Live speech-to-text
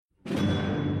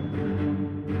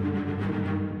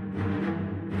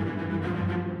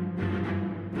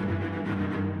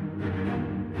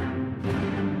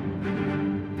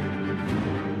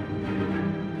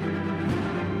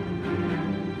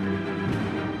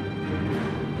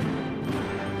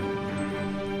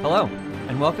Hello,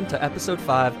 and welcome to episode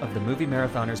 5 of the Movie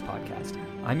Marathoners podcast.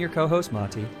 I'm your co-host,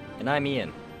 Monty. And I'm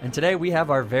Ian. And today we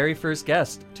have our very first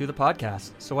guest to the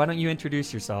podcast. So why don't you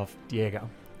introduce yourself, Diego?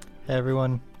 Hey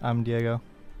everyone, I'm Diego.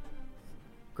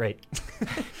 Great.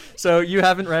 So you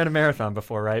haven't ran a marathon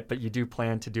before, right? But you do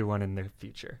plan to do one in the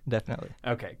future. Definitely.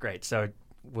 Okay, great. So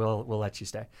we'll let you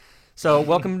stay. So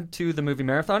welcome to the Movie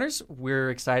Marathoners.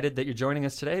 We're excited that you're joining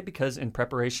us today because in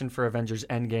preparation for Avengers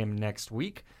Endgame next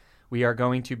week, we are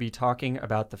going to be talking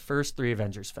about the first 3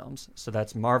 Avengers films. So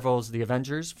that's Marvel's The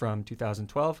Avengers from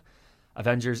 2012,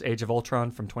 Avengers Age of Ultron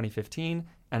from 2015,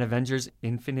 and Avengers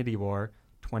Infinity War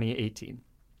 2018.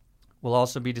 We'll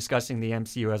also be discussing the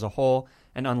MCU as a whole,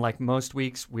 and unlike most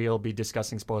weeks, we'll be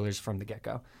discussing spoilers from the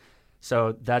get-go.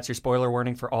 So that's your spoiler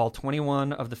warning for all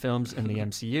 21 of the films in the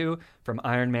MCU, from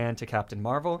Iron Man to Captain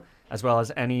Marvel, as well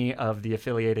as any of the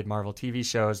affiliated Marvel TV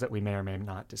shows that we may or may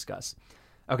not discuss.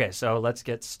 Okay, so let's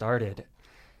get started.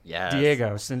 Yes.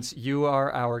 Diego, since you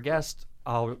are our guest,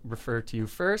 I'll refer to you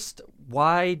first.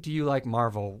 Why do you like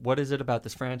Marvel? What is it about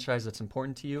this franchise that's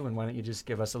important to you? And why don't you just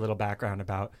give us a little background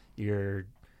about your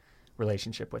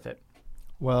relationship with it?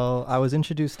 Well, I was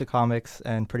introduced to comics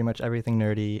and pretty much everything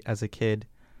nerdy as a kid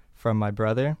from my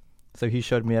brother. So he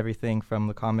showed me everything from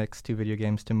the comics to video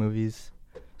games to movies.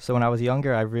 So when I was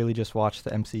younger, I really just watched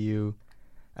the MCU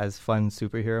as fun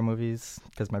superhero movies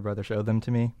because my brother showed them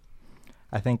to me.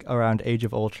 I think around Age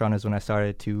of Ultron is when I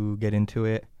started to get into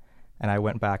it, and I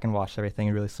went back and watched everything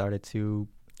and really started to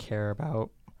care about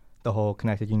the whole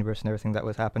connected universe and everything that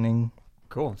was happening.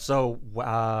 Cool. So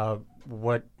how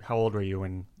old were you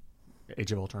when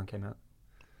Age of Ultron came out?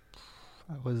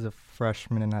 I was a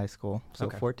freshman in high school, so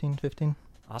Okay. 14, 15.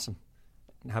 Awesome.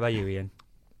 How about you, Ian?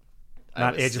 I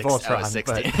Not was Age of I Ultron, was but-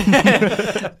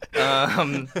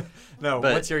 16. No,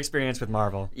 But- what's your experience with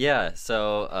Marvel? Yeah,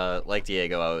 so like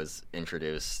Diego, I was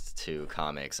introduced to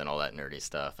comics and all that nerdy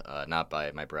stuff, not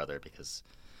by my brother because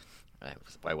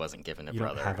I wasn't given a You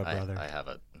don't brother. have a brother. I have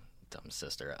a dumb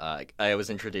sister. I was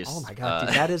introduced... Oh my god,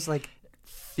 dude, that is like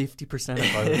 50%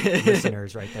 of our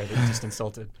listeners right there that you just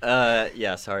insulted.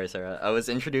 Yeah, sorry, Sarah. I was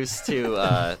introduced to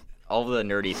all the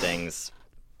nerdy things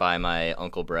by my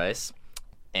Uncle Bryce,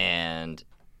 and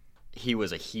he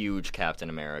was a huge Captain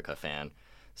America fan.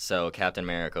 So Captain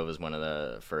America was one of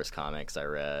the first comics I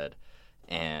read,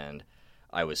 and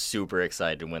I was super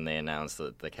excited when they announced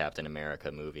that the Captain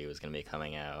America movie was going to be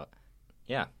coming out.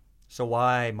 Yeah. So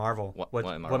why Marvel?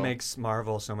 Why Marvel? What makes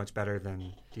Marvel so much better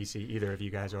than DC, either of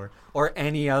you guys, or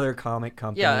any other comic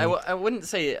company? Yeah, I wouldn't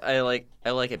say I like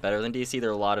it better than DC. There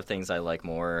are a lot of things I like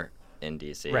more in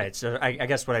DC. Right, so I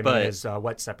guess what I mean is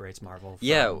what separates Marvel from...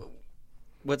 Yeah,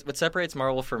 what separates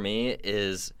Marvel for me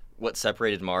is what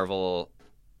separated Marvel,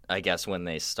 I guess, when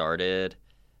they started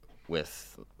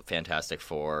with Fantastic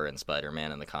Four and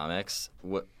Spider-Man in the comics.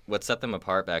 What set them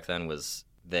apart back then was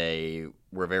they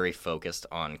were very focused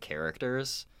on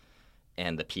characters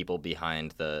and the people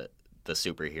behind the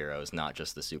superheroes, not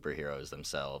just the superheroes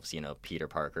themselves. You know, Peter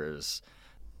Parker's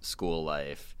school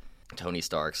life, Tony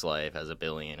Stark's life as a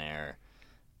billionaire,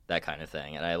 that kind of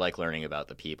thing. And I like learning about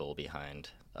the people behind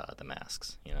the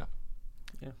masks, you know?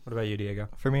 Yeah. What about you, Diego?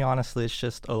 For me, honestly, it's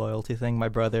just a loyalty thing. My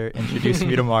brother introduced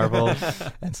me to Marvel,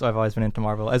 and so I've always been into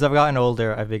Marvel. As I've gotten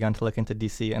older, I've begun to look into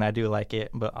DC, and I do like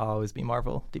it, but I'll always be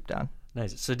Marvel deep down.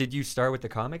 Nice. So did you start with the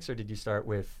comics or did you start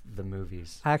with the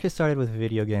movies? I actually started with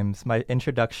video games. My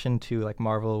introduction to like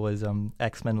Marvel was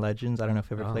X-Men Legends. I don't know if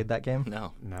you ever played that game.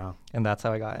 No. And that's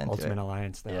how I got into Ultimate it.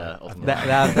 Alliance, though. Yeah, I've Ultimate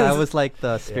never- That was like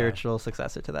the spiritual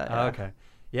successor to that. Oh, okay.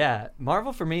 Yeah,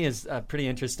 Marvel for me is pretty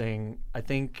interesting. I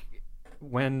think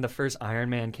when the first Iron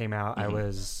Man came out, I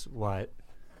was,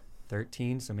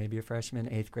 13? So maybe a freshman,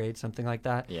 8th grade, something like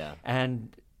that. Yeah.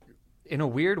 And in a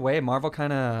weird way, Marvel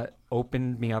kind of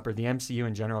opened me up, or the MCU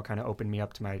in general kind of opened me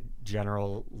up to my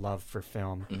general love for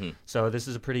film. Mm-hmm. So this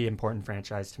is a pretty important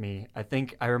franchise to me. I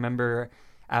think I remember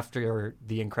after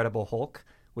The Incredible Hulk,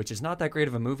 which is not that great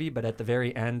of a movie, but at the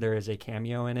very end there is a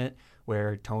cameo in it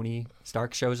where Tony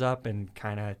Stark shows up and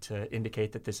kind of to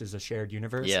indicate that this is a shared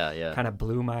universe. Yeah. Kind of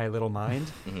blew my little mind.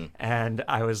 And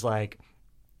I was like,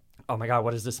 oh my God,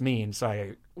 what does this mean? So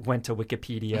I went to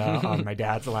Wikipedia on my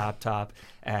dad's laptop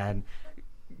and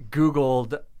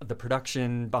Googled the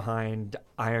production behind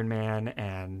Iron Man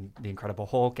and The Incredible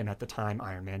Hulk. And at the time,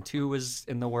 Iron Man 2 was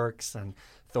in the works, and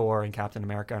Thor and Captain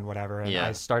America and whatever. And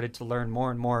I started to learn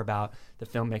more and more about the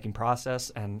filmmaking process.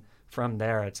 And from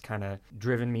there, it's kind of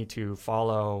driven me to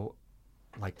follow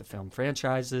like the film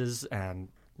franchises and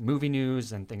movie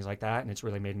news and things like that. And it's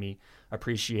really made me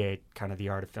appreciate kind of the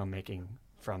art of filmmaking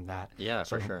from that. Yeah,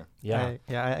 for So, sure. Yeah.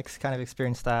 I kind of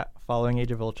experienced that following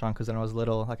Age of Ultron because when I was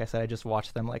little, like I said, I just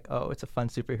watched them like, oh, it's a fun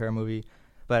superhero movie.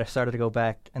 But I started to go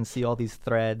back and see all these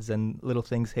threads and little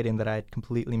things hidden that I had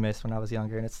completely missed when I was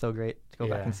younger, and it's so great to go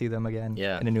back Yeah. and see them again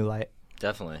Yeah. in a new light.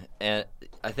 Definitely. And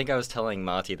I think I was telling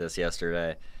Mati this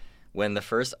yesterday. When the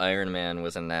first Iron Man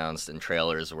was announced and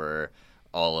trailers were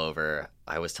all over,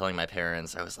 I was telling my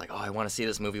parents, I was like, oh, I want to see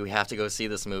this movie. We have to go see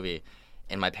this movie.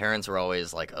 And my parents were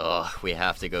always like, oh, we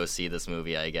have to go see this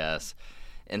movie, I guess.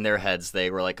 In their heads,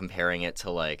 they were like comparing it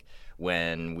to like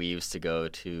when we used to go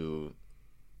to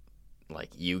like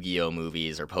Yu-Gi-Oh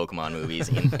movies or Pokemon movies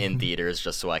in theaters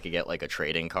just so I could get like a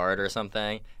trading card or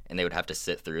something, and they would have to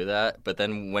sit through that. But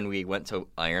then when we went to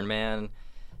Iron Man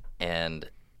and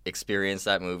experienced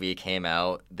that movie, came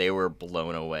out, they were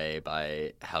blown away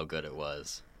by how good it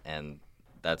was. And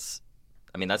that's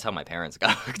how my parents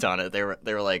got hooked on it. They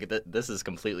were like, this is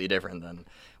completely different than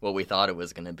what we thought it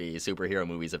was going to be. Superhero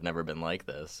movies have never been like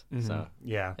this. So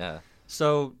Yeah.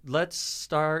 So let's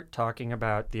start talking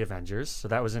about The Avengers. So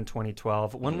that was in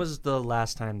 2012. When was the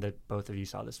last time that both of you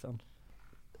saw this film?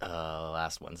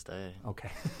 last Wednesday. Okay.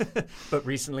 But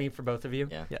recently for both of you?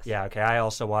 Yeah. Yes. Yeah, okay. I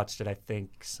also watched it, I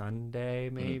think, Sunday,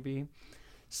 maybe.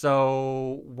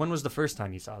 So when was the first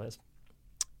time you saw this?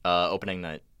 Opening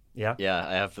night. Yeah? Yeah,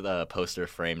 I have the poster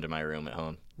framed in my room at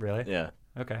home. Really? Yeah.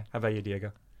 Okay. How about you,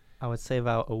 Diego? I would say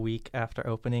about a week after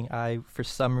opening. I, for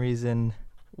some reason,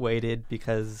 waited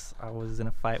because I was in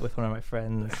a fight with one of my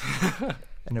friends.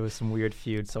 And there was some weird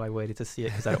feud, so I waited to see it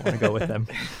because I don't want to go with them.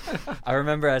 I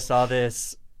remember I saw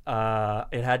this.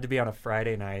 It had to be on a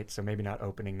Friday night, so maybe not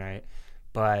opening night.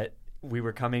 But we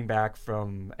were coming back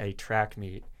from a track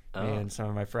meet, me and some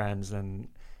of my friends, and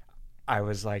I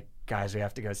was like, guys, we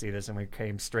have to go see this. And we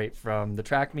came straight from the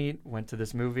track meet, went to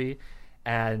this movie,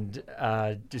 and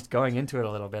just going into it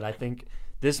a little bit, I think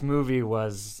this movie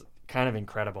was kind of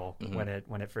incredible when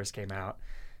it first came out.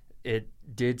 It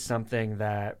did something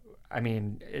that, I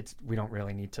mean, we don't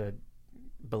really need to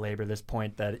belabor this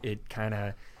point that it kind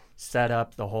of set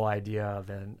up the whole idea of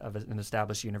an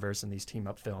established universe and these team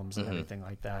up films and everything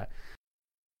like that.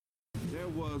 There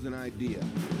was an idea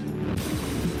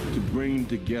to bring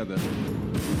together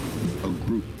a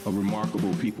group of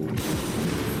remarkable people.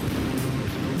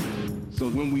 So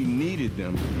when we needed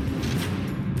them,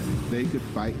 they could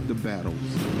fight the battles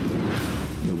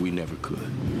that we never could.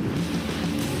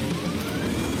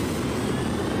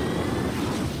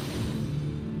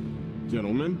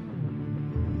 Gentlemen,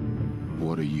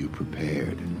 what are you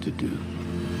prepared to do?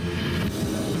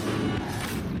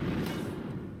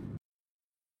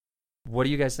 What do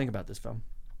you guys think about this film?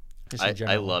 Just in I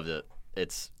general. loved it.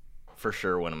 It's for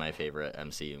sure one of my favorite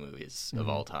MCU movies of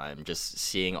all time. Just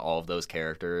seeing all of those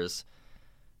characters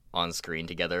on screen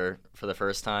together for the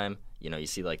first time. You know, you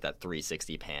see like that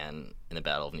 360 pan in the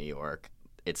Battle of New York.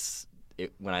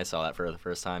 When I saw that for the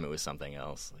first time, it was something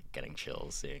else. Like getting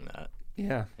chills seeing that.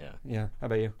 Yeah. Yeah. How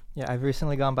about you? Yeah, I've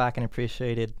recently gone back and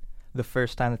appreciated the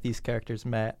first time that these characters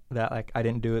met, that like I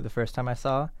didn't do it the first time I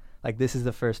saw. Like this is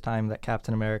the first time that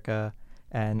Captain America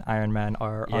and Iron Man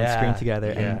are on screen together,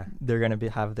 and they're going to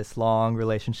have this long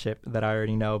relationship that I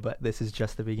already know, but this is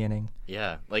just the beginning.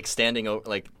 Yeah, like standing over,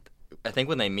 like I think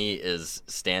when they meet is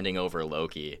standing over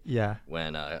Loki. Yeah.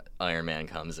 When Iron Man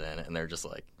comes in, and they're just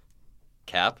like,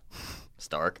 Cap,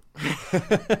 Stark.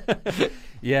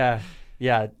 Yeah.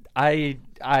 I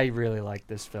really like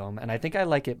this film, and I think I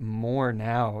like it more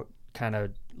now, kind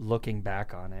of looking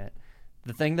back on it.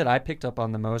 The thing that I picked up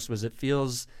on the most was it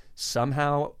feels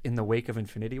somehow in the wake of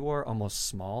Infinity War almost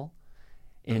small,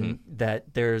 in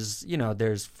that there's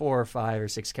 4 or 5 or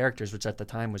 6 characters, which at the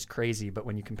time was crazy, but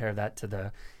when you compare that to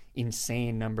the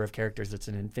insane number of characters that's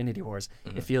in Infinity Wars,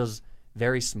 it feels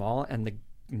very small. And the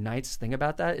nice thing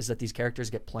about that is that these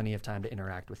characters get plenty of time to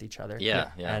interact with each other.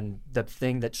 Yeah. And the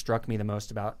thing that struck me the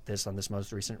most about this on this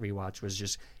most recent rewatch was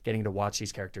just getting to watch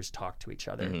these characters talk to each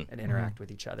other and interact with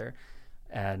each other.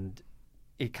 And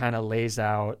it kind of lays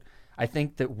out, I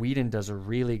think that Whedon does a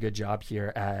really good job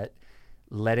here at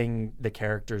letting the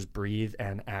characters breathe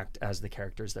and act as the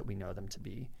characters that we know them to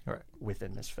be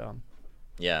within this film.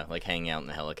 Yeah, like hanging out in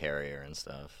the helicarrier and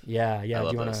stuff. Yeah. I Do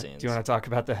love you want those to scenes. talk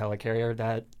about the helicarrier?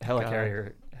 That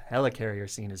helicarrier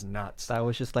scene is nuts. That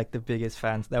was just like the biggest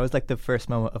fans. That was like the first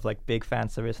moment of like big fan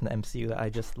service in the MCU that I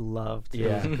just loved.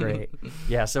 Yeah. It was great.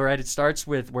 Yeah, so it starts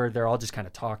with where they're all just kind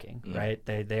of talking, right?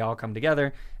 They all come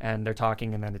together and they're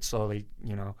talking, and then it slowly,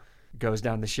 goes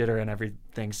down the shitter and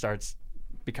everything starts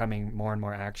becoming more and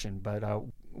more action. But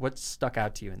what stuck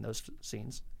out to you in those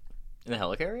scenes? In the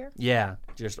helicarrier? Yeah,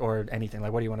 or anything.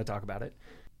 Like, what do you want to talk about it?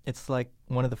 It's like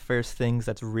one of the first things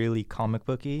that's really comic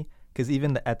booky, Because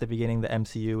even at the beginning, the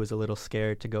MCU was a little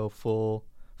scared to go full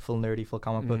nerdy, full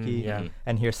comic booky. yeah.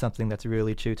 And here's something that's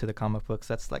really true to the comic books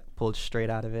that's like pulled straight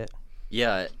out of it.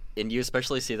 Yeah, and you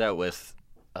especially see that with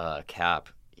Cap,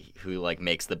 who like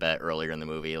makes the bet earlier in the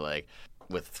movie, like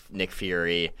with Nick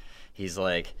Fury. He's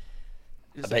like,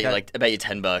 I bet you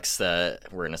 $10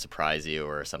 that we're gonna surprise you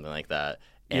or something like that.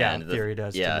 Yeah, And Fury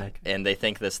does to Nick. and they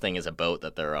think this thing is a boat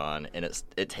that they're on, and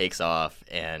it takes off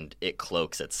and it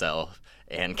cloaks itself,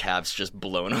 and Cap's just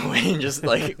blown away, and just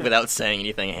like without saying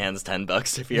anything, hands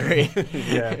 $10 to Fury.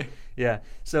 Yeah.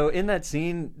 So in that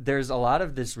scene, there's a lot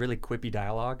of this really quippy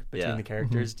dialogue between Yeah. the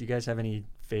characters. Do you guys have any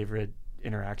favorite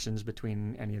interactions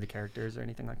between any of the characters or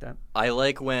anything like that? I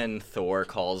like when Thor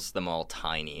calls them all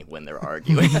tiny when they're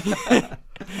arguing.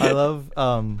 I love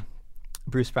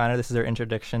Bruce Banner. This is our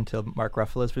introduction to Mark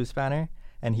Ruffalo's Bruce Banner,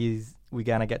 and we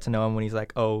kind of get to know him when he's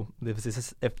like, "Oh, if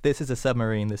this is a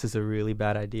submarine, this is a really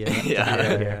bad idea."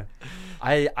 Yeah.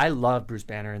 I love Bruce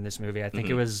Banner in this movie. I think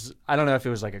it was, I don't know if it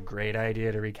was like a great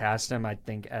idea to recast him. I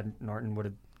think Ed Norton would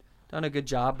have done a good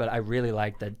job, but I really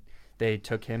like that they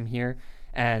took him here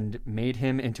and made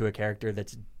him into a character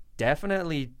that's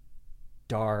definitely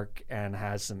dark and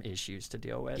has some issues to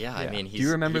deal with. Yeah, I mean, do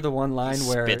you remember the one line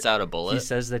where spits out a bullet? he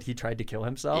says that he tried to kill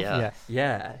himself? Yeah. Yes.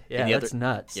 Yeah, the that's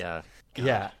nuts. Yeah.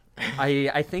 Yeah.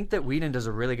 I think that Whedon does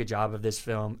a really good job of this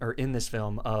film, or in this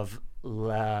film, of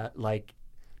like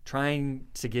trying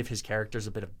to give his characters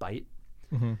a bit of bite.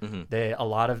 A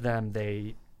lot of them,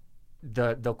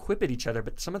 they'll quip at each other,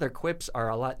 but some of their quips are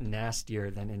a lot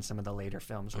nastier than in some of the later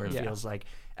films, where it feels like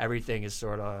everything is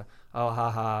sort of, oh,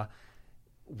 haha,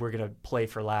 we're going to play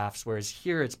for laughs. Whereas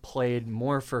here it's played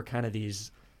more for kind of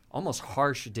these almost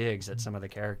harsh digs at some of the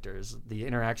characters. The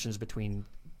interactions between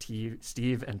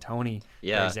Steve and Tony,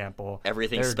 for example.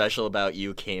 Everything special about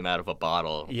you came out of a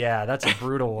bottle. Yeah, that's a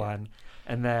brutal one.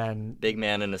 And then Big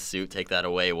man in a suit, take that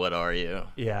away. What are you?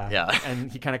 Yeah.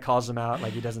 And he kind of calls him out,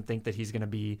 like he doesn't think that he's going to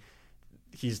be,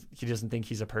 he doesn't think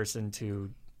he's a person to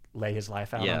lay his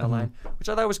life out on the line, which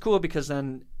I thought was cool, because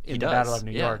then in the Battle of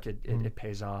New York, it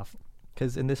pays off.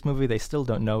 Because in this movie, they still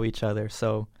don't know each other,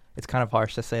 so it's kind of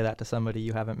harsh to say that to somebody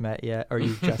you haven't met yet, or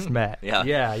you've just met.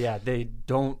 Yeah.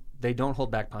 They don't hold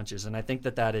back punches, and I think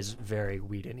that is very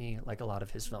Whedon-y. Like a lot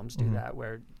of his films do that,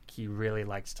 where he really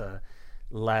likes to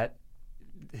let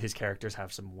his characters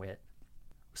have some wit.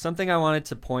 Something I wanted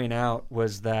to point out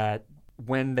was that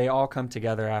when they all come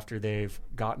together after they've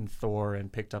gotten Thor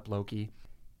and picked up Loki,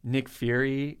 Nick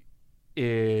Fury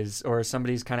or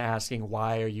somebody's kind of asking,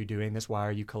 why are you doing this? Why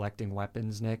are you collecting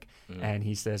weapons, Nick? And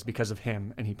he says, because of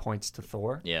him, and he points to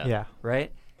Thor. Yeah.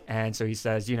 Right? And so he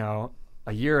says, a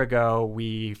year ago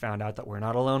we found out that we're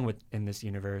not alone in this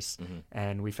universe,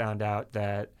 and we found out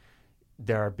that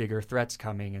there are bigger threats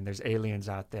coming, and there's aliens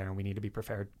out there, and we need to be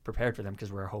prepared for them,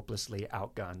 because we're hopelessly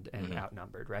outgunned and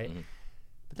outnumbered, right?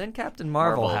 But then Captain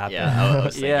Marvel happened. Yeah, I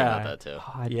was thinking about that too.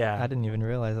 I didn't even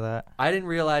realize that. I didn't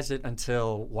realize it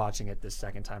until watching it this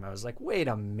second time. I was like, wait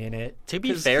a minute. To be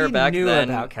 'Cause fair, he back knew then,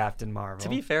 about Captain Marvel. To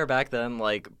be fair, back then,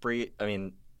 like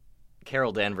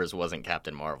Carol Danvers wasn't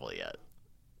Captain Marvel yet.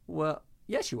 Well,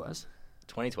 yes, she was.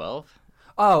 2012.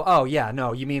 Oh, yeah.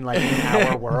 No, you mean like in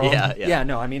our world? Yeah.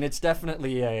 No, I mean it's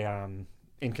definitely a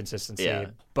inconsistency,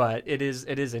 but it is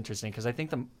interesting, because I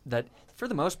think that for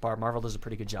the most part, Marvel does a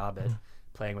pretty good job at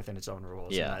playing within its own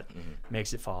rules. Yeah. And that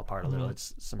makes it fall apart a little.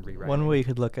 It's some rewriting. One way you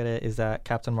could look at it is that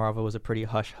Captain Marvel was a pretty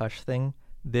hush-hush thing.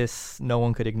 No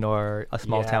one could ignore a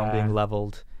small town being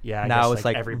leveled. Yeah. Now it's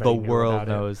like everybody the knew world about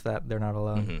it. knows that they're not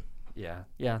alone. Yeah.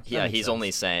 Yeah, that makes he's sense.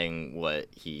 only saying what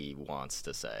he wants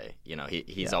to say.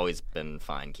 He's always been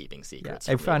fine keeping secrets.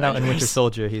 I from found out in Winter Avengers.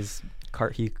 Soldier he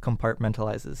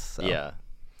compartmentalizes. So.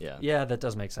 Yeah, that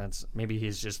does make sense. Maybe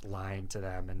he's just lying to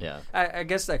them, and Yeah. I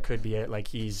guess that could be it. Like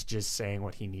he's just saying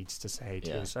what he needs to say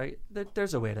too. Yeah. So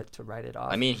there's a way to write it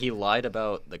off. I mean, he lied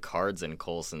about the cards in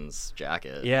Coulson's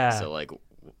jacket. Yeah. So like,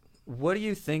 what do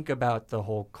you think about the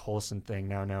whole Coulson thing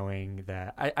now, knowing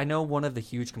that I know one of the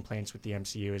huge complaints with the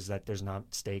MCU is that there's not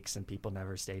stakes and people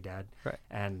never stay dead. Right.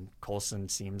 And Coulson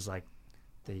seems like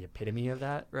the epitome of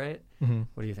that, right?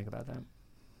 What do you think about that?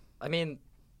 I mean,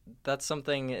 that's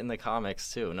something in the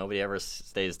comics too. Nobody ever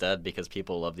stays dead because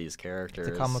people love these characters.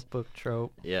 It's a comic book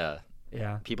trope. Yeah.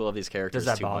 Yeah. People love these characters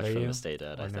that too much bother for them you, to stay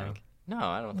dead, or I no? think. No,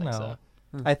 I don't think so.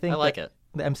 I think I like that it.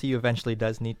 the MCU eventually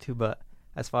does need to, but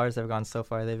as far as they've gone so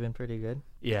far, they've been pretty good.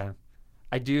 Yeah.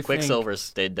 I do think Quicksilver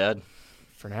stayed dead.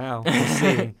 for now. We'll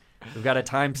see. We've got a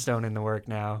time stone in the work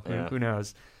now. Yeah. Who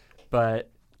knows? But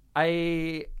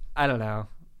I don't know.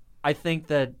 I think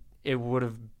that it would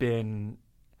have been.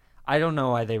 I don't know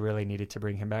why they really needed to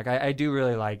bring him back. I do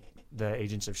really like the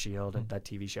Agents of S.H.I.E.L.D., that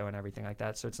TV show and everything like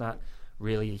that. So it's not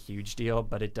really a huge deal,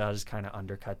 but it does kind of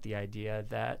undercut the idea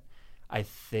that I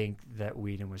think that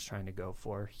Whedon was trying to go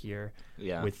for here.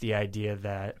 Yeah. With the idea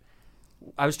that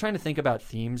I was trying to think about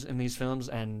themes in these films,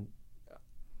 and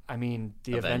I mean,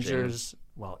 the Avenging. Avengers,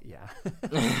 well, yeah.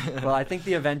 Well, I think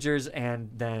the Avengers and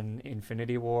then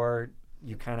Infinity War,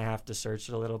 you kind of have to search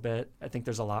it a little bit. I think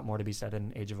there's a lot more to be said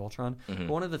in Age of Ultron. Mhm. But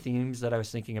one of the themes that I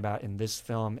was thinking about in this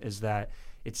film is that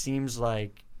it seems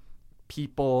like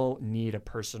people need a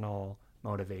personal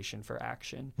motivation for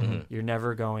action. Mhm. You're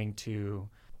never going to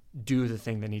do the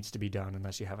thing that needs to be done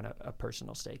unless you have a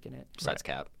personal stake in it. Besides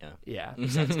Cap, yeah. Yeah,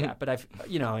 besides Cap. But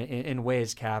in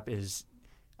ways, Cap is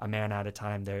a man at a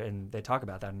time there, and they talk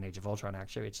about that in Age of Ultron.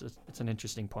 Actually, it's an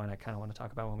interesting point I kind of want to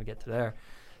talk about when we get to there.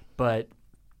 But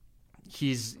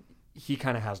he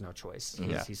kind of has no choice.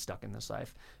 He's stuck in this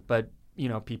life. But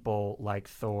people like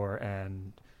Thor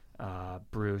and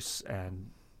Bruce and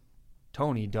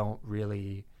Tony don't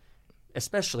really.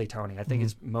 Especially Tony. I think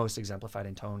it's most exemplified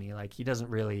in Tony. Like, he doesn't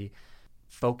really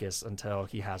focus until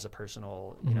he has a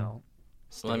personal,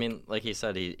 stake. Well, I mean, like he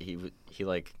said, he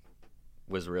like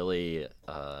was really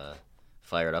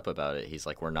fired up about it. He's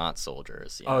like, we're not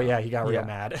soldiers. Oh, yeah, he got real Yeah.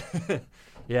 mad.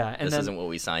 Yeah, and This then, isn't what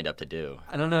we signed up to do.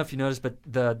 I don't know if you noticed, but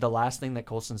the last thing that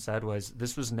Coulson said was,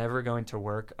 this was never going to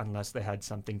work unless they had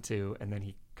something to, and then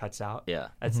he cuts out. Yeah.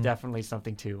 That's definitely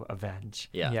something to avenge.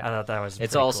 Yeah. Yeah. I thought that was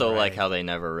It's pretty also cool, like right? how they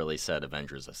never really said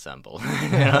Avengers Assemble.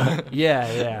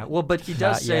 Yeah. Well, but he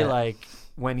does Not say, yet. like,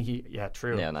 when he... Yeah,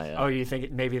 true. Yeah, not yet. Oh, you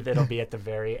think maybe that'll be at the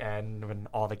very end when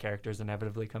all the characters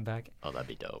inevitably come back? Oh, that'd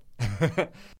be dope.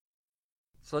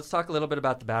 So let's talk a little bit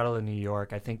about the Battle of New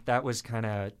York. I think that was kind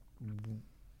of,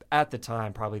 at the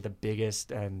time, probably the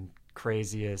biggest and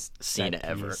craziest Scene set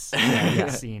ever.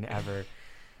 piece. Scene ever.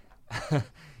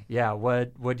 Yeah,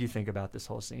 what do you think about this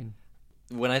whole scene?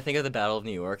 When I think of the Battle of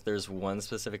New York, there's one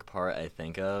specific part I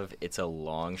think of. It's a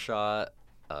long shot,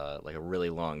 like a really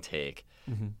long take,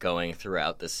 going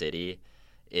throughout the city.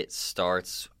 It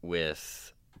starts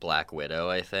with Black Widow,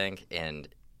 I think, and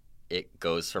it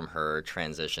goes from her,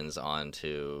 transitions on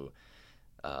to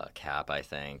Cap, I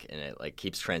think, and it like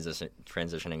keeps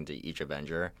transitioning to each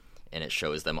Avenger, and it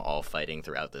shows them all fighting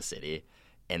throughout the city.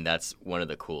 And that's one of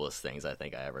the coolest things I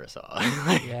think I ever saw.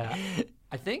 Yeah,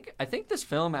 I think this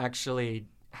film actually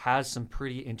has some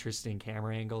pretty interesting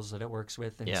camera angles that it works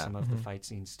with in Yeah. some of the fight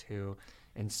scenes too,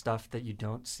 and stuff that you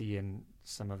don't see in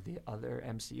some of the other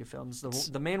MCU films.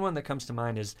 The main one that comes to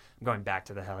mind is, I'm going back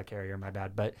to the helicarrier, my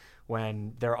bad, but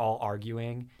when they're all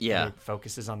arguing, Yeah. and it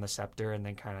focuses on the scepter and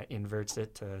then kind of inverts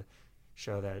it to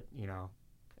show that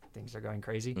things are going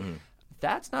crazy.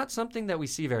 That's not something that we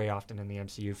see very often in the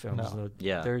MCU films. No.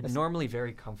 Yeah. They're normally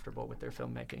very comfortable with their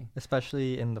filmmaking.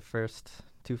 Especially in the first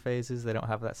two phases, they don't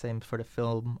have that same sort of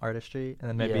film artistry, and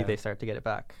then maybe Yeah. they start to get it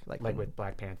back. Like With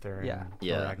Black Panther and Yeah. Thor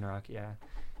Yeah. Ragnarok.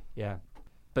 Yeah.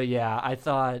 But yeah,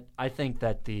 I think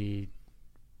that the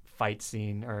fight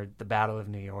scene or the Battle of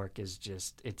New York is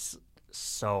just, it's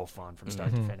so fun from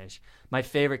start to finish. My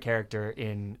favorite character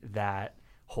in that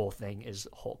whole thing is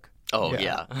Hulk. Oh,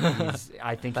 Yeah. yeah.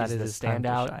 I think that he's is the his time to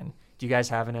standout. shine. Do you guys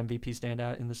have an MVP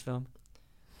standout in this film?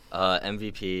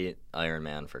 MVP, Iron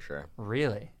Man for sure.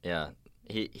 Really? Yeah,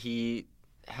 he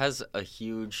has a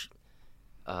huge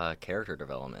character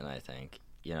development. I think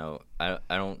I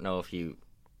don't know if he.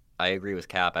 I agree with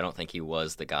Cap. I don't think he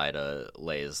was the guy to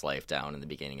lay his life down in the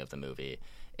beginning of the movie,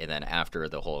 and then after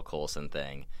the whole Coulson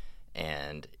thing,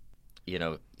 and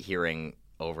hearing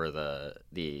over the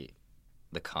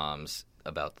comms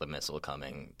about the missile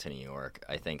coming to New York,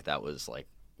 I think that was like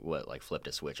what flipped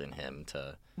a switch in him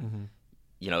to.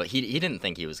 He didn't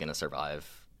think he was going to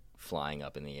survive flying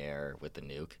up in the air with the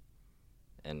nuke,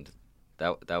 and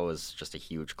that was just a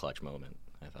huge clutch moment,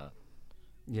 I thought.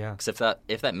 Yeah. Because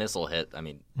if that missile hit, I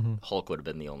mean, Hulk would have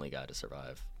been the only guy to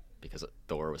survive because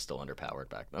Thor was still underpowered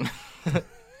back then.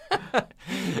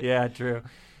 Yeah, true.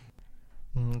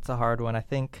 It's a hard one. I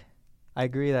think I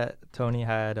agree that Tony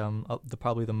had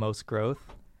probably the most growth,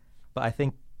 but I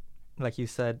think, like you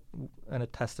said, a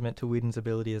testament to Whedon's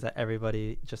ability is that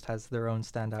everybody just has their own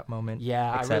standout moment.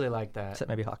 Yeah, except, I really like that. Except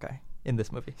maybe Hawkeye in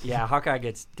this movie. Yeah, Hawkeye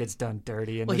gets done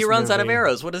dirty. In Well, this he runs out of movie.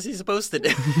 arrows. What is he supposed to do?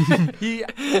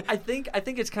 I think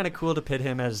it's kind of cool to pit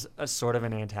him as a sort of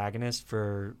an antagonist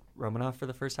for Romanoff for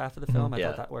the first half of the film. I Yeah.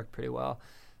 thought that worked pretty well.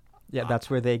 Yeah, that's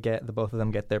where the both of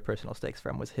them get their personal stakes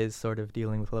from, was his sort of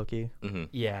dealing with Loki. Mm-hmm.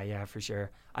 Yeah, for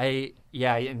sure.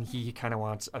 And he kind of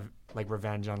wants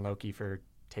revenge on Loki for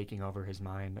taking over his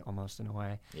mind almost in a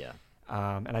way. Yeah.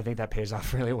 And I think that pays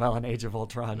off really well in Age of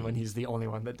Ultron when he's the only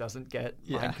one that doesn't get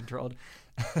mind controlled.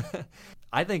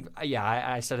 I think,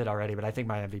 I said it already, but I think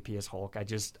my MVP is Hulk.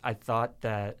 I thought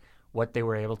that what they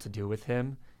were able to do with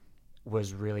him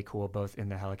was really cool, both in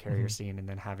the helicarrier scene and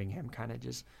then having him kind of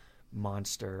just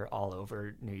monster all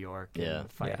over New York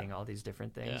and fighting all these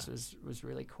different things was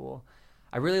really cool.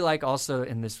 I really like also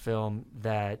in this film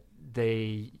that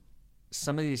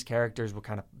some of these characters will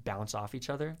kind of bounce off each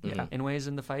other in ways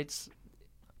in the fights.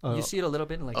 You see it a little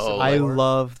bit in like Civil I War.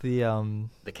 love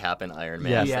the Cap and Iron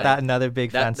Man. yes, that another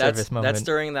big fan service moment. That's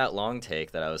during that long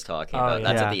take that I was talking about.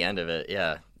 That's at the end of it.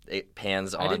 Yeah, it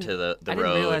pans onto the road. I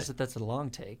didn't realize that that's a long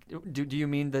take. Do you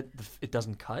mean that it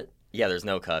doesn't cut? Yeah, there's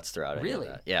no cuts throughout it. Really?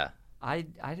 Yeah. I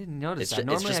didn't notice that.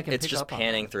 Normally I can it's pick just up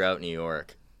panning on throughout New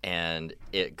York, and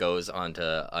it goes onto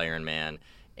Iron Man,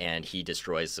 and he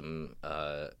destroys some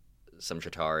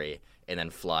Chitauri, and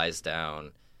then flies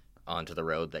down onto the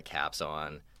road that Cap's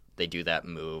on. They do that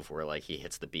move where like he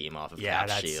hits the beam off of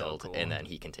Cap's shield, and then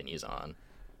he continues on.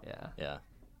 Yeah.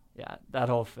 That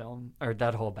whole film or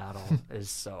that whole battle is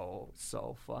so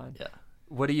fun. Yeah.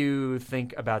 What do you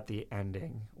think about the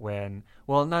ending?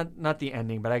 Not the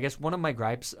ending, but I guess one of my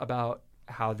gripes about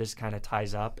how this kind of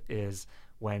ties up is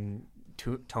when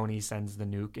Tony sends the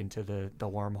nuke into the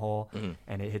wormhole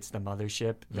and it hits the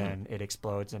mothership, then it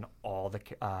explodes and all the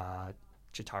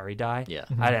Chitauri die. Yeah.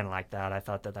 I didn't like that. I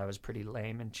thought that was pretty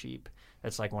lame and cheap.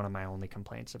 That's like one of my only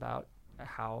complaints about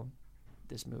how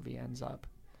this movie ends up.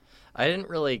 I never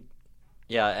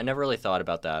really thought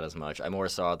about that as much. I more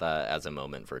saw that as a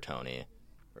moment for Tony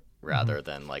rather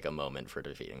than like a moment for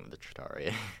defeating the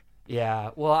Chitauri.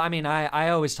 Yeah. Well, I mean, I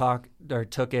always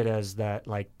took it as that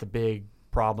like the big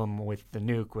problem with the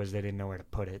nuke was they didn't know where to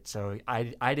put it. So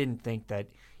I didn't think that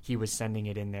he was sending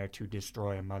it in there to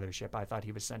destroy a mothership. I thought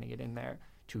he was sending it in there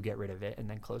to get rid of it and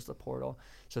then close the portal.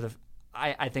 So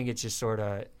I think it's just sort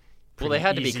of they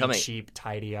had to be cheap,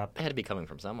 tidy up. They had to be coming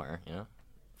from somewhere, you know.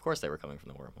 Of course, they were coming from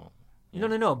the wormhole. Yeah.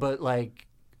 No. But like,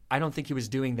 I don't think he was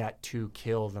doing that to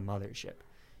kill the mothership.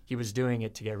 He was doing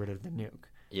it to get rid of the nuke.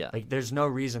 Yeah. Like, there's no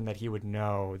reason that he would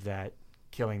know that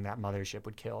killing that mothership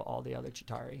would kill all the other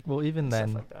Chitauri. Well, even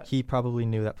then, he probably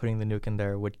knew that putting the nuke in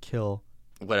there would kill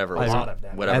whatever a was lot of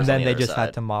them. And then they just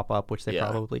had to mop up, which they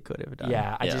probably could have done.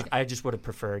 Yeah, I just would have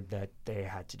preferred that they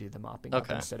had to do the mopping up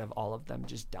instead of all of them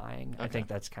just dying. Okay. I think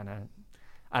that's kind of,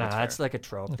 I don't know, that's like a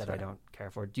trope that I don't care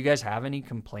for. Do you guys have any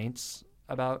complaints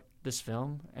about this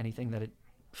film? Anything that it...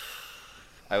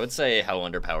 I would say how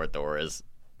underpowered Thor is.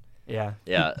 Yeah.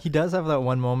 He does have that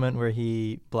one moment where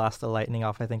he blasts the lightning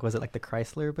off, I think, was it like the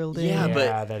Chrysler building? Yeah,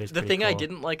 but that is the thing cool. I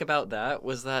didn't like about that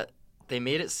was that they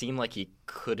made it seem like he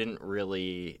couldn't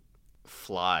really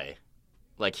fly.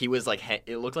 Like he was like,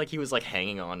 it looked like he was like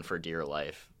hanging on for dear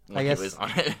life. Like I guess, he was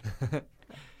on it.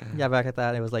 Yeah, back at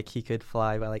that, it was like he could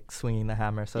fly by like swinging the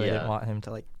hammer, so they didn't want him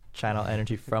to like channel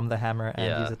energy from the hammer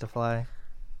and use it to fly.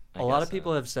 A lot of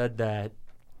people have said that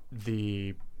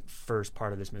the first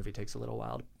part of this movie takes a little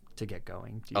while to get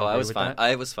going. Do you agree with that?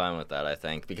 I was fine with that, I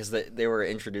think, because they were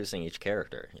introducing each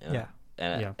character. You know?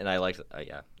 Yeah. And I liked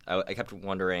I kept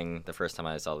wondering the first time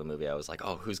I saw the movie, I was like,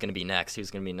 oh, who's going to be next?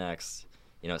 Who's going to be next?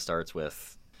 You know, it starts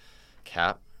with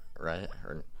Cap, right?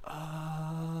 Or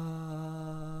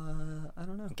I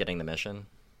don't know. Getting the mission.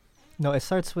 No, it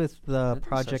starts with the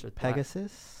Project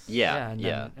Pegasus. And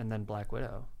then Black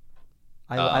Widow.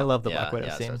 I love the Black Widow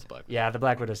scene. The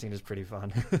Black Widow scene is pretty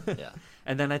fun. Yeah.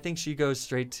 And then I think she goes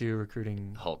straight to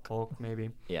recruiting Hulk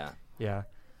maybe. Yeah. Yeah.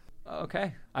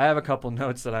 Okay. I have a couple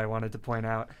notes that I wanted to point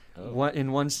out.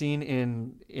 In one scene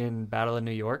in Battle of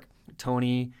New York,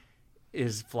 Tony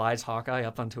flies Hawkeye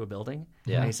up onto a building.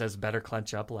 Yeah. And he says, "Better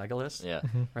clench up, Legolas." Yeah.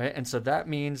 Right? And so that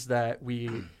means that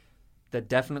that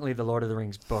definitely the Lord of the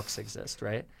Rings books exist,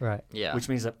 right? Right. Yeah. Which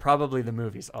means that probably the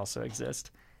movies also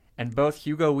exist. And both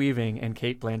Hugo Weaving and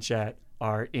Cate Blanchett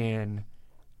are in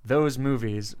those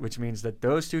movies, which means that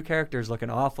those two characters look an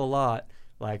awful lot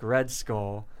like Red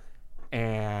Skull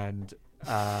and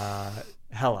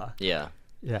Hela. Yeah.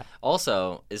 Yeah.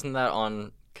 Also, isn't that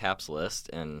on Cap's list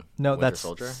in No, Winter that's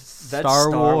Soldier?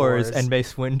 Star Wars and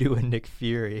Mace Windu and Nick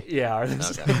Fury. Yeah, or the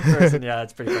same person. Yeah,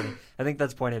 that's pretty funny. I think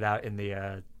that's pointed out in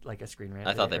the like a Screen Rant.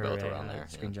 I thought they both were on there.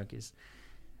 Screen Junkies.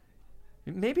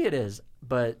 Maybe it is,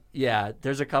 but yeah,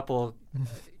 there's a couple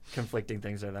conflicting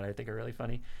things there that I think are really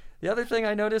funny. The other thing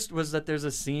I noticed was that there's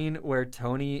a scene where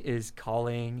Tony is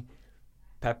calling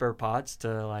Pepper Potts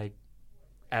to like,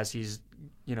 as he's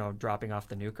dropping off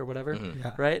the nuke or whatever,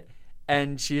 right?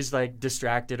 and she's like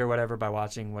distracted or whatever by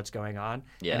watching what's going on.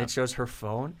 Yeah. And it shows her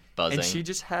phone. Buzzing. And she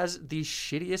just has the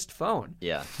shittiest phone.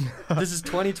 Yeah. This is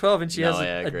 2012, and she No, has I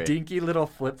a agree. dinky little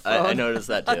flip phone. I noticed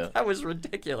that too. That was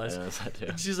ridiculous. I noticed that too.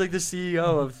 And she's like the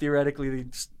CEO of theoretically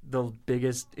the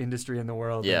biggest industry in the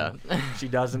world. Yeah. and she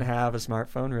doesn't have a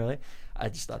smartphone, really. I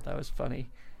just thought that was funny.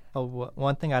 Oh,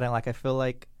 one thing I didn't like, I feel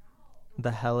like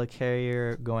the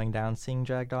helicarrier going down scene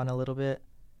dragged on a little bit.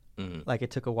 Mhm. Like, it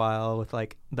took a while with,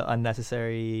 like, the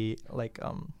unnecessary, like,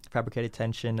 fabricated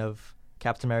tension of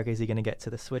Captain America, is he going to get to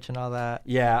the switch and all that?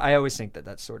 Yeah, I always think that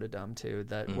that's sort of dumb, too,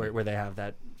 that Mhm. where they have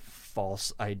that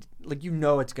false idea. Like, you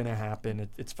know it's going to happen.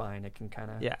 It's fine. It can kind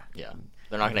of... Yeah. Yeah.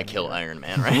 They're not going to kill Iron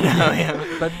Man right now.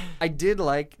 Yeah. But I did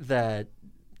like that.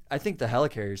 I think the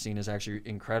helicarrier scene is actually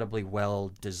incredibly well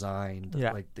designed.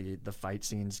 Yeah. Like the fight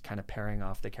scenes kind of pairing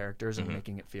off the characters and Mhm.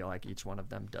 making it feel like each one of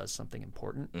them does something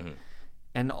important. Mhm.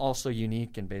 And also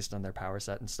unique and based on their power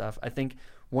set and stuff. I think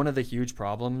one of the huge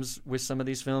problems with some of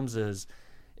these films is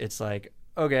it's like,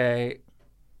 okay,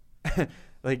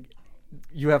 like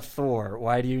you have Thor.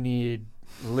 Why do you need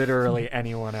literally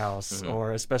anyone else? Mhm.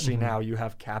 Or especially now you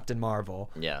have Captain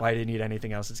Marvel. Yeah. Why do you need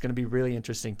anything else? It's going to be really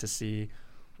interesting to see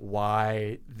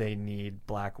why they need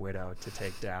Black Widow to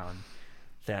take down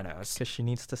Thanos. Because she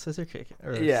needs to scissor kick,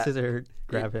 or Yeah. scissor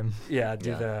grab him. Yeah,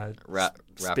 do Yeah. the Wrap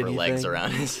her spinny legs thing.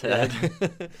 around his Yeah.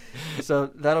 head. So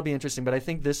that'll be interesting. But I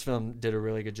think this film did a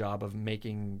really good job of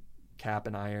making Cap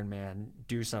and Iron Man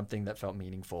do something that felt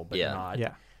meaningful, but Yeah.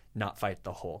 Yeah. not fight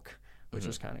the Hulk, which Mhm.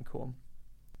 was kind of cool.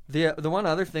 The one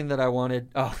other thing that I wanted,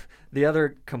 the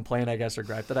other complaint, I guess, or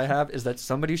gripe that I have is that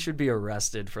somebody should be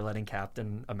arrested for letting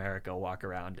Captain America walk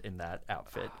around in that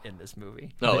outfit in this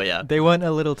movie. Oh yeah. They went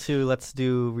a little too, let's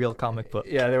do real comic book.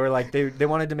 Yeah, they were like they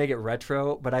wanted to make it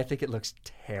retro, but I think it looks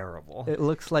terrible. It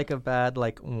looks like a bad,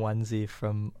 like, onesie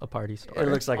from a party store. It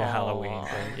looks like a Aw. Halloween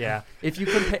thing. Yeah. If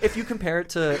you compare it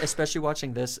to, especially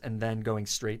watching this and then going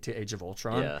straight to Age of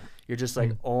Ultron, Yeah. you're just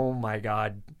like, oh my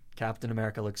god, Captain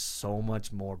America looks so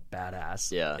much more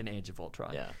badass Yeah. in Age of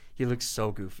Ultron. Yeah. He looks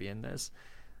so goofy in this.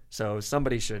 So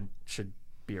somebody should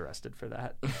be arrested for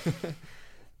that.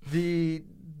 The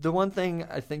one thing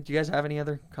I think, do you guys have any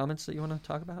other comments that you want to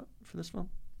talk about for this film?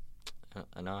 No,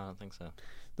 I don't think so.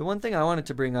 The one thing I wanted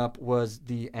to bring up was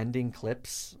the ending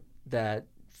clips that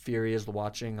Fury is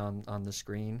watching on the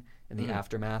screen in the Mhm.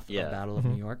 aftermath Yeah. of Battle of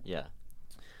Mhm. New York. Yeah.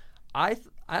 I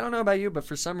don't know about you, but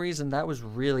for some reason that was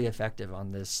really effective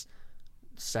on this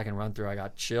second run through. I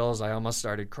got chills. I almost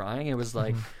started crying. It was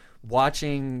like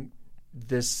watching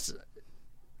this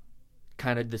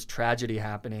kind of this tragedy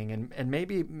happening, and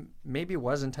maybe it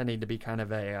was intended to be kind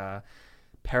of a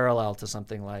parallel to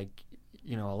something like,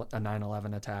 you know, a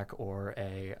 9/11 attack or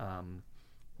a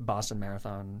Boston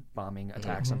Marathon bombing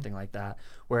attack, Mhm. something like that,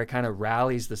 where it kind of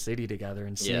rallies the city together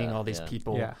and seeing Yeah, all these yeah.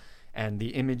 people Yeah. and the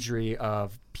imagery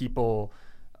of people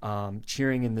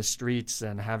cheering in the streets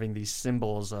and having these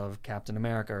symbols of Captain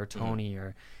America or Tony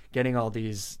or getting all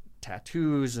these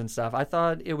tattoos and stuff. I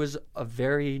thought it was a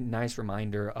very nice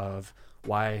reminder of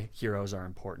why heroes are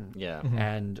important Yeah. Mhm.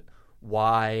 and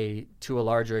why, to a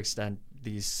larger extent,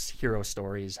 these hero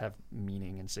stories have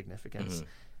meaning and significance. Mhm.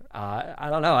 I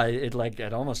don't know.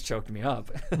 It almost choked me up.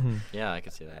 Mhm. Yeah, I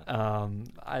could see that.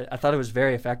 I thought it was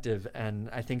very effective, and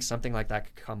I think something like that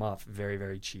could come off very,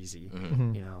 very cheesy. Mhm.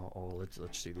 Mhm. You know,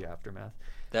 let's see the aftermath.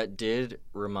 That did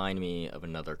remind me of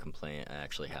another complaint I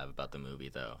actually have about the movie,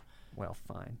 though. Well,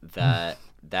 fine.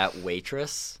 That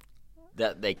waitress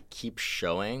that they keep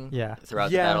showing Yeah.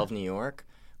 throughout Yeah. the Battle of New York.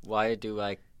 Why do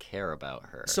I care about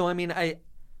her? So I mean,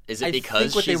 Is I it think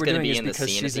because what they she's were going to doing be is in the because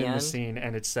scene she's at the in end? the scene,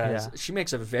 and it says Yeah. she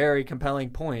makes a very compelling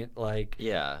point. Like,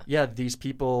 Yeah. these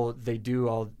people, they do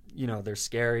all, you know, they're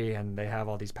scary and they have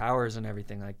all these powers and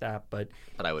everything like that. But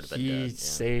But I would have been he dead. Yeah.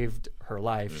 saved her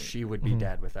life. She would be Mhm.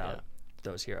 dead without Yeah.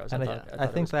 those heroes. And I I, thought I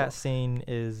it think was that cool. scene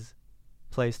is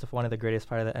placed with one of the greatest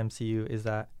part of the MCU is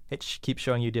that it keeps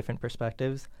showing you different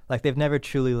perspectives. Like, they've never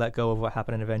truly let go of what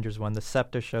happened in Avengers 1. The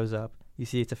scepter shows up. You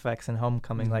see its effects in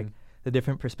Homecoming. Mhm. Like, the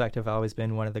different perspective has always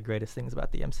been one of the greatest things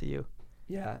about the MCU.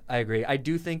 Yeah, I agree. I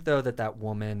do think though that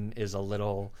woman is a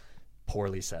little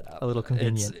poorly set up. A little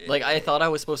convenient. Like, I thought I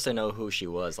was supposed to know who she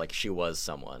was. Like, she was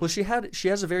someone. Well, she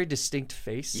has a very distinct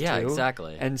face. Yeah, too.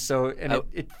 exactly. And so I-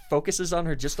 it focuses on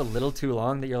her just a little too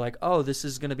long that you're like, oh, this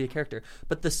is going to be a character.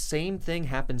 But the same thing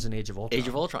happens in Age of Ultron. Age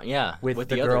of Ultron, yeah. With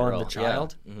the other girl and the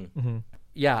child. Yeah. Mhm. Mm-hmm.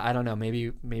 Yeah, I don't know. Maybe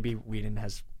Whedon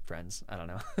has friends. I don't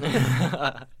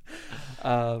know.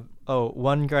 Oh,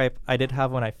 one gripe I did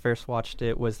have when I first watched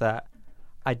it was that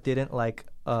I didn't like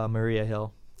Maria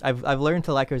Hill. I've learned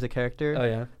to like her as a character. Oh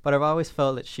yeah. But I've always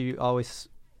felt that she always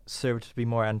served to be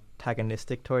more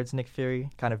antagonistic towards Nick Fury,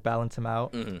 kind of balance him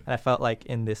out. Mhm. And I felt like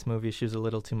in this movie she was a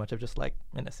little too much of just like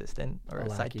an assistant or A a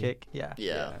lackey. sidekick. Yeah.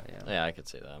 Yeah, I could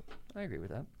see that. I agree with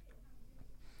that.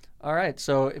 All right,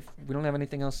 so if we don't have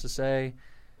anything else to say,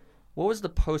 what was the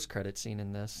post-credit scene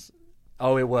in this?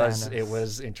 Oh, it was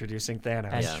Thanos. introducing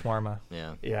Thanos. And Yeah. shawarma.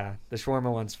 Yeah. Yeah, the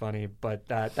shawarma one's funny, but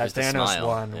that Just the Thanos smile,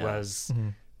 one yeah. was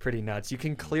Mhm. pretty nuts. You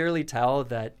can clearly tell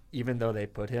that even though they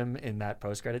put him in that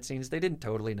post-credit scenes, they didn't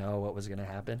totally know what was going to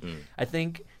happen. Mm. I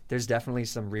think there's definitely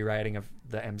some rewriting of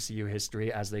the MCU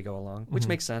history as they go along, which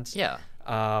makes sense. Yeah.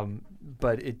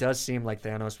 But it does seem like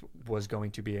Thanos was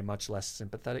going to be a much less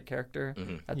sympathetic character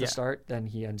at the Yeah. start than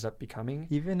he ends up becoming.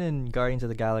 Even in Guardians of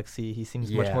the Galaxy, he seems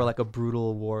much Yeah. more like a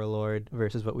brutal warlord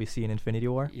versus what we see in Infinity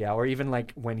War. Yeah, or even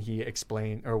like when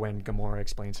when Gamora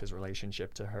explains his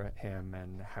relationship to him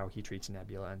and how he treats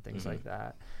Nebula and things like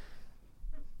that.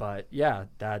 But yeah,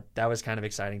 that was kind of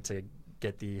exciting to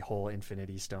get the whole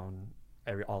Infinity Stone,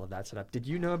 all of that set up. Did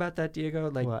you know about that,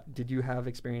 Diego? Like, What? did you have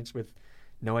experience with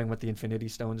knowing what the Infinity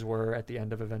Stones were at the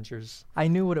end of Avengers? I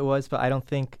knew what it was, but I don't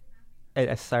think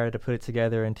I started to put it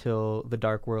together until the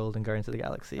Dark World and Guardians of the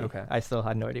Galaxy. Okay. I still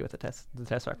had no idea what the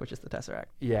Tesseract, which is the Tesseract.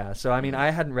 Yeah, so I mean,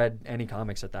 I hadn't read any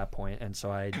comics at that point, and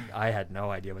so I had no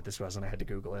idea what this was, and I had to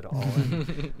Google it all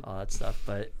and all that stuff.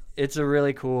 But it's a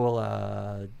really cool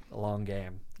long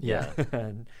game. Yeah.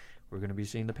 And we're going to be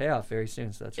seeing the payoff very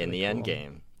soon. So that's In really the cool. end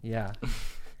game. Yeah. Good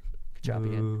job,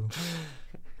 Ian. Ooh.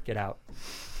 Get out.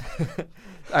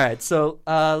 All right, so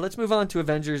let's move on to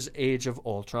Avengers: Age of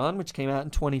Ultron, which came out in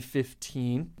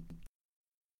 2015.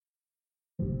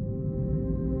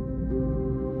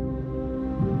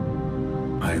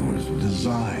 I was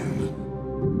designed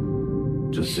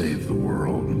to save the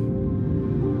world.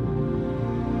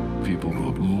 People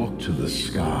will look to the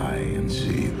sky and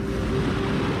see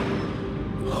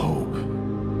hope.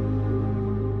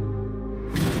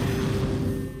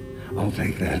 I'll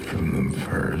take that from them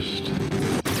first.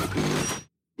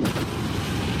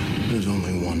 There's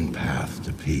only one path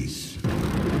to peace.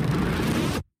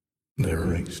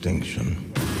 Their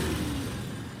extinction.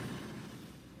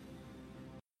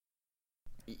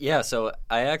 Yeah, so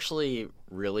I actually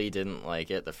really didn't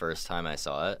like it the first time I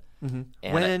saw it.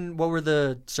 And What were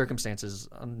the circumstances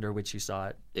under which you saw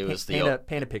it? It was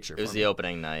paint a picture. It was for the me.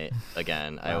 opening night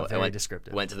again. Wow, very I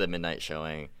descriptive. went to the midnight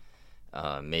showing.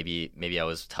 Maybe I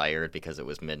was tired because it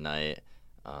was midnight.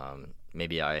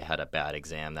 Maybe I had a bad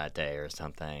exam that day or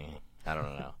something. I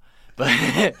don't know. But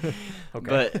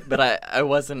I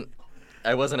wasn't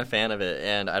a fan of it,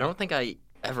 and I don't think I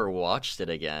ever watched it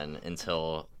again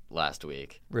until last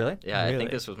week. Really? Yeah, I Really?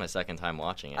 think this was my second time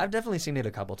watching it. I've definitely seen it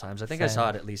a couple times. I think I Same. saw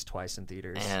it at least twice in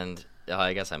theaters. And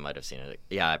I guess I might have seen it.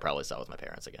 Yeah, I probably saw it with my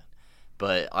parents again.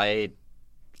 But I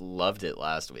loved it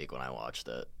last week when I watched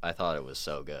it. I thought it was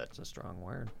so good. It's a strong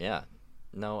word. Yeah.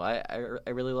 No, I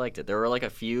really liked it. There were like a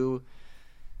few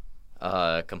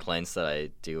complaints that I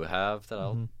do have that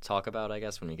I'll talk about, I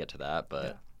guess, when we get to that.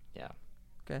 But yeah.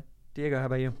 Okay. Diego, how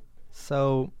about you?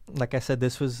 So, like I said,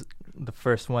 this was the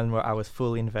first one where I was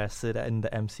fully invested in the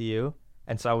MCU.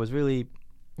 And so I was really,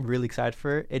 really excited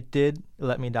for it. It did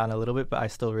let me down a little bit, but I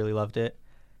still really loved it.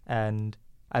 And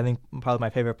I think probably my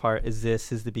favorite part is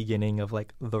this is the beginning of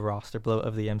like the roster bloat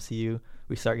of the MCU.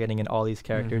 We start getting in all these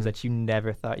characters that you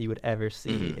never thought you would ever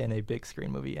see in a big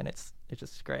screen movie. And it's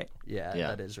just great. Yeah, Yeah.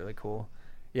 that is really cool.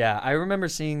 Yeah, I remember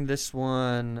seeing this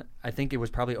one. I think it was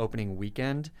probably opening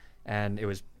weekend, and it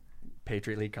was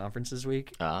Patriot League conferences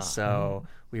week. So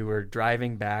we were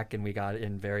driving back, and we got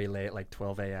in very late, like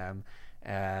 12 a.m.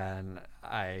 And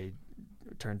I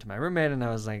turned to my roommate, and I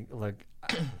was like, "Look,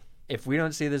 if we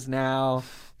don't see this now,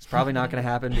 it's probably not going to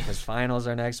happen because finals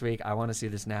are next week. I want to see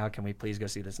this now. Can we please go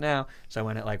see this now?" So I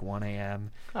went at like 1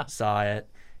 a.m., saw it.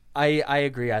 I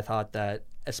agree. I thought that,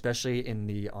 especially in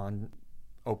the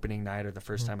opening night or the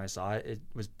first time I saw it, it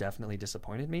was definitely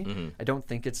disappointed me. I don't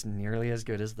think it's nearly as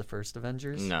good as the first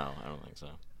Avengers. No, I don't think so.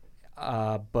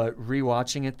 But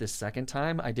rewatching it the second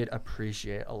time, I did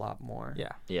appreciate a lot more.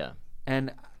 Yeah. Yeah.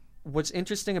 And what's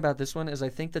interesting about this one is I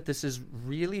think that this is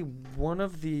really one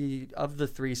of the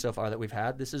three so far that we've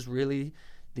had. This is really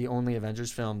the only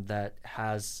Avengers film that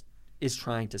is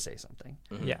trying to say something.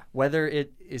 Yeah. Whether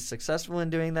it is successful in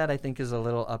doing that, I think is a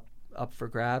little up for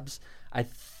grabs. I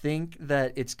think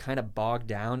that it's kind of bogged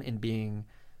down in being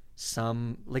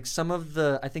some of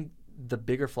the, I think the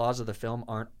bigger flaws of the film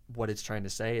aren't what it's trying to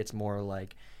say. It's more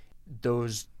like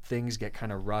those things get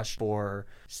kind of rushed for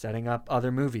setting up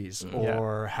other movies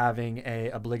or having a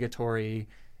obligatory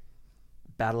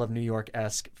Battle of New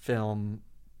York-esque film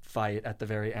fight at the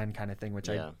very end kind of thing, which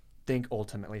I think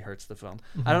ultimately hurts the film.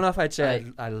 I don't know if I'd say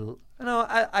I do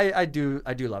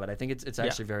love it. I think it's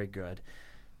actually very good.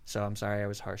 So I'm sorry I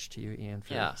was harsh to you, Ian,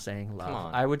 for saying love. Come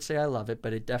on. I would say I love it,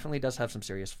 but it definitely does have some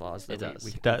serious flaws that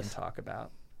we It can does. talk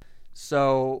about.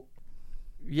 So,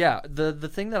 yeah, the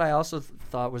thing that I also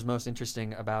thought was most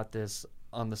interesting about this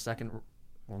on the second,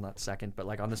 well, not second, but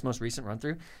like on this most recent run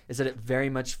through, is that it very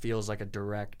much feels like a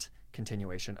direct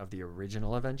continuation of the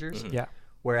original Avengers. Yeah.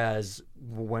 Whereas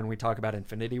when we talk about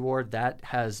Infinity War, that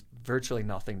has virtually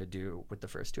nothing to do with the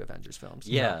first two Avengers films.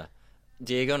 Yeah.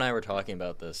 Diego and I were talking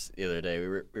about this the other day.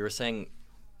 We were saying,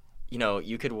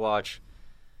 you could watch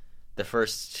the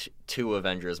first two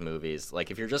Avengers movies. Like,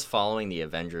 if you're just following the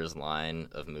Avengers line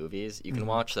of movies, you can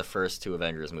watch the first two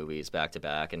Avengers movies back to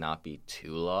back and not be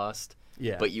too lost.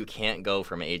 Yeah. But you can't go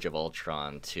from Age of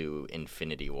Ultron to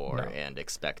Infinity War and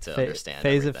expect to understand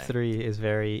Phase everything. of 3 is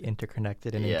very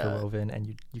interconnected and interwoven,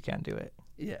 and you can't do it.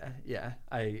 Yeah.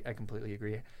 I completely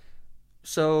agree.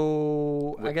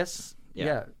 So, I guess,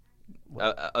 yeah.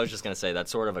 I was just going to say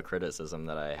that's sort of a criticism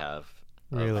that I have.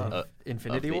 Really?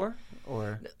 Infinity War?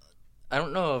 Or I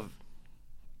don't know of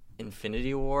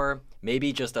Infinity War.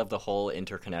 Maybe just of the whole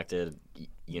interconnected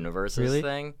universes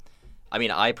thing. I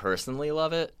mean, I personally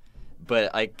love it,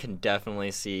 but I can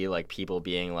definitely see like people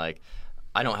being like,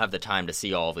 I don't have the time to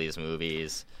see all of these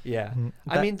movies. Yeah.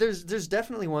 I mean, there's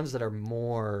definitely ones that are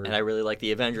more. And I really like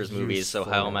the Avengers movies, so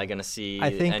how am I going to see I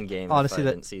think, Endgame honestly, if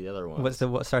I didn't see the other ones?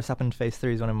 What starts happening in Phase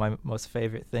 3 is one of my most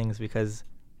favorite things because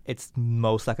it's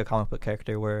most like a comic book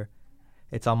character where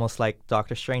it's almost like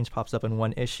Doctor Strange pops up in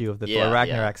one issue of the Thor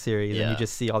Ragnarok series, and you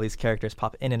just see all these characters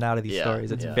pop in and out of these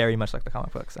stories. It's very much like the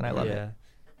comic books, and I love it.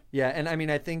 Yeah, and I mean,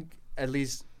 I think at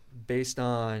least based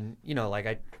on,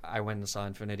 like I went and saw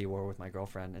Infinity War with my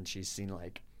girlfriend, and she's seen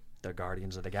like the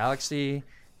Guardians of the Galaxy,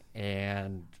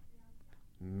 and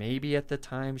maybe at the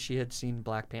time she had seen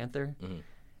Black Panther.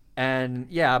 And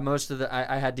yeah, most of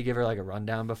I had to give her like a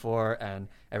rundown before, and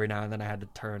every now and then I had to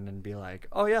turn and be like,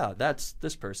 oh yeah, that's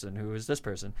this person, who is this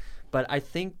person. But I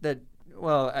think that,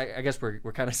 well, I guess we're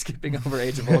kind of skipping over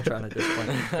Age of Ultron at this point.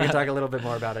 We can talk a little bit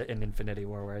more about it in Infinity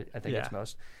War, where I think it's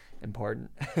most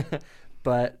important.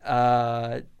 But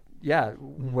yeah,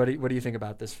 what do you think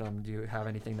about this film? Do you have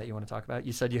anything that you want to talk about?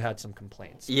 You said you had some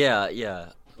complaints.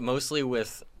 Yeah, mostly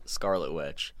with Scarlet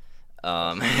Witch.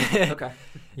 Okay.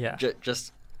 Yeah.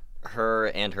 Just her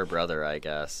and her brother, I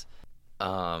guess.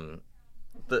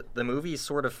 The movie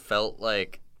sort of felt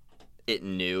like it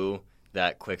knew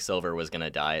that Quicksilver was going to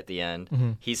die at the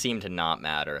end. He seemed to not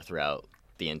matter throughout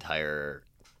the entire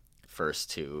first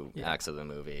two acts of the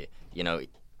movie.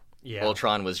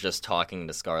 Ultron was just talking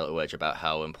to Scarlet Witch about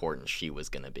how important she was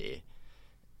going to be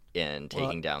in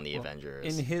taking down the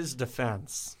Avengers. In his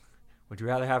defense, would you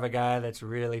rather have a guy that's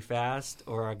really fast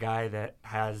or a guy that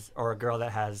has, or a girl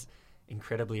that has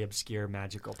incredibly obscure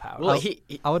magical powers? Well,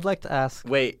 I would like to ask.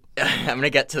 Wait, I'm going to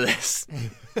get to this.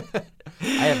 I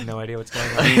have no idea what's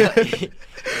going on.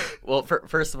 Well,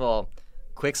 first of all,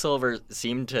 Quicksilver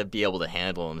seemed to be able to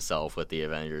handle himself with the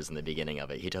Avengers in the beginning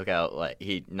of it.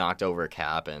 He knocked over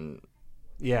Cap and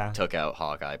took out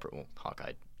Hawkeye.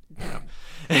 Hawkeye.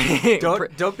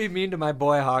 Don't be mean to my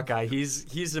boy Hawkeye.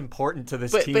 He's important to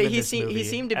this team. But in this movie, he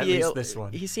seemed to at be least this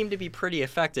one. He seemed to be pretty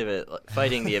effective at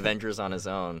fighting the Avengers on his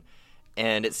own,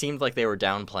 and it seemed like they were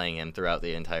downplaying him throughout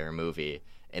the entire movie.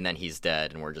 And then he's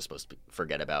dead, and we're just supposed to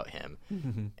forget about him.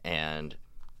 And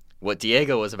what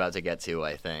Diego was about to get to,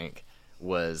 I think,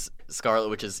 was Scarlet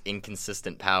Witch's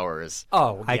inconsistent powers.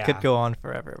 Oh, yeah. I could go on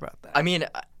forever about that. I mean,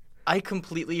 I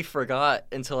completely forgot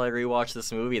until I rewatched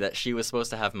this movie that she was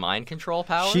supposed to have mind control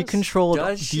powers. She controlled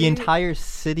Does the she? entire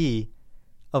city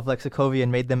of like Sokovia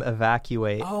and made them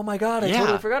evacuate. Oh my god, I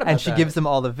totally forgot about that. And she gives them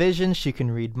all the vision. She can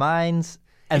read minds.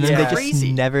 And then they just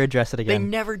crazy. never address it They again.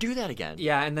 never do that again.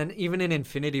 Yeah, and then even in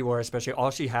Infinity War, especially,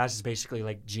 all she has is basically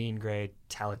like Jean Grey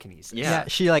telekinesis. Yeah.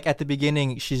 She like at the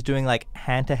beginning she's doing like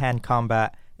hand-to-hand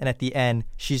combat, and at the end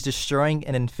she's destroying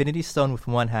an Infinity Stone with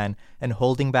one hand and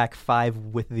holding back 5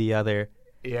 with the other.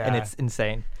 Yeah. And it's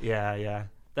insane. Yeah.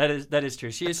 That is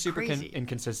true. She is super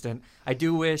inconsistent.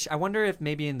 I wonder if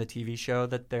maybe in the TV show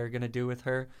that they're going to do with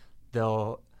her,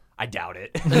 I doubt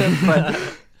it.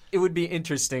 But it would be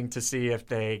interesting to see if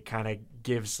they kind of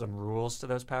give some rules to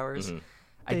those powers.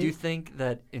 I do think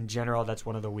that in general that's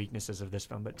one of the weaknesses of this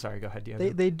film. But sorry, go ahead,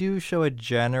 Diego. They do show a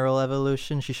general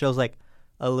evolution. She shows like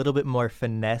a little bit more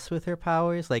finesse with her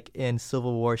powers. Like in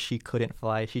Civil War, she couldn't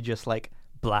fly. She just like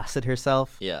blasted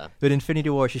herself. Yeah. But in Infinity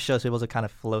War, she shows able to kind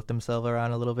of float themselves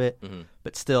around a little bit.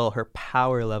 But still, her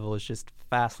power level is just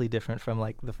vastly different from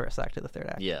like the first act to the third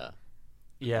act. Yeah.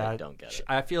 Yeah, I don't get it.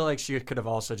 I feel like she could have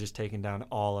also just taken down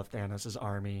all of Thanos'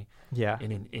 army Yeah.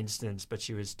 in an instance, but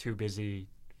she was too busy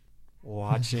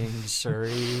watching Shuri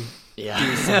do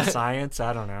Yeah. some science.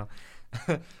 I don't know.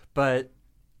 But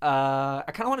I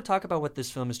kind of want to talk about what this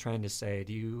film is trying to say.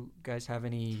 Do you guys have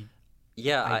any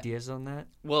Yeah. ideas on that?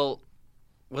 Well,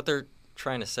 what they're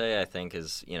trying to say, I think,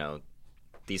 is,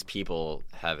 these people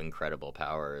have incredible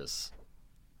powers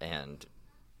and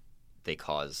they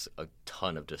cause a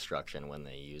ton of destruction when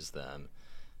they use them.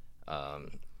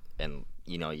 And,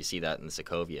 you see that in the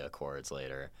Sokovia Accords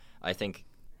later. I think,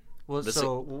 Well,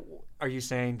 The are you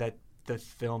saying that the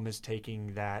film is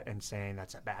taking that and saying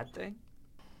that's a bad thing?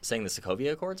 saying the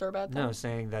Sokovia Accords are a bad thing? No,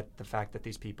 saying that the fact that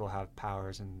these people have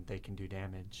powers and they can do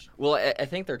damage. Well, I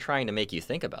think they're trying to make you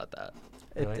think about that.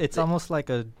 Really? It's almost like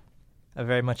a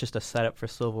very much just a setup for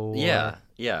Civil War.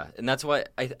 Yeah. And that's why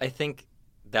I think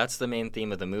that's the main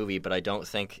theme of the movie, but I don't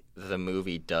think the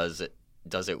movie does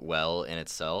it well in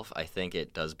itself. I think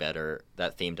it does better.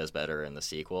 That theme does better in the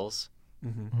sequels,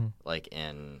 like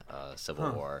in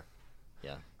Civil War.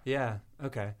 Yeah. Yeah,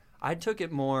 okay. I took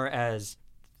it more as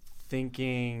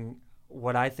thinking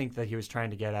what I think that he was trying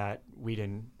to get at,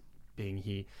 Whedon being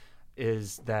he,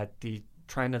 is that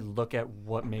trying to look at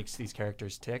what makes these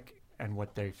characters tick and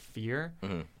what they fear,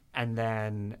 and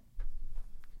then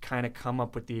kind of come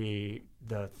up with the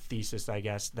thesis, I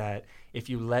guess, that if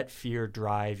you let fear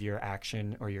drive your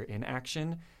action or your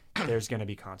inaction, there's going to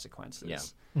be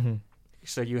consequences. Yeah.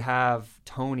 So you have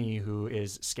Tony, who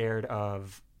is scared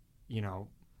of,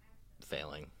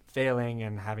 Failing.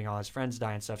 and having all his friends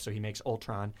die and stuff, so he makes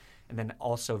Ultron, and then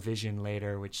also Vision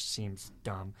later, which seems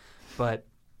dumb, but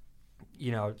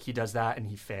he does that and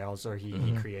he fails, or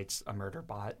he creates a murder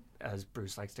bot, as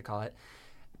Bruce likes to call it.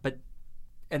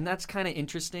 And that's kind of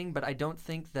interesting, but I don't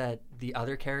think that the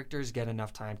other characters get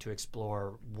enough time to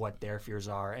explore what their fears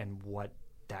are and what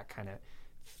that kind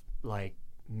of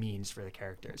means for the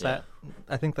characters.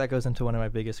 I think that goes into one of my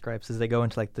biggest gripes is they go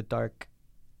into the dark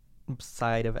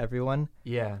side of everyone.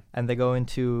 Yeah. And they go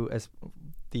into as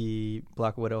the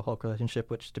Black Widow Hulk relationship,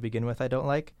 which to begin with I don't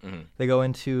like. They go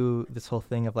into this whole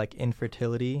thing of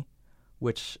infertility,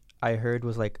 which I heard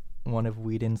was one of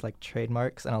Whedon's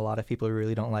trademarks, and a lot of people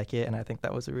really don't like it, and I think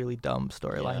that was a really dumb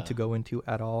storyline to go into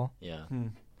at all. Yeah.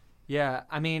 Yeah,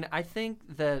 I mean, I think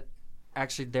that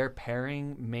actually their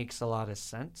pairing makes a lot of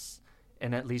sense,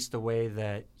 and at least the way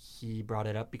that he brought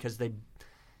it up, because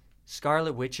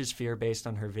Scarlet Witch's fear based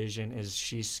on her vision is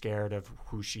she's scared of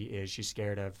who she is. She's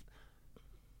scared of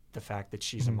the fact that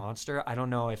she's a monster. I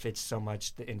don't know if it's so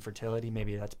much the infertility,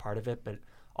 maybe that's part of it, but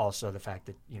also the fact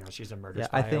that she's a murder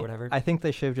spy or whatever. I think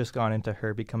they should have just gone into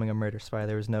her becoming a murder spy.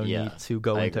 There was no need to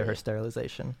go into her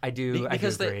sterilization. I do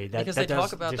agree. Because they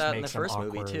talk about that in the first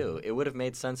movie too. It would have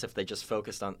made sense if they just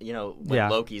focused on when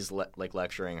Loki's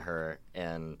lecturing her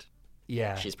and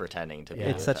she's pretending to be.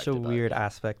 It's such a weird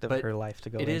aspect of But her life to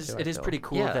go into. It is pretty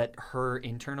cool Yeah. that her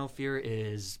internal fear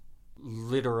is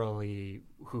literally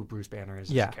who Bruce Banner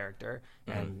is as a character,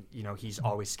 and he's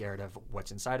always scared of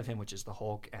what's inside of him, which is the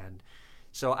Hulk. And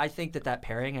so I think that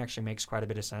pairing actually makes quite a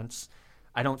bit of sense.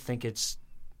 I don't think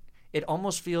it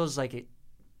almost feels like it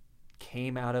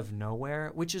came out of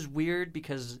nowhere, which is weird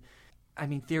because I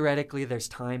mean, theoretically there's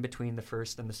time between the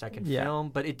first and the second film,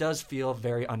 but it does feel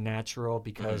very unnatural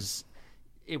because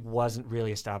it wasn't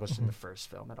really established in the first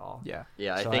film at all. Yeah.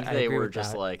 Yeah, I So think I they agree were with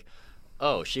just that.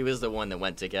 oh, she was the one that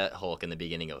went to get Hulk in the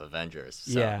beginning of Avengers.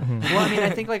 So. Yeah. Well, I mean, I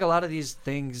think a lot of these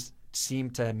things seem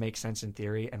to make sense in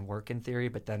theory and work in theory,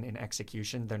 but then in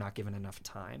execution, they're not given enough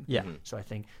time. Yeah. So I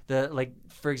think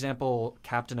for example,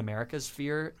 Captain America's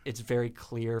fear, it's very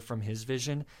clear from his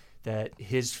vision that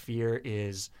his fear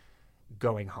is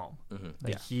going home.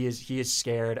 He is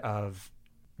scared of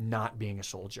not being a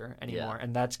soldier anymore.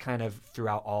 And that's kind of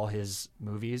throughout all his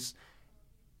movies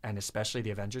and especially the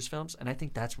Avengers films. And I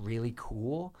think that's really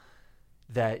cool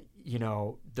that,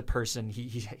 the person,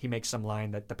 he makes some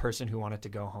line that the person who wanted to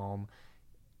go home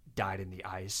died in the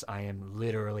ice. I am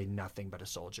literally nothing but a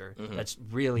soldier. That's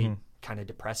really kind of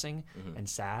depressing and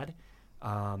sad.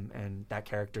 And that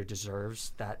character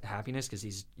deserves that happiness because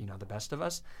he's, the best of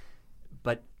us.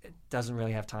 But it doesn't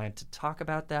really have time to talk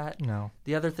about that. No.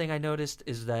 The other thing I noticed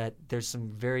is that there's some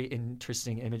very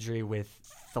interesting imagery with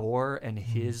Thor and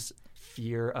his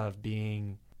fear of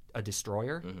being a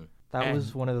destroyer. That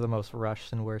was one of the most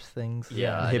rushed and worst things.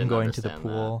 Yeah, I him didn't going to the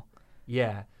understand pool.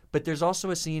 Yeah. But there's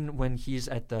also a scene when he's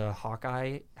at the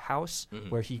Hawkeye house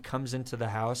where he comes into the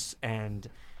house and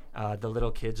the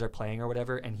little kids are playing or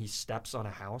whatever, and he steps on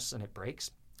a house and it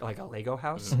breaks, like a Lego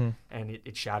house, and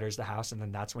it shatters the house, and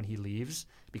then that's when he leaves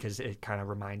because it kind of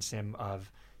reminds him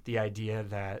of the idea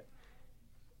that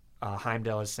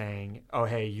Heimdall is saying, "Oh,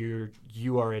 hey,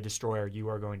 you are a destroyer. You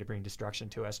are going to bring destruction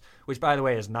to us." Which, by the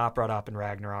way, is not brought up in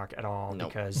Ragnarok at all Nope.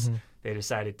 because they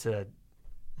decided to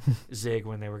zig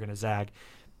when they were going to zag.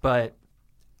 But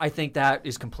I think that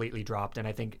is completely dropped, and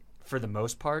I think for the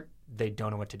most part they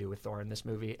don't know what to do with Thor in this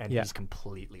movie, and he's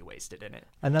completely wasted in it.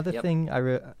 Another Yep. thing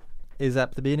is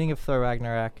at the beginning of Thor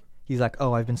Ragnarok, he's like,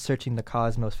 "Oh, I've been searching the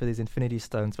cosmos for these Infinity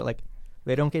Stones," but like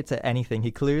they don't get to anything.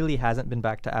 He clearly hasn't been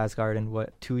back to Asgard in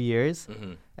 2 years,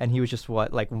 and he was just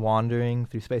wandering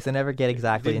through space. They never get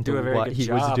exactly Didn't do a into very what good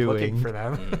he was job looking doing. for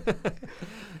them.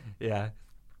 Yeah.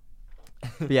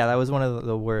 But yeah, that was one of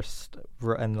the worst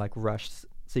and rushed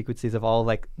sequences of all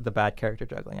the bad character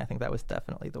juggling. I think that was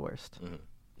definitely the worst.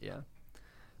 Yeah.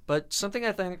 But something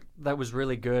I think that was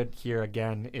really good here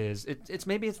again is it's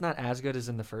maybe it's not as good as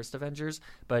in the first Avengers,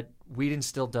 but Whedon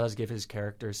still does give his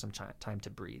characters some time to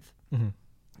breathe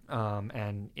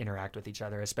and interact with each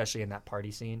other, especially in that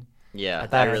party scene. Yeah, I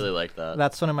That's- really liked that.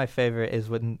 That's one of my favorite.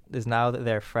 Is now that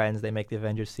they're friends, they make the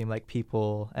Avengers seem like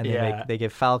people, and they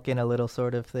give Falcon a little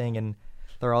sort of thing, and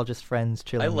they're all just friends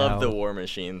chilling. I love out. the War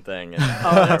Machine thing.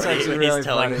 Oh, that's actually really he's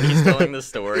telling funny. he's telling the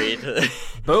story. To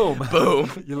Boom.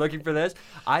 Boom. You looking for this?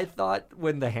 I thought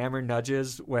when the hammer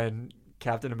nudges when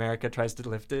Captain America tries to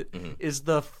lift it is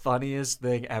the funniest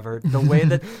thing ever. The way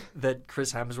that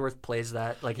Chris Hemsworth plays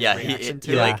that, his Yeah, reaction he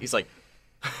to it. he's like.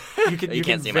 You can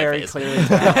can't see my very face. clearly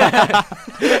tell.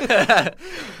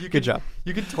 Good job.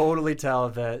 You can totally tell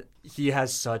that he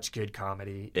has such good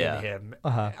comedy Yeah. in him.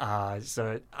 Uh-huh.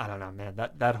 So I don't know, man.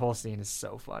 That whole scene is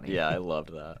so funny. Yeah, I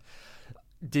loved that.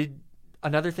 Did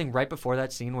another thing right before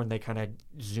that scene when they kind of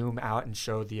zoom out and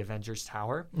show the Avengers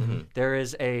Tower, there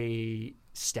is a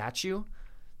statue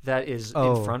that is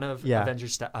in front of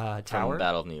Avengers Tower. From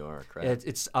Battle of New York, right?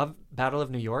 It's of Battle of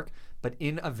New York, but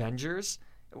in Avengers,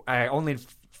 I only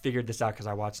figured this out because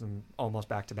I watched them almost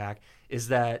back to back, is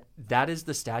that is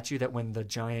the statue that when the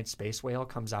giant space whale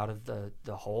comes out of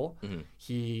the hole,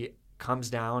 he comes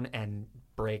down and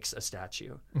breaks a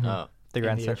statue. Oh, The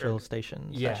Grand the- Central Station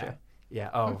Yeah. statue. Yeah.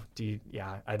 Oh,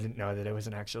 I didn't know that it was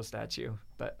an actual statue,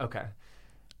 but okay.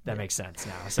 That makes sense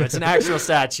now. So it's an actual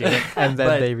statue. And then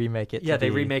But- they remake it. Yeah, to they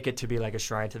be- remake it to be like a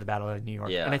shrine to the Battle of New York.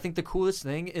 Yeah. And I think the coolest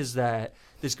thing is that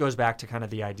this goes back to kind of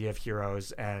the idea of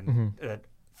heroes and that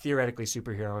theoretically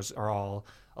superheroes are all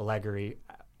allegory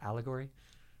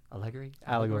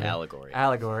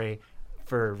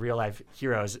for real life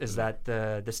heroes. Is that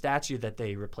the statue that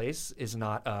they replace is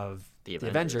not of The the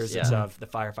Avengers, Avengers, it's yeah. of the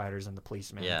firefighters and the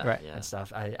policemen yeah, Right. yeah. and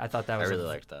stuff. I thought that I was really a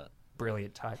liked that.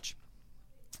 brilliant touch.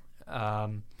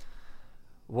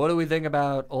 What do we think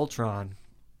about Ultron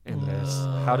in this?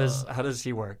 How does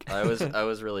he work? I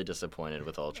was really disappointed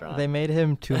with Ultron. They made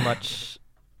him too much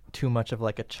of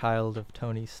a child of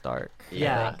Tony Stark.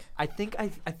 Yeah, I think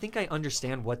I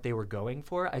understand what they were going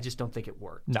for. I just don't think it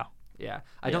worked. No. Yeah,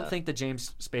 I don't Yeah. think that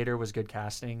James Spader was good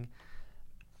casting.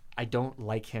 I don't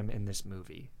like him in this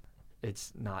movie.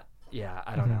 It's not. Yeah,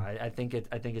 I don't know. I think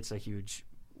it's a huge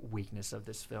weakness of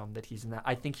this film that he's not.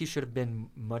 I think he should have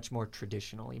been much more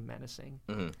traditionally menacing.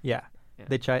 Yeah. Yeah.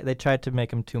 They tried to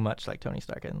make him too much like Tony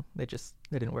Stark, and they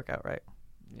didn't work out right.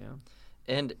 Yeah.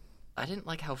 And I didn't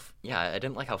like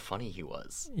how funny he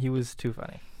was. He was too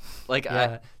funny. Like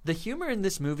Yeah, the humor in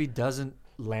this movie doesn't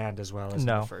land as well as in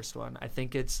No. the first one. I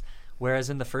think it's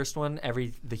whereas in the first one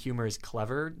the humor is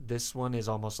clever. This one is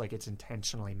almost like it's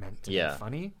intentionally meant to Yeah. be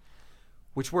funny,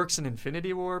 which works in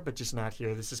Infinity War, but just not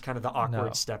here. This is kind of the awkward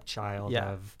No. stepchild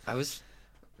Yeah. of I was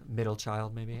middle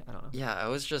child, maybe. I don't know. Yeah, I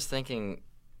was just thinking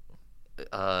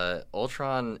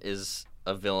Ultron is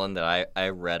a villain that I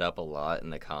read up a lot in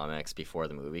the comics before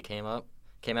the movie came out,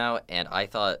 and I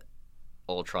thought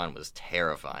Ultron was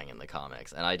terrifying in the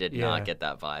comics, and I did Yeah. not get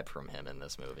that vibe from him in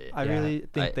this movie. I Yeah. really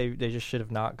think they just should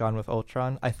have not gone with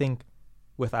Ultron. I think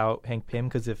without Hank Pym,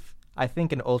 because I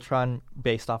think an Ultron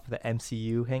based off of the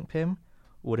MCU Hank Pym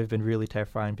would have been really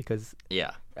terrifying because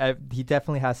Yeah, he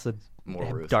definitely has a More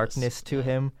ruthless. darkness to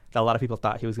him that a lot of people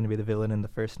thought he was going to be the villain in the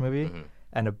first movie,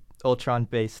 and a Ultron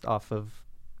based off of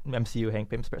MCU Hank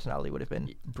Pym's personality would have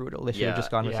been brutal. They should have Yeah.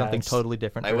 just gone with Yeah, something it's- totally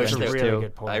different. I for wish Avengers they- That's a really 2.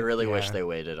 good point. I really wish Yeah. they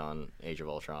waited on Age of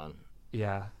Ultron.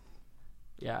 Yeah.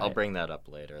 Yeah. I'll bring that up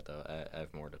later, though. I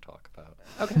have more to talk about.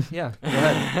 Okay. Yeah. Go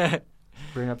ahead.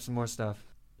 Bring up some more stuff.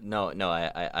 No.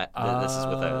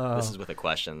 This is with a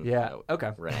question. Yeah. that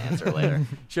Okay. We're gonna answer later.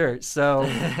 Sure. So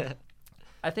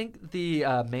I think the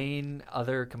main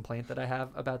other complaint that I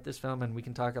have about this film, and we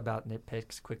can talk about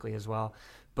nitpicks quickly as well,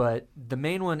 but the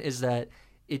main one is that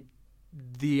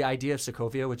the idea of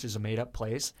Sokovia, which is a made-up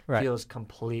place, Right. feels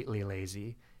completely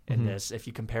lazy in this if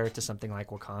you compare it to something like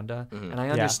Wakanda. Mhm. And I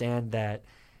understand that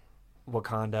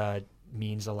Wakanda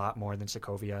means a lot more than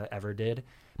Sokovia ever did.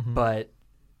 Mhm. But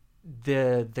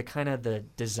the kind of the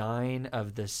design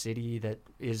of the city that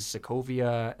is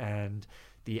Sokovia and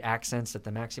the accents that the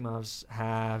Maximovs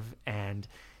have and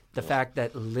the fact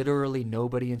that literally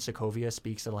nobody in Sokovia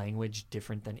speaks a language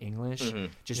different than English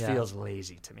just Yeah. feels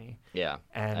lazy to me. Yeah,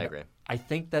 And I agree. I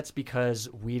think that's because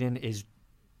Whedon is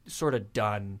sort of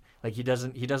done. Like he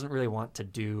doesn't really want to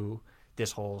do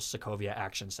this whole Sokovia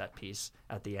action set piece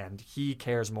at the end. He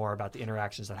cares more about the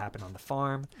interactions that happen on the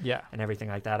farm Yeah. and everything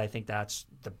like that. I think that's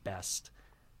the best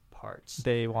parts.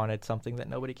 They wanted something that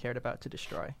nobody cared about to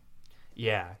destroy.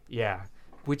 Yeah,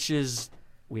 which is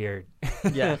weird.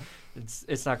 Yeah.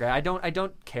 it's not great. I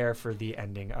don't care for the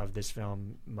ending of this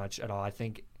film much at all. I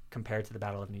think compared to the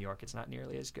Battle of New York, it's not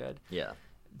nearly as good. Yeah.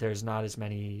 There's not as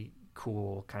many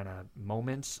cool kind of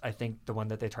moments. I think the one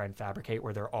that they try and fabricate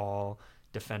where they're all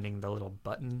defending the little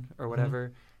button or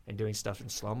whatever and doing stuff in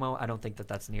slow-mo, I don't think that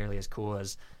that's nearly as cool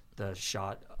as the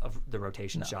shot of the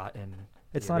rotation shot in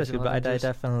It's the not as good, original but I Avengers.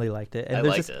 definitely liked it. And I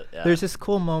there's liked this, it, yeah. There's this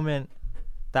cool moment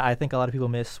that I think a lot of people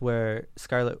miss where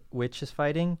Scarlet Witch is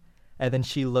fighting, and then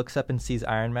she looks up and sees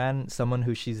Iron Man, someone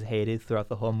who she's hated throughout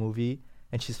the whole movie,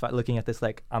 and she's looking at this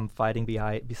like, I'm fighting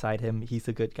beside him. He's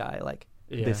a good guy. Like,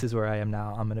 this is where I am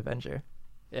now. I'm an Avenger.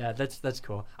 Yeah, that's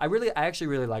cool. I actually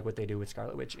really like what they do with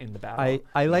Scarlet Witch in the battle.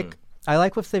 I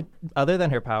like what they, other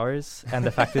than her powers and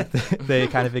the fact that they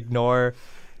kind of ignore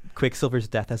Quicksilver's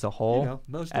death as a whole,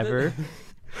 most of ever. it.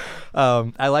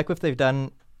 I like what they've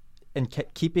done in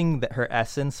keeping her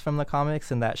essence from the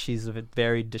comics, and that she's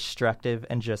very destructive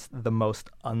and just the most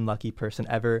unlucky person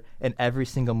ever. In every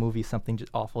single movie, something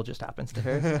awful just happens to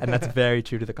her, and that's very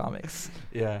true to the comics.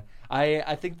 Yeah,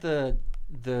 I think the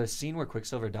scene where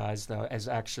Quicksilver dies though is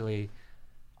actually,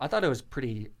 I thought it was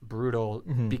pretty brutal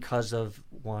because of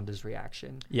Wanda's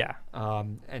reaction. Yeah.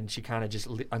 And she kind of just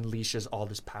unleashes all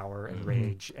this power and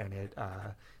rage, and it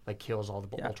like kills all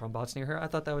the Ultron bots near her. I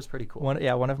thought that was pretty cool.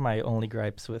 One of my only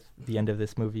gripes with the end of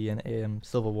this movie and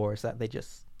Civil War is that they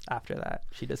just, after that,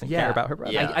 she doesn't care about her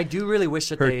brother. Yeah. I do really wish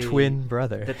that Her twin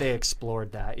brother. that they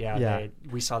explored that. Yeah.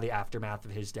 We saw the aftermath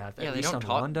of his death. Yeah, At they least don't on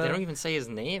talk. Wanda. They don't even say his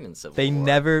name in Civil They War.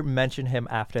 never mention him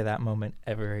after that moment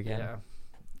ever again.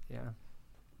 Yeah.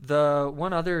 The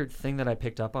one other thing that I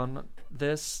picked up on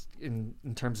this in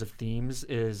terms of themes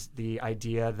is the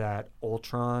idea that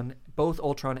both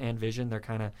Ultron and Vision, they're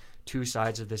kind of two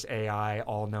sides of this AI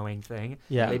all-knowing thing.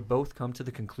 Yeah. They both come to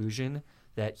the conclusion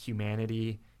that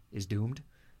humanity is doomed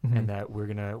and that we're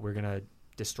gonna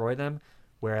destroy them,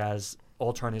 whereas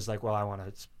Ultron is like, well, I want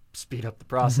to speed up the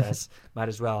process, might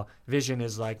as well. Vision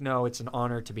is like, no, it's an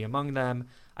honor to be among them.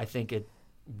 I think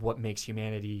what makes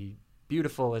humanity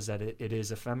beautiful is that it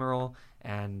is ephemeral,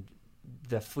 and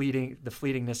the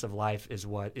fleetingness of life is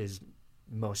what is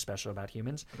most special about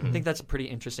humans. I think that's a pretty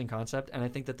interesting concept, and I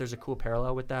think that there's a cool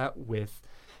parallel with that with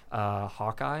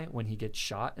Hawkeye when he gets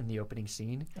shot in the opening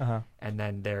scene, and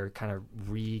then they're kind of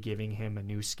re-giving him a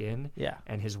new skin,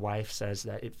 and his wife says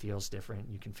that it feels different.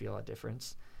 You can feel a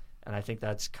difference. And I think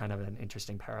that's kind of an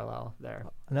interesting parallel there.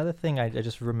 Another thing I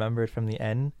just remembered from the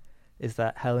end is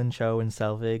that Helen Cho and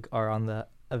Selvig are on the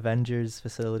Avengers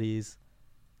facilities,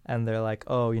 and they're like,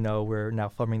 oh, we're now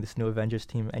forming this new Avengers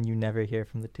team, and you never hear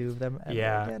from the two of them ever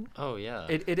again. Oh, yeah.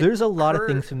 There's a lot of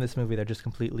things from this movie that are just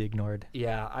completely ignored.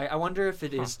 Yeah, I wonder if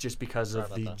it is just because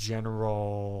of the that.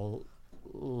 general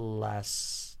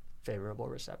less favorable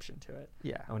reception to it.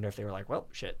 Yeah. I wonder if they were like, well,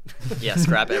 shit. Yeah,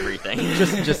 scrap everything.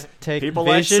 Just take People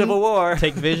Vision, like Civil War.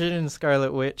 take Vision and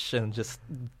Scarlet Witch, and just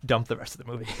dump the rest of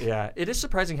the movie. Yeah, it is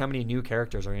surprising how many new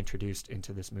characters are introduced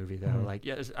into this movie, though. Like,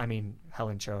 yes, I mean,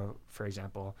 Helen Cho, for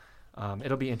example.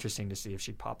 It'll be interesting to see if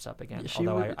she pops up again.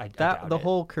 Although I doubt the it.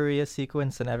 whole Korea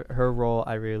sequence and her role,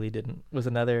 I really didn't. Was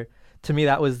another. To me,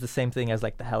 that was the same thing as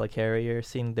like the helicarrier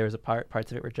scene. There was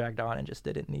parts of it were dragged on and just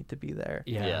didn't need to be there.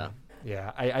 Yeah.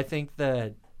 I think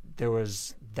that there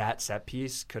was that set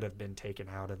piece could have been taken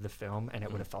out of the film, and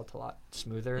it would have felt a lot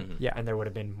smoother. Yeah. And there would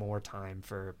have been more time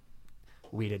for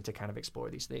Whedon to kind of explore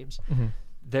these themes. Mm-hmm.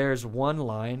 There's one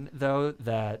line though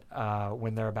that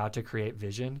when they're about to create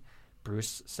Vision,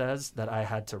 Bruce says that I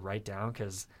had to write down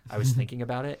because I was thinking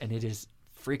about it, and it is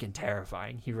freaking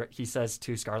terrifying. He says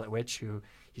to Scarlet Witch, who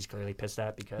he's clearly pissed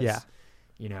at because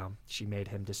she made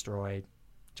him destroy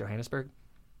Johannesburg.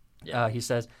 Yeah. He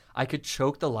says, I could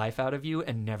choke the life out of you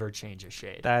and never change a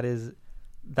shade. That is,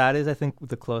 I think,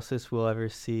 the closest we'll ever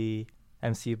see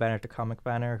MCU Banner to comic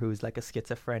Banner, who's like a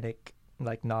schizophrenic,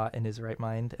 like not in his right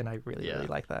mind, and I really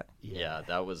like that. Yeah,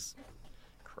 that was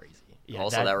crazy. Yeah,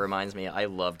 also, that reminds me, I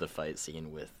love the fight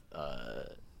scene with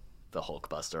the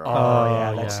Hulkbuster. Oh,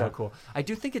 yeah, that's so cool. I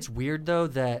do think it's weird, though,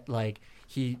 that like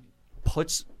he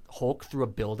puts Hulk through a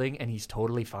building and he's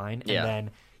totally fine, and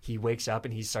then he wakes up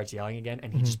and he starts yelling again,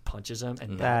 and he just punches him,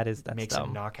 and that's makes dumb.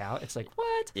 him knock out. It's like,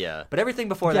 what? Yeah. But everything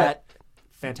before that,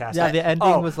 fantastic. Yeah, the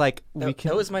ending was like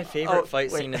That was my favorite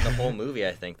fight scene in the whole movie,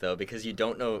 I think, though, because you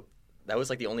don't know. That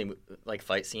was like the only like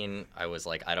fight scene I was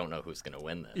like, I don't know who's gonna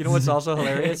win this. You know what's also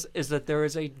hilarious is that there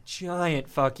is a giant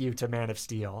fuck you to Man of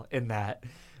Steel in that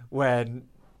when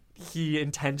he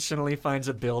intentionally finds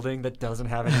a building that doesn't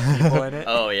have any people in it.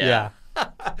 Oh yeah.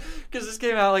 Because this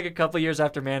came out like a couple years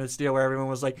after Man of Steel, where everyone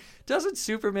was like, doesn't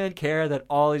Superman care that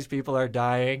all these people are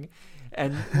dying?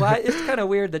 And it's kind of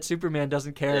weird that Superman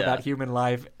doesn't care about human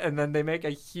life. And then they make a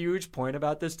huge point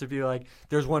about this to be like,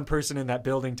 there's one person in that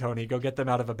building, Tony. Go get them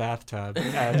out of a bathtub.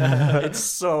 And it's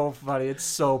so funny. It's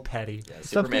so petty. Yeah,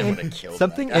 Superman would have killed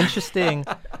Something that guy. interesting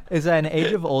is that in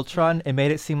Age of Ultron, it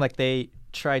made it seem like they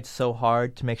tried so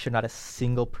hard to make sure not a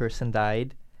single person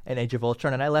died in Age of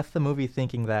Ultron. And I left the movie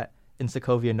thinking that in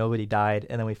Sokovia nobody died.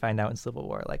 And then we find out in Civil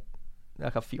War, like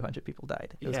a few hundred people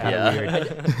died. It was kind of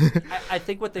weird. I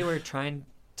think what they were trying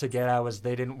to get at was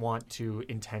they didn't want to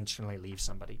intentionally leave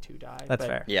somebody to die. That's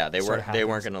fair. Yeah, they sort of weren't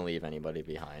happens. going to leave anybody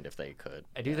behind if they could.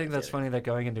 I do think that's funny that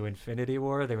going into Infinity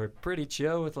War, they were pretty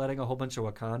chill with letting a whole bunch of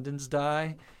Wakandans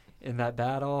die in that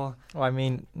battle. Well, I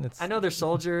mean, I know they're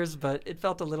soldiers, but it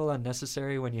felt a little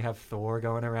unnecessary when you have Thor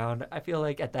going around. I feel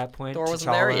like at that point, Thor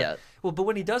wasn't there yet. Well, but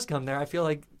when he does come there, I feel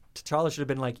like T'Challa should have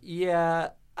been like, yeah,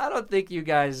 I don't think you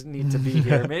guys need to be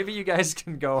here. Maybe you guys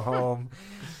can go home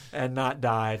and not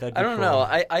die. That'd be I don't cool. know.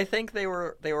 I think they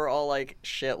were all like,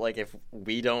 shit, like if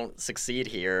we don't succeed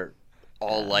here,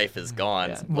 all life is gone.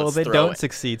 Yeah. well, Let's they throw don't it.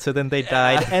 succeed, so then they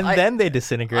died, and then they I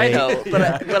disintegrate. know,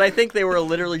 but I think they were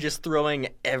literally just throwing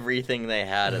everything they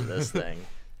had at this thing.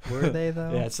 Were they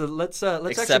though? Yeah, so let's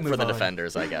actually Except move for the on.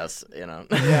 Defenders, I guess, you know.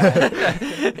 Yeah.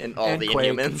 And all And the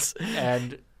Quake Inhumans.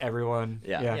 and everyone.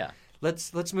 Yeah.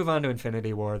 Let's move on to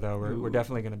Infinity War, though. We're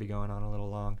definitely going to be going on a little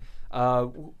long.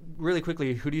 Really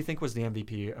quickly, who do you think was the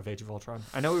MVP of Age of Ultron?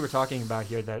 I know we were talking about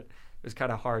here that it was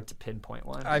kind of hard to pinpoint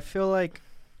one. I feel like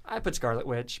I put Scarlet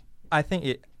Witch. I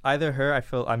think either her.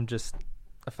 I'm just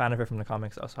a fan of her from the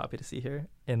comics. I was happy to see her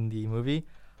in the movie.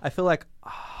 I feel like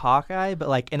Hawkeye, but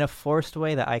like in a forced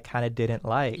way that I kind of didn't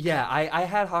like. Yeah, I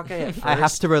had Hawkeye at first. I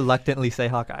have to reluctantly say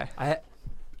Hawkeye.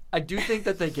 I do think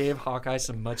that they gave Hawkeye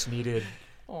some much needed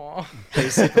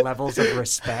basic levels of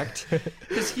respect,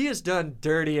 because he is done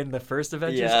dirty in the first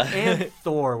Avengers and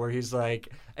Thor, where he's like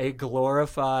a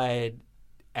glorified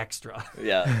extra.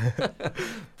 Yeah.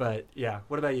 But yeah,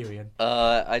 what about you, Ian?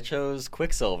 I chose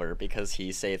Quicksilver because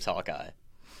he saves Hawkeye.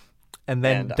 And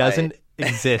then And doesn't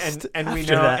exist. And we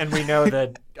after know that. and we know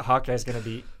that Hawkeye's going to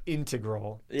be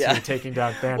integral Yeah. to taking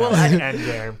down Thanos Well, in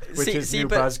Endgame with his see, new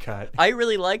but buzz cut. I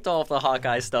really liked all of the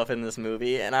Hawkeye stuff in this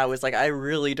movie, and I was like, I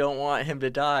really don't want him to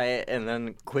die. And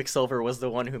then Quicksilver was the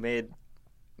one who made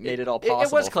it all possible.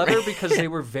 It was for clever me. because they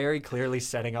were very clearly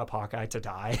setting up Hawkeye to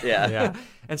die. Yeah.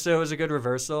 And so it was a good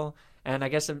reversal. And I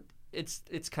guess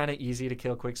it's kind of easy to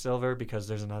kill Quicksilver because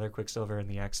there's another Quicksilver in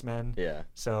the X-Men. Yeah.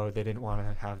 So they didn't want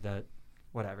to have that,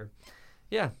 whatever.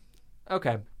 Yeah.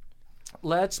 Okay.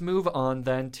 Let's move on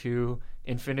then to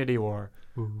Infinity War,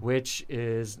 which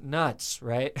is nuts,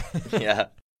 right? Yeah.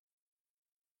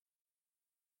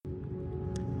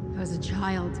 I was a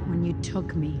child when you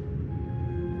took me.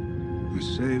 I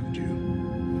saved you.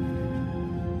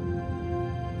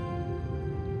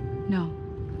 No.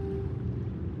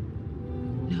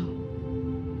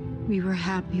 No. We were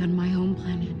happy on my home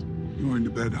planet. Going to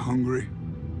bed hungry,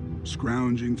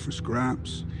 scrounging for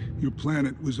scraps. Your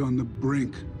planet was on the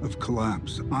brink of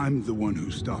collapse. I'm the one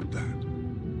who stopped that.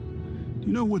 Do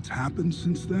you know what's happened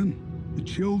since then? The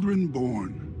children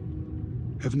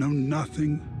born have known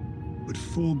nothing but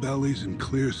full bellies and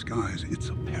clear skies. It's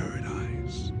a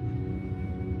paradise.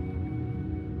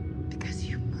 Because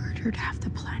you murdered half the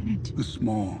planet. A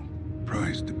small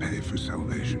price to pay for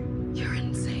salvation. You're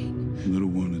insane. Little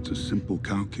one, it's a simple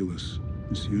calculus.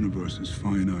 This universe is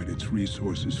finite, its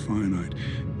resources finite.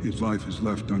 If life is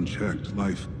left unchecked,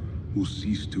 life will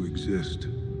cease to exist.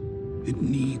 It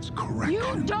needs correction.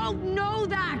 You don't know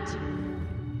that!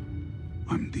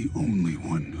 I'm the only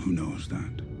one who knows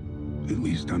that. At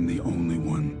least I'm the only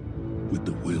one with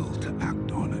the will to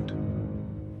act on it.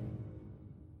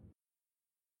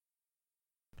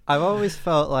 I've always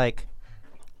felt like,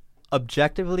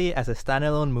 objectively, as a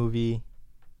standalone movie,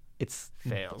 it's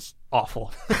Fails.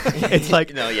 awful. It's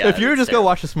like, No, yeah, if you were it's just go terrible.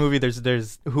 watch this movie,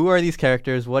 there's who are these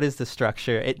characters? What is the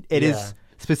structure? It Yeah. is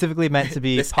specifically meant to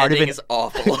be This part of ending it. is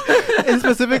awful. It's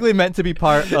specifically meant to be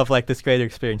part of like this greater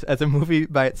experience. As a movie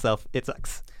by itself, it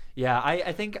sucks. Yeah,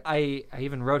 I think I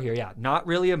even wrote here, not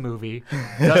really a movie.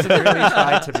 Doesn't really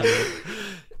try to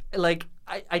be. like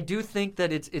I do think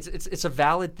that it's a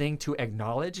valid thing to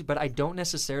acknowledge, but I don't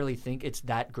necessarily think it's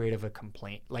that great of a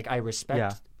complaint. Like, I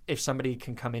respect if somebody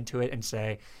can come into it and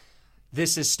say,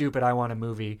 this is stupid, I want a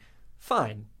movie,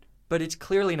 fine. But it's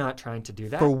clearly not trying to do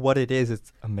that. For what it is,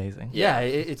 it's amazing. Yeah,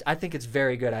 I think it's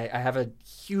very good. I have a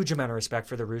huge amount of respect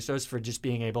for the Russos for just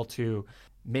being able to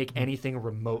make anything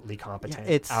remotely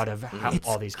competent out of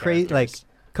all these characters. Like,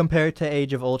 compared to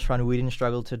Age of Ultron, we didn't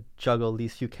struggle to juggle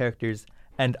these few characters.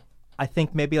 And I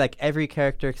think maybe like every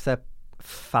character except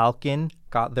Falcon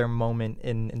got their moment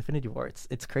in Infinity War.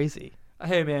 It's crazy.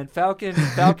 Hey man, Falcon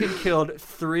killed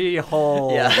 3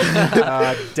 whole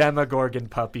Demogorgon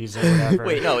puppies or whatever.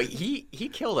 Wait, no, he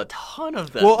killed a ton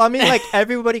of them. Well, I mean, like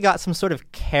everybody got some sort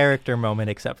of character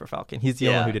moment except for Falcon. He's the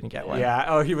only one who didn't get one. Yeah.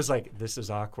 Oh, he was like, "This is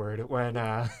awkward" when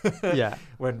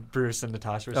when Bruce and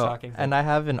Natasha were talking. And I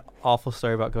have an awful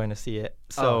story about going to see it.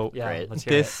 So let's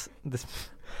hear it. This,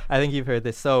 I think you've heard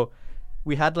this. So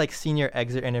we had like senior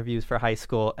exit interviews for high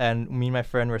school, and me and my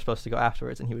friend were supposed to go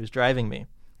afterwards, and he was driving me.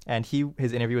 And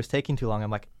his interview was taking too long. I'm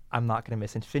like, I'm not going to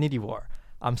miss Infinity War.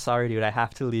 I'm sorry, dude. I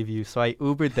have to leave you. So I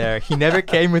Ubered there. He never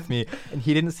came with me. And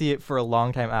he didn't see it for a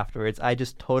long time afterwards. I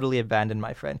just totally abandoned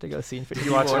my friend to go see Infinity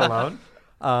War. You watch it alone?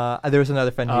 There was another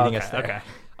friend meeting us there. Okay.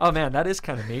 Oh, man, that is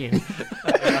kind of mean.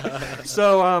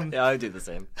 So, yeah, I would do the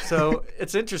same. So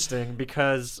it's interesting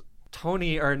because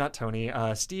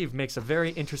Steve makes a very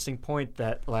interesting point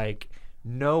that, like,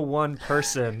 no one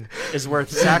person is worth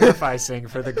sacrificing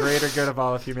for the greater good of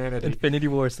all of humanity. Infinity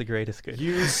War is the greatest good.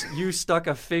 You stuck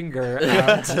a finger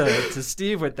out to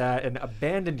Steve with that and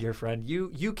abandoned your friend.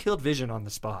 You killed Vision on the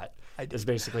spot. Is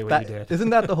basically what you did. Isn't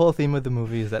that the whole theme of the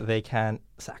movie? Is that they can't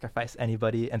sacrifice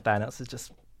anybody, and Thanos is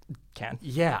just can.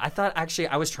 Yeah, I thought actually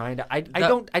I was trying to. I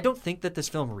don't think that this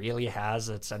film really has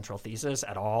a central thesis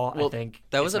at all. Well, I think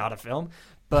it's not a film.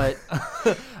 But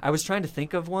I was trying to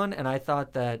think of one, and I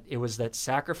thought that it was that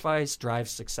sacrifice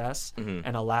drives success,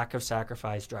 and a lack of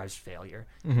sacrifice drives failure.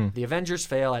 The Avengers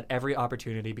fail at every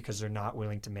opportunity because they're not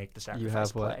willing to make the sacrifice You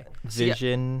have play.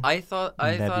 Vision. I thought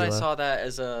I Nebula. saw that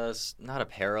as not a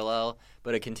parallel,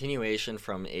 but a continuation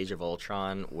from Age of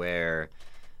Ultron, where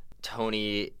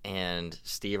Tony and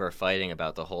Steve are fighting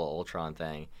about the whole Ultron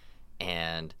thing,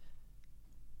 and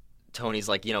Tony's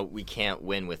like, we can't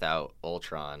win without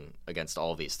Ultron against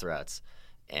all these threats.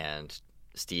 And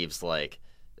Steve's like,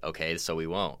 okay, so we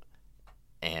won't.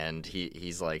 And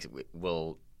he's like,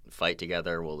 we'll fight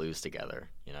together, we'll lose together,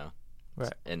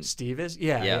 Right. And Steve is?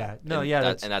 Yeah. No,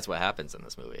 and that's what happens in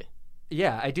this movie.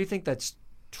 Yeah, I do think that's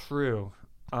true.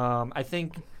 I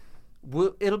think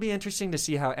it'll be interesting to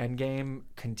see how Endgame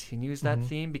continues that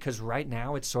theme, because right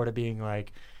now it's sort of being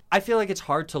like, I feel like it's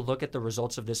hard to look at the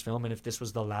results of this film, and if this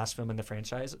was the last film in the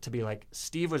franchise, to be like,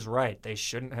 Steve was right. They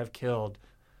shouldn't have killed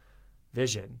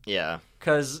Vision. Yeah.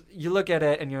 Because you look at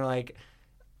it and you're like,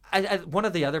 one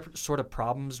of the other sort of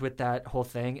problems with that whole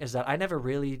thing is that I never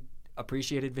really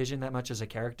appreciated Vision that much as a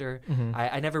character.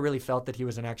 I never really felt that he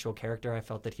was an actual character. I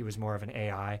felt that he was more of an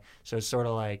AI. So it's sort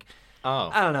of like,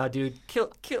 I don't know, dude,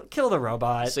 kill the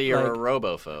robot. So you're a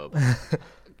robophobe.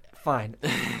 Fine.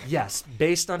 Yes,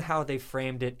 based on how they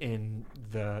framed it in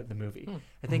the movie.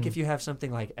 I think if you have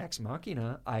something like Ex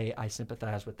Machina, I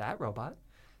sympathize with that robot.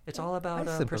 It's all about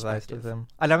perspective. With them.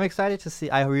 And I'm excited to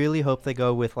see. I really hope they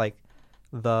go with like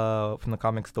from the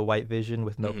comics, the White Vision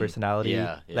with no personality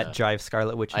that drives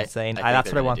Scarlet Witch insane. That's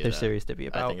what I want their series to be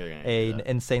about. An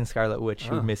insane Scarlet Witch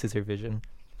who misses her vision.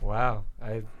 Wow.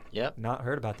 I've not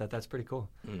heard about that. That's pretty cool.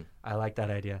 I like that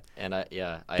idea. And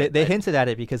they hinted at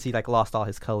it because he like lost all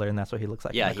his color, and that's what he looks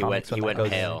like. Yeah, in the comics he went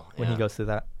pale when he goes through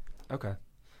that. Okay,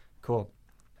 cool.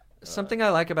 Something I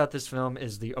like about this film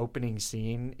is the opening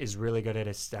scene is really good at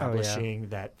establishing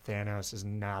that Thanos is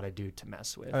not a dude to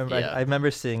mess with. I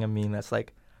remember seeing a meme that's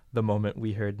like, the moment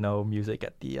we heard no music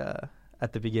at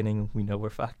the beginning, we know we're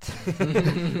fucked.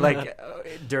 Like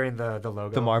during the logo,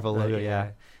 the Marvel logo.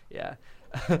 Yeah.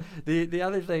 The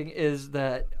other thing is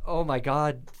that, oh my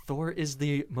God, Thor is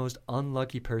the most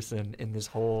unlucky person in this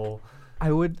whole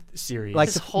series.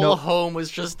 His whole home was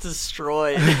just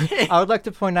destroyed. I would like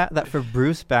to point out that for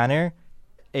Bruce Banner,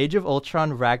 Age of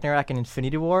Ultron, Ragnarok, and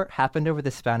Infinity War happened over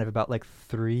the span of about like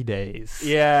 3 days.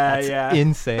 Yeah,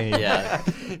 insane. Yeah.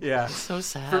 It's so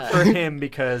sad for him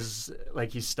because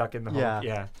like he's stuck in the home.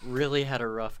 Yeah, really had a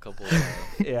rough couple of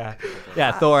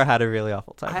Yeah. Thor had a really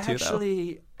awful time too.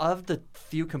 Actually, of the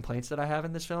few complaints that I have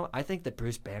in this film, I think that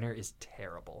Bruce Banner is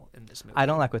terrible in this movie. I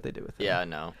don't like what they do with him. Yeah,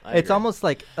 no. It's almost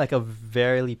like a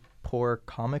very poor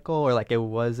comical, or like it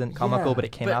wasn't comical, but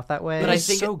it came out that way. But I it's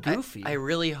think so goofy. I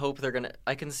really hope they're gonna.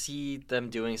 I can see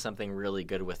them doing something really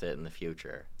good with it in the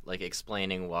future, like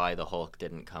explaining why the Hulk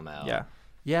didn't come out. Yeah.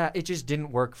 Yeah, it just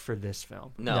didn't work for this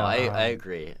film. No, No. I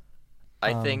agree.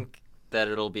 I think that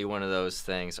it'll be one of those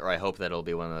things, or I hope that it'll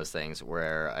be one of those things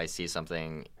where I see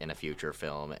something in a future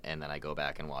film and then I go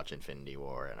back and watch Infinity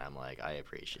War and I'm like, I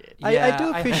appreciate it. I Yeah,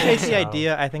 do I appreciate think the so.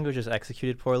 idea. I think it was just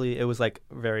executed poorly. It was like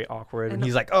very awkward, and And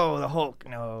he's like, "Oh, the Hulk,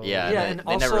 no." Yeah, Yeah, they- and they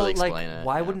also, never really like, explain it,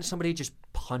 why yeah. wouldn't somebody just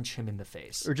punch him in the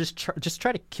face? Or just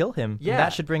try to kill him. Yeah.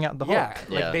 That should bring out the Hulk. Yeah,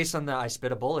 like Yeah. based on the I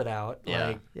spit a bullet out. Yeah.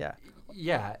 Like, Yeah.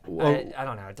 yeah. Well, I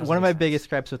don't know. It doesn't One of make my sense. biggest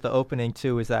gripes with the opening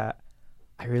too is that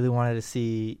I really wanted to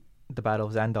see the Battle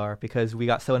of Xandar because we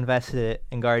got so invested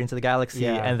in Guardians of the Galaxy,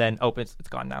 Yeah. and then it's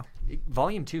gone now.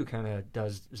 Volume 2 kind of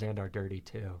does Xandar dirty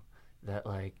too. That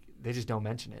like they just don't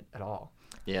mention it at all.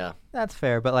 Yeah. That's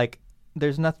fair, but like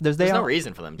there's no There's no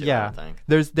reason for them to, I Yeah, don't think.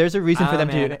 there's a reason for them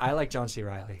to do Man, it. I like John C.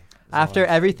 Reilly. After So,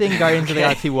 everything Guardians of the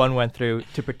Galaxy 1 went through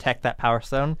to protect that Power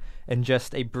Stone, and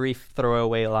just a brief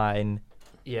throwaway line,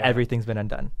 yeah, everything's been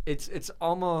undone. it's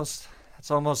almost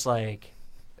like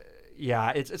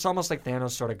yeah, it's almost like Thanos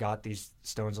sort of got these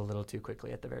stones a little too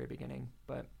quickly at the very beginning,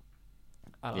 but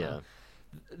I don't Yeah. know.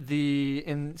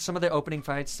 In some of the opening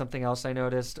fights, something else I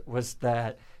noticed was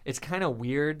that it's kind of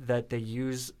weird that they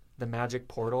use the magic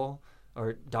portal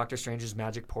or Doctor Strange's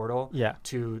magic portal Yeah.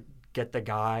 to get the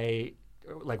guy,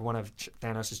 like one of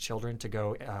Thanos' children, to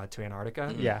go to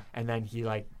Antarctica. Yeah. And then he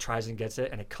like tries and gets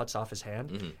it, and it cuts off his hand.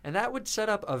 Mhm. And that would set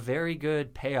up a very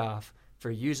good payoff for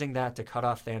using that to cut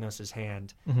off Thanos'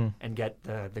 hand and get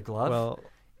the glove. Well,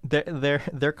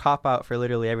 their cop out for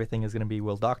literally everything is going to be,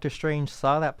 well, Doctor Strange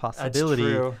saw that possibility,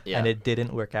 true. Yeah. and it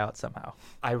didn't work out somehow.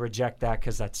 I reject that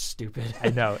because that's stupid. I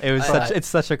know it was But- it's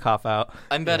such a cop out.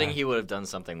 I'm betting Yeah. he would have done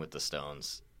something with the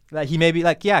stones. That he may be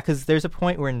like, yeah, because there's a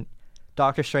point when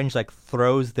Doctor Strange like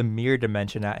throws the mirror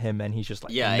dimension at him, and he's just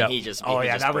like, Yeah, no. and he just Oh, he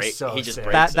yeah, just that was break- so he just sick.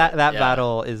 breaks that it. that Yeah.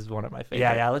 battle is one of my favorites.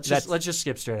 Yeah, That's- let's just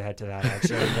skip straight ahead to that.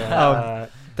 Actually,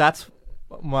 That's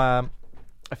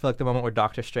I feel like the moment where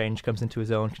Doctor Strange comes into his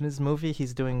own. In his movie,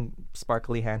 he's doing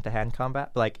sparkly hand-to-hand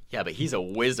combat. But like, Yeah, but he's a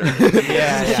wizard.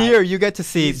 Yeah. here you get to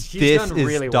see He's this done is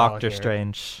really well Doctor here.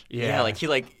 Strange. Yeah, like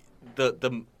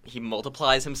he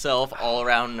multiplies himself all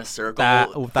around in a circle,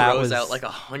 That throws was- out like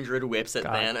 100 whips at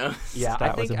God. Thanos. Yeah, I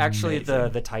That was think actually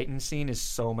amazing. the Titan scene is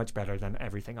so much better than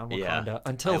everything on Yeah, Wakanda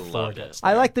until I Thor loved gets it.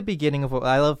 I there. like the beginning of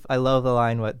I love the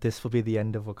line, "What this will be the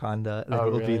end of Wakanda. Oh,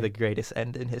 it will be really? the greatest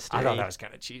end in history." I thought that was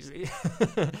kind of cheesy.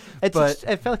 I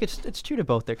felt like it's true to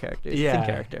both their characters. It's in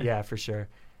character. Yeah, for sure.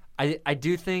 I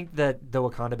do think that the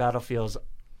Wakanda battle feels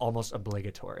almost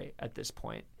obligatory at this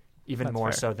point. Even That's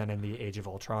more fair. so than in the Age of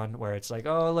Ultron, where it's like,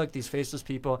 oh, look, these faceless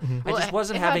people. Well, I just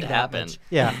wasn't it had having to that happen. much.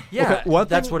 Yeah. Yeah, Okay, one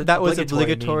that's thing what that was obligatory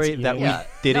obligatory means, that you we know? Yeah.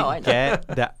 didn't No, I know. get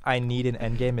that I need in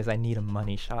Endgame is I need a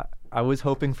money shot. I was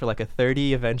hoping for like a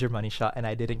 30 Avenger money shot, and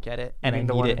I didn't get it, and You I mean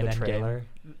the need one it in in the Endgame. trailer?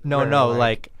 No, Where, no, like-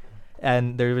 like,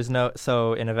 and there was no.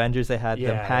 So in Avengers they had them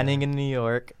Yeah, panning yeah. in New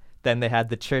York. Then they had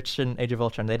the church in Age of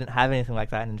Ultron. They didn't have anything like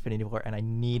that in Infinity War, and I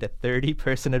need a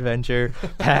 30-person Avenger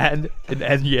pan in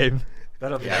Endgame.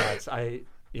 That'll be nuts.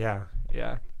 Yeah.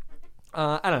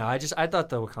 I don't know. I thought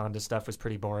the Wakanda stuff was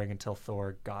pretty boring until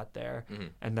Thor got there,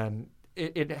 and then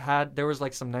there was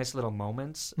like some nice little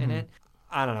moments in it.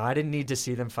 I don't know. I didn't need to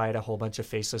see them fight a whole bunch of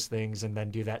faceless things and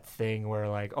then do that thing where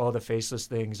like, oh, the faceless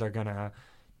things are gonna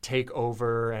take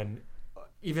over, and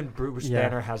even Bruce Yeah.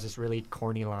 Banner has this really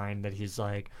corny line that he's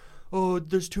like, oh,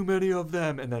 there's too many of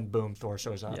them, and then boom, Thor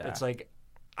shows up. Yeah. It's like,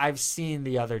 I've seen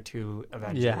the other two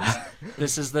Avengers. Yeah.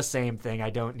 This is the same thing. I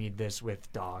don't need this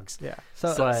with dogs. Yeah.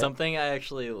 So But- Something I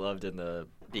actually loved in the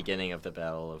beginning of the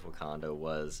Battle of Wakanda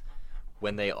was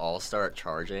when they all start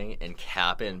charging and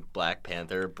Cap and Black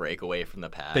Panther break away from the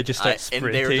pack. They just start and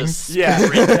they're sprinting. just Yeah,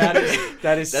 sprinting.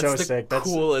 that is That's so the sick. That's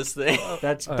coolest thing.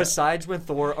 That's besides when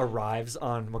Thor arrives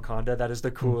on Wakanda. That is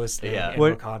the coolest thing Yeah. in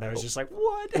What- Wakanda. I was just like,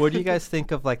 what? what do you guys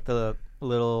think of like the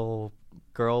little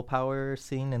girl power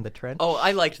scene in the trench? Oh,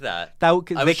 I liked that. That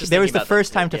I was just there was thinking the about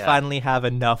first that time too, to yeah. finally have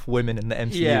enough women in the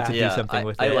MCU Yeah. to Yeah, do something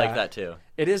with I it. like Yeah. that too.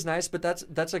 It is nice, but that's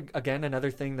again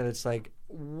another thing that it's like,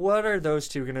 what are those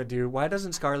two gonna do? Why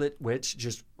doesn't Scarlet Witch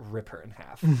just rip her in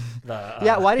half?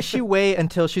 Yeah, why does she wait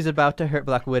until she's about to hurt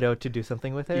Black Widow to do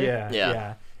something with her? Yeah, Yeah.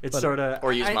 yeah. It's sort of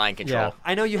Or use mind control. yeah.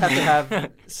 I know you have to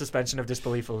have suspension of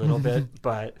disbelief a little bit,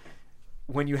 but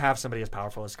when you have somebody as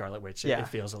powerful as Scarlet Witch, Yeah. it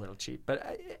feels a little cheap.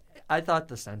 But I thought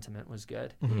the sentiment was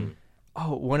good.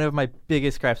 Oh, one of my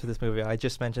biggest gripes with this movie, I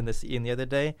just mentioned this to Ian the other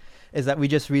day, is that we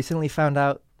just recently found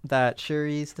out that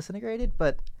Shuri's disintegrated,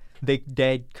 but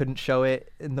they couldn't show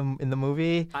it in the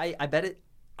movie. I bet it.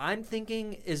 I'm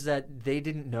thinking is that they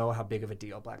didn't know how big of a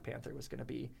deal Black Panther was going to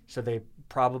be, so they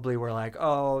probably were like,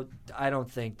 "Oh, I don't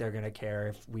think they're going to care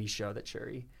if we show that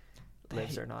Shuri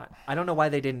lives or not. I don't know why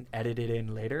they didn't edit it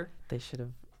in later. They should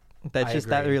have. I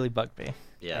That agree. really bugged me.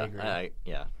 Yeah, agree.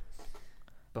 yeah.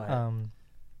 But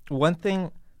One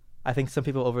thing I think some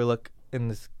people overlook in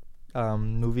this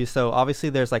movie. So obviously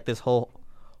there's like this whole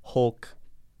Hulk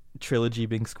trilogy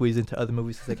being squeezed into other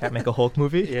movies because they can't make a Hulk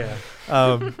movie. yeah,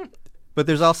 But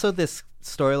there's also this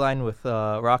storyline with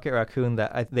Rocket Raccoon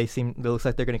that it looks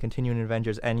like they're going to continue in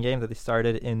Avengers Endgame that they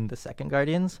started in the second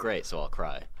Guardians, Great, so I'll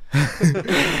cry.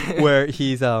 where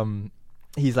he's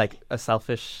like a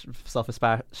selfish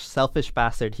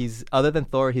bastard. He's other than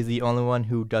Thor, he's the only one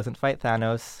who doesn't fight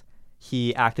Thanos.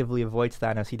 He actively avoids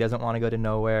Thanos. He doesn't want to go to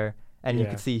nowhere, and you Yeah.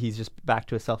 can see he's just back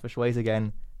to his selfish ways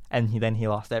again. And he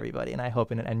lost everybody. And I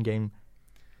hope in an Endgame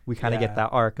we kind of Yeah. get that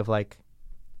arc of like,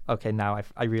 okay, now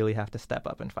I really have to step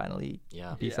up and finally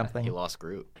Yeah, be something. he lost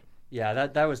Groot. yeah.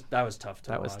 That was tough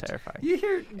to That watch. was terrifying. Did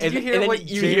you And hear then what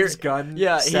you James hear- Gunn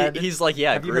Yeah, said? he's like,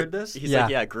 yeah. Have you Groot, heard this? He's Yeah.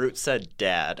 like, yeah. Groot said,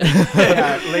 "Dad."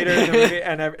 Yeah, later in the movie,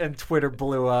 and Twitter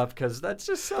blew up because that's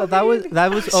just so. That was mean. I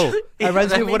read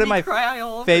That one made of me my cry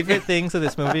all over favorite things of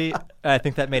this movie. I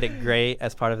think that made it great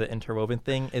as part of the interwoven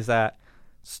thing is that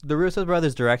the Russo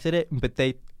brothers directed it, but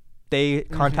they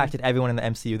contacted everyone in the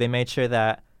MCU. They made sure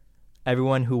that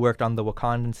everyone who worked on the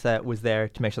Wakandan set was there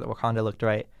to make sure that Wakanda looked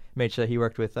right. Made sure he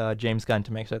worked with James Gunn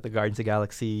to make sure that the Guardians of the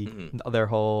Galaxy, their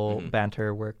whole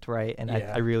banter worked right, and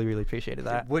Yeah. I really, really appreciated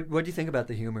that. What do you think about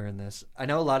the humor in this? I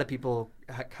know a lot of people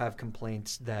have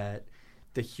complaints that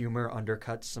the humor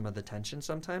undercuts some of the tension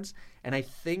sometimes, and I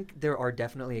think there are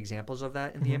definitely examples of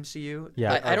that in the MCU. Yeah.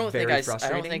 that I are don't think very I don't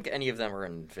frustrating. think any of them are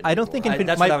in Infinity I don't War. think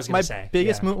that's what I was gonna my say,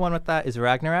 biggest yeah. one with that is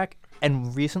Ragnarok,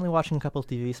 and recently watching a couple of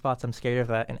TV spots, I'm scared of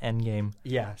that in Endgame.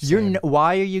 Yeah, same.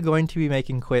 Why are you going to be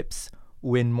making quips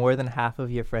when more than half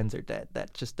of your friends are dead?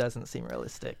 That just doesn't seem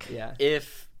realistic. Yeah.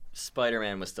 If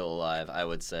Spider-Man was still alive, I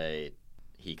would say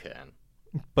he can.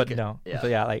 But no. yeah. So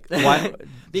yeah, like why?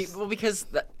 Because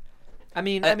I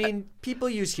mean, people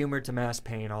use humor to mask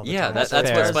pain all the time. that's so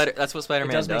fair. what Spider-Man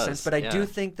it does does. make sense, but I yeah. do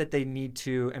think that they need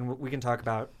to, and we can talk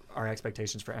about our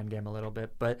expectations for Endgame a little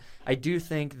bit, but I do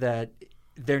think that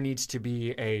there needs to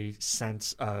be a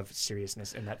sense of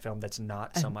seriousness in that film that's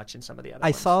not so much in some of the other I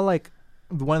ones. saw like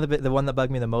the one that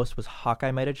bugged me the most was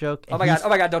Hawkeye made a joke. Oh and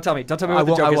my god! Don't tell me what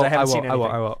the joke is. I haven't seen anything.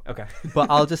 I won't. Okay.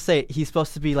 But I'll just say he's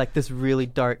supposed to be like this really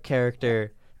dark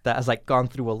character that has like gone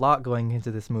through a lot going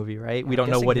into this movie, right? We don't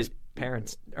know what his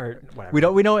parents or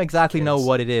whatever. we don't exactly know Kids.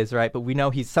 what it is, right? But we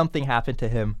know something happened to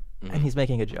him, and he's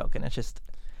making a joke, and it's just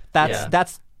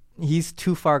that's he's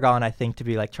too far gone, I think, to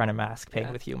be like trying to mask pain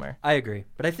with humor. I agree,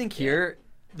 but I think here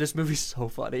this movie's so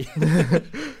funny.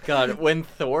 God, when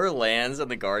Thor lands on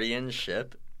the Guardian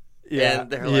ship, Yeah. and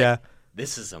they're like, Yeah.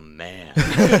 "This is a man.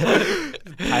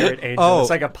 Pirate angel. Oh. It's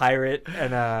like a pirate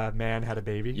and a man had a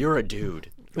baby. You're a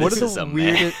dude. What This are is the a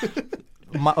weirdest? man."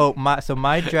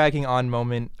 My dragging on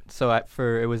moment. So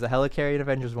it was the helicarrier in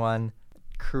Avengers 1,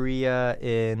 Korea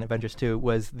in Avengers 2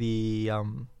 was the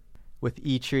with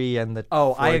Eitri and the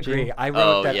Oh, I forging. agree. I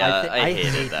wrote Oh, that. yeah, I I hated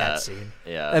hate that that. scene.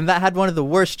 Yeah. And that had one of the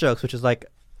worst jokes, which is like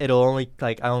I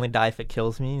only die if it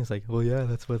kills me. It's like, well, yeah,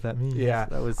 that's what that means. Yeah.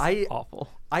 that was I- awful,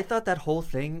 I thought that whole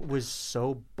thing was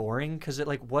so boring because it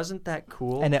like wasn't that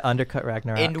cool, and it undercut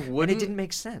Ragnarok. and and it wouldn't didn't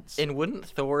make sense. and wouldn't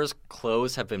Thor's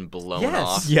clothes have been blown Yes.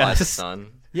 off by the Yes.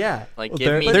 sun? yeah, Like, Well,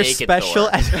 give me they're naked special,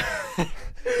 Thor.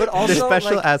 but also they're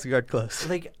special like, Asgard clothes.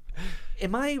 like,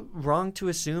 am I wrong to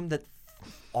assume that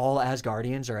all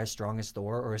Asgardians are as strong as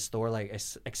Thor, or is Thor like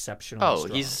exceptionally Oh,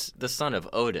 strong? he's the son of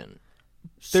Odin.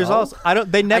 There's So? also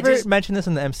They never just- mention this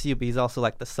in the MCU, but he's also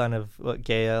like the son of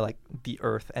Gaia, like the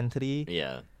Earth entity.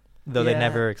 Yeah. Though they Yeah.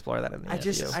 never explore that in the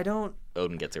MCU. I don't.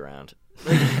 Odin gets around.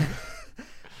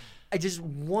 I just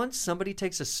once somebody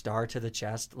takes a star to the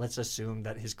chest, let's assume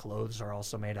that his clothes are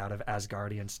also made out of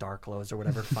Asgardian star clothes or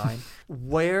whatever. Fine.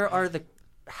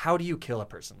 How do you kill a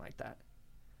person like that?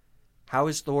 How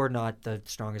is Thor not the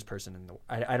strongest person in the?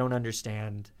 I don't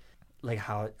understand, like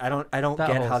how I don't That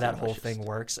get whole how that scene whole was thing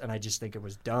works, and I just think it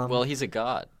was dumb. Well, he's a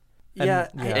god. yeah,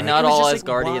 and And it not was all just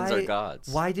like, Asgardians are why- gods.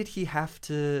 Why did he have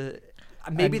to?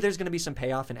 Maybe there's going to be some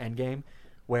payoff in Endgame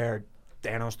where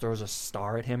Thanos throws a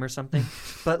star at him or something.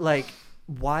 But like,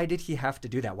 why did he have to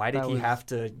do that? Why did That he was- have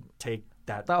to take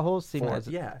that? that whole scene for- was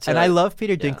yeah. And I love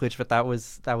Peter yeah. Dinklage, but that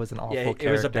was an awful Yeah, character.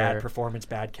 it was a bad performance,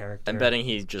 bad character. I'm betting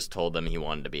he just told them he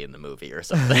wanted to be in the movie or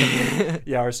something.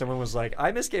 Yeah, or someone was like,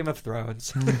 "I miss Game of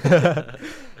Thrones."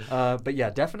 But yeah,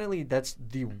 definitely that's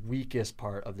the weakest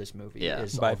part of this movie. Yeah.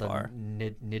 is By all the far.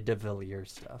 Nidavellir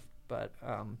stuff. But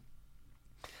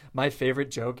my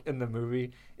favorite joke in the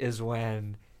movie is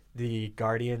when the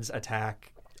Guardians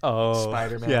attack Oh,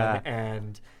 Spider-Man yeah.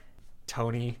 and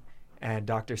Tony, and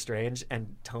Doctor Strange,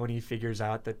 and Tony figures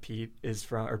out that Peter is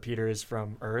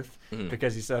from Earth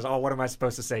because he says, "Oh, what am I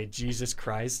supposed to say? Jesus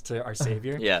Christ to our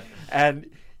Savior." Yeah. And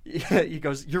he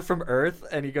goes, "You're from Earth?"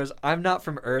 And he goes, "I'm not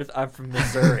from Earth. I'm from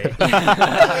Missouri."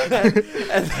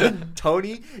 And then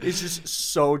Tony is just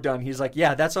so done. He's like,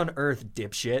 "Yeah, that's on Earth,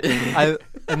 dipshit."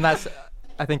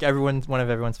 I think one of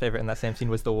everyone's favorite in that same scene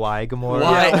was the why Gamora.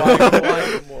 Why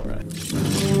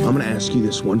I'm gonna ask you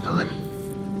this one time.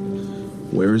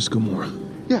 Where is Gamora?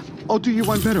 Yeah, I'll do you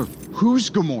one better. Who's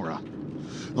Gamora?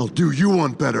 I'll do you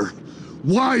one better.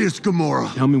 Why is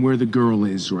Gamora? Tell me where the girl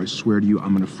is, or I swear to you,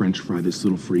 I'm gonna French fry this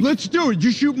little freak. Let's do it.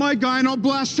 You shoot my guy and I'll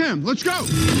blast him. Let's go.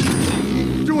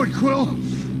 Do it, Quill.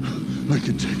 I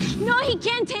can take it. No, he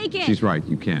can't take it. She's right,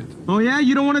 you can't. Oh yeah,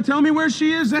 you don't want to tell me where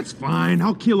she is? That's fine.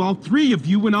 I'll kill all 3 of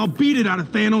you and I'll beat it out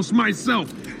of Thanos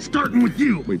myself, starting with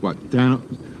you. Wait, what?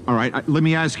 Thanos? All right, let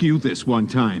me ask you this one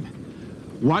time.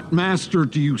 What master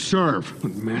do you serve?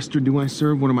 What master do I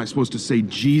serve? What am I supposed to say,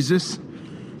 Jesus?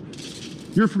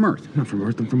 You're from Earth. I'm not from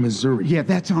Earth, I'm from Missouri. Yeah,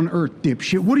 that's on Earth,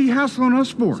 dipshit. What are you hassling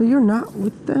us for? So you're not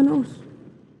with Thanos?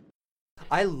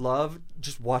 I love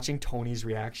just watching Tony's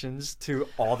reactions to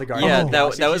all the Guardians. Yeah, of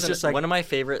the that was just like, one of my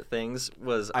favorite things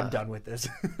was I'm done with this.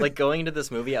 like going into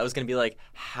this movie, I was gonna be like,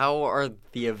 how are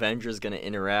the Avengers gonna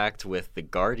interact with the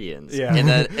Guardians? Yeah. And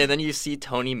then you see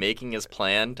Tony making his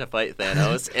plan to fight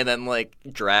Thanos, and then like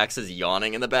Drax is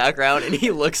yawning in the background, and he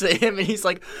looks at him and he's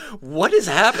like, "What is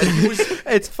happening?"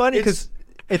 It's funny because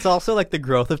it's also like the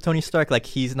growth of Tony Stark. Like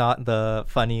he's not the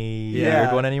funny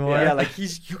weird one anymore. Yeah, like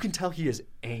you can tell he is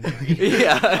angry.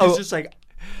 Yeah. He's just like,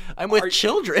 I'm with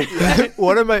children. Another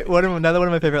one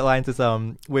of my favorite lines is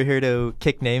we're here to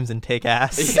kick names and take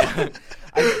ass. Yeah.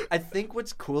 I think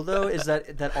what's cool though is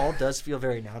that all does feel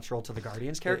very natural to the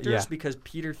Guardians characters because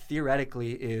Peter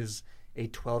theoretically is a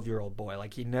 12-year-old boy.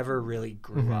 Like he never really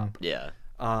grew up. Yeah.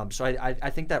 So I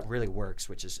think that really works,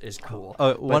 which is cool.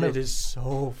 It is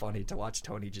so funny to watch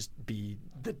Tony just be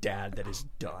the dad that is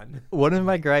done. One of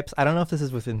my gripes, I don't know if this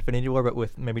is with Infinity War, but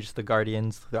with maybe just the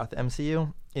Guardians throughout the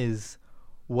MCU, is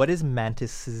what is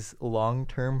Mantis's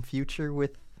long-term future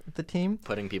with the team?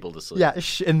 Putting people to sleep. Yeah,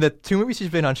 in the 2 movies she's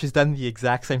been on, she's done the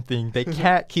exact same thing. They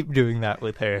can't keep doing that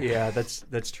with her. Yeah,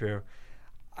 that's true.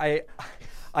 I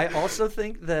also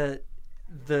think that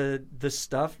the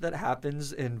stuff that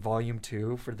happens in Volume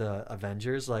 2 for the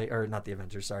Avengers,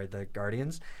 the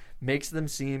Guardians, makes them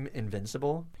seem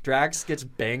invincible. Drax gets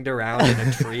banged around in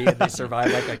a tree and they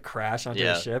survive like a crash onto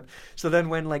a ship. So then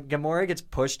when like Gamora gets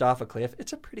pushed off a cliff,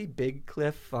 it's a pretty big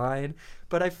cliff, fine.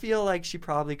 But I feel like she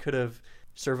probably could have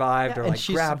survived or like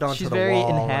grabbed onto the wall. She's very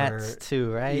enhanced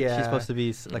too, right? Yeah. She's supposed to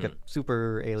be like a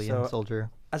super alien soldier.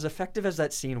 As effective as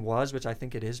that scene was, which I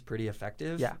think it is pretty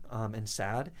effective and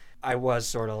sad, I was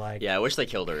sort of like... Yeah, I wish they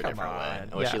killed her a different way.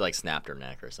 I wish Yeah. she like snapped her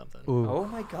neck or something. Ooh. Oh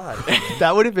my god.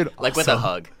 That would have been Like with a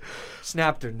hug.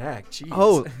 Snapped her neck, jeez.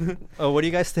 Oh, what do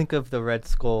you guys think of the Red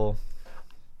Skull?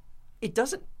 It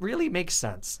doesn't really make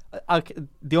sense.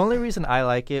 The only reason I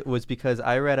like it was because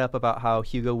I read up about how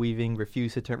Hugo Weaving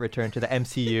refused to return to the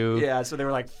MCU. Yeah, so they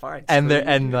were like, fine. And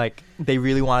they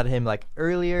really wanted him like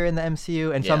earlier in the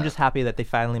MCU, and so I'm just happy that they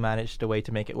finally managed a way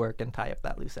to make it work and tie up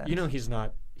that loose end. You know, he's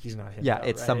not him. Yeah, though,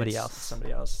 it's right? somebody It's else.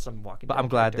 Somebody else. Some Walking But Dead I'm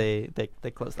glad character.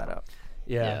 they closed that up.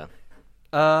 Yeah.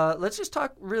 Let's just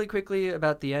talk really quickly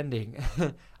about the ending.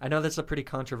 I know that's a pretty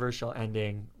controversial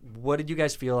ending. What did you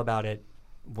guys feel about it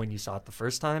when you saw it the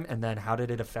first time, and then how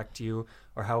did it affect you,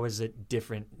 or how was it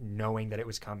different knowing that it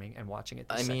was coming and watching it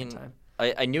the second time?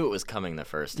 I knew it was the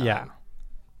first time.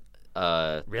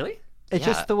 Yeah. Really? It's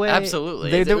just the way...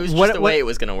 Absolutely. It was just the way it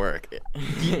was going to work.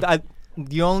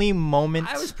 The only moment...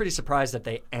 I was pretty surprised that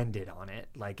they ended on it.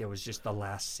 Like, it was just the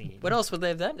last scene. What else would they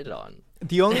have ended on?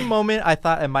 The only moment I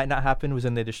thought it might not happen was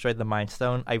when they destroyed the Mind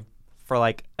Stone. I, for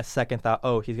like a second, thought,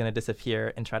 oh, he's going to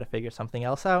disappear and try to figure something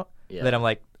else out. Yeah. Then I'm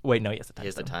like, wait, no, he has the Time Stone. He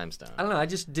has the Time Stone. I don't know. I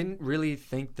just didn't really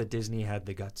think that Disney had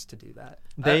the guts to do that.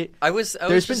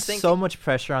 There's been so much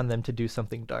pressure on them to do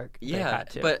something dark. Yeah,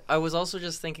 but I was also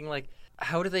just thinking, like,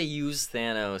 how do they use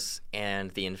Thanos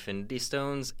and the Infinity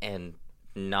Stones and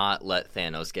not let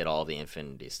Thanos get all the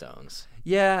Infinity Stones?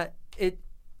 Yeah,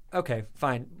 okay,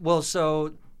 fine. Well,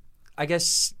 so I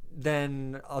guess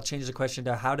then I'll change the question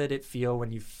to how did it feel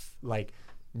when you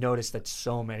noticed that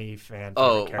so many fan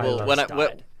characters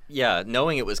died?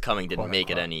 Knowing it was coming didn't make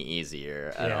it any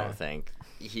easier. I don't think.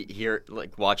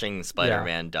 Watching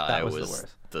Spider-Man die was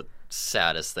the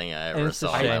saddest thing I ever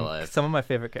saw in my life. Some of my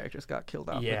favorite characters got killed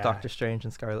off, with Doctor Strange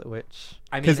and Scarlet Witch.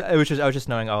 I mean, I was just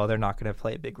knowing, they're not going to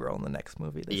play a big role in the next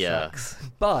movie. This sucks.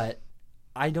 But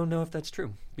I don't know if that's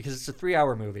true because it's a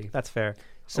 3-hour movie. That's fair.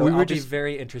 So I'll be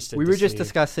very interested. We were just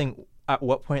discussing at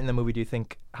what point in the movie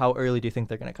how early do you think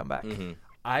they're going to come back?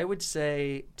 I would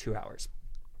say 2 hours.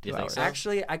 Do you think so?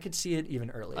 Actually, I could see it even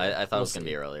earlier. I thought it was going to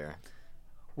be earlier.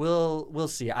 We'll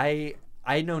see. I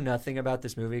know nothing about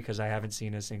this movie because I haven't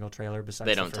seen a single trailer besides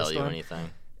They the don't first tell you one, anything.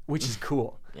 which is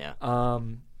cool. Yeah.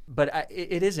 But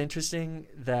it is interesting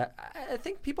that I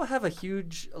think people have a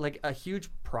huge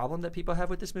problem that people have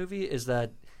with this movie is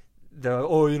that they're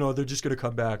just gonna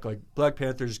come back. Like Black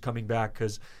Panther's coming back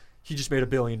because he just made $1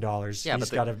 billion. Yeah,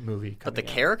 he's got a movie. But the coming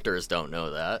out. characters don't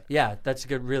know that. Yeah, that's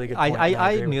a really good point.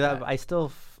 I agree knew with that, but I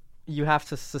still. You have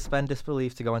to suspend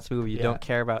disbelief to go into the movie. You Yeah. don't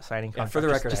care about signing contracts. For the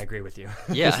record, just, I agree with you.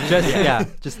 Yeah.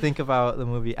 just think about the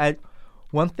movie.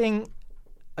 One thing,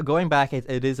 going back,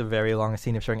 it is a very long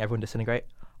scene of showing everyone disintegrate.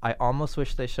 I almost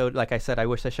wish they showed, like I said, I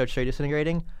wish they showed Sherry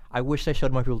disintegrating. I wish they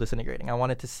showed more people disintegrating. I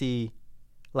wanted to see,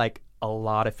 I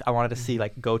wanted to see,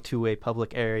 go to a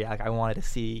public area. I wanted to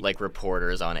see,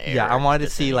 reporters on air. Yeah, I wanted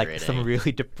to see, some disintegrating.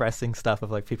 really depressing stuff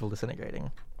of, people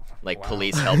disintegrating.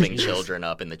 Police helping children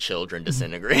up and the children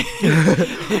disintegrate.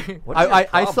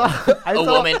 I saw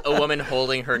a woman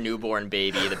holding her newborn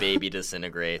baby. The baby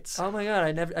disintegrates. Oh my god,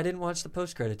 I didn't watch the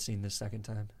post-credit scene this second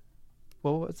time.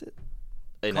 What was it?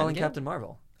 Calling Captain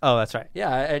Marvel. Oh, that's right.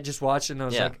 Yeah, I just watched it and I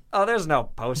was like, oh, there's no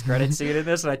post-credit scene in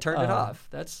this, and I turned it off.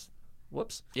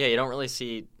 Whoops. Yeah, you don't really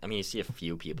see. I mean, you see a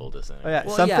few people disintegrate.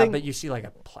 Well, yeah, but you see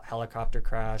a helicopter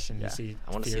crash, and you see.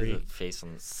 I want to see the face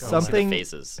on something. The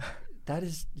faces.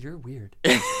 You're weird.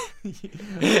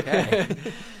 Okay.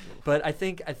 But I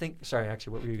think. Sorry,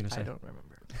 actually, what were you going to say? I don't remember.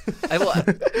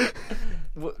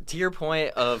 To your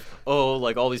point of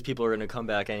all these people are going to come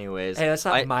back anyways. Hey, that's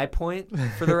not my point.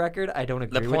 For the record, I don't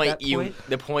agree with that point.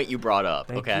 The point you brought up.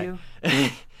 Thank okay. you.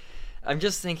 I'm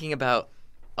just thinking about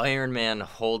Iron Man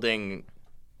holding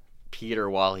Peter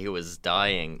while he was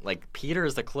dying. Peter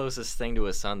is the closest thing to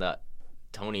his son that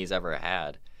Tony's ever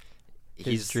had.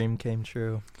 His dream came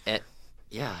true.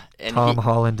 Yeah. And Tom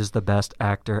Holland is the best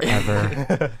actor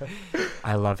ever.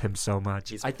 I love him so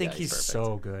much. I think he's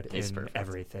so good in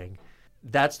everything.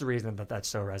 That's the reason that's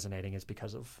so resonating is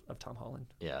because of Tom Holland.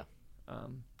 Yeah.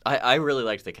 I really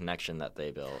liked the connection that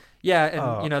they built.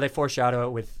 Yeah, and they foreshadow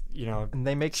it with and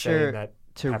they make sure that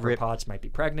to Pepper Potts might be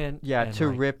pregnant. Yeah, to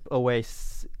rip away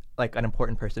an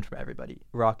important person from everybody.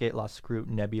 Rocket lost Groot.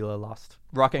 Nebula lost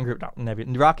Rocket and Groot. Not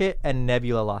Nebula. Rocket and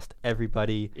Nebula lost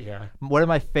everybody. Yeah. One of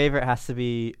my favorite has to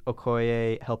be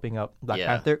Okoye helping up Black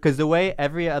Panther because the way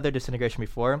every other disintegration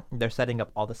before, they're setting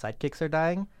up all the sidekicks are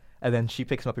dying, and then she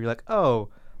picks him up and you're like, oh,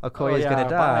 Okoye's gonna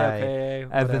die, okay,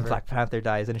 and then Black Panther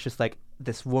dies, and it's just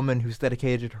this woman who's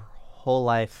dedicated her whole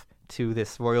life to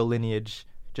this royal lineage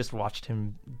just watched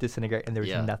him disintegrate, and there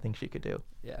was nothing she could do.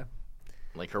 Yeah.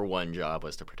 Her one job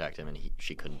was to protect him, and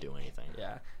she couldn't do anything.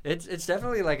 Yeah, it's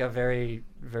definitely a very,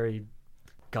 very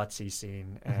gutsy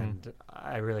scene, and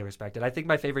I really respect it. I think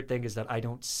my favorite thing is that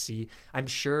I'm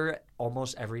sure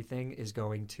almost everything is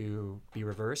going to be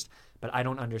reversed, but I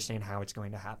don't understand how it's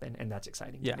going to happen, and that's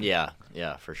exciting.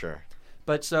 Yeah, for sure.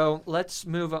 But so let's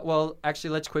move on. Well,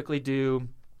 actually, let's quickly do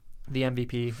the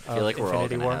MVP. I feel like we're all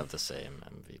going to War. have the same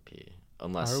MVP,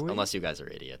 unless you guys are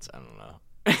idiots. I don't know.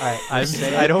 All right,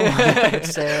 I don't want to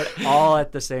say it all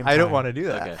at the same time. I don't want to do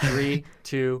that. Okay. 3,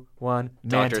 2, 1.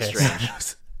 Doctor Mantis.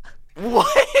 Strange.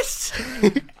 What?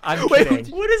 I'm kidding.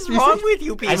 What is wrong with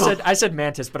you people? I said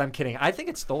Mantis, but I'm kidding. I think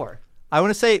it's Thor. I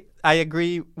want to say I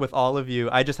agree with all of you.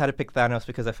 I just had to pick Thanos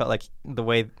because I felt like the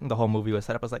way the whole movie was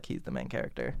set up was he's the main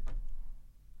character.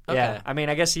 Okay. Yeah, I mean,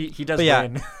 I guess he does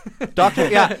win. Doctor.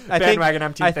 Yeah, I think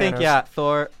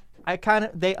Thor. I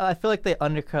feel like they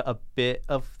undercut a bit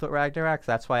of Thor Ragnarok.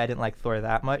 So that's why I didn't like Thor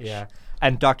that much. Yeah.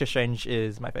 And Doctor Strange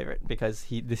is my favorite because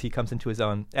he comes into his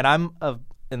own. And I'm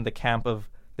in the camp of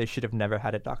they should have never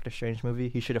had a Doctor Strange movie.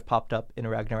 He should have popped up in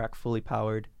Ragnarok fully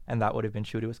powered, and that would have been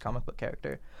true to his comic book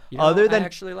character. I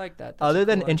actually like that. That's other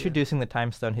than cool introducing the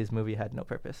Time Stone, his movie had no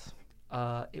purpose.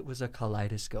 It was a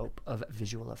kaleidoscope of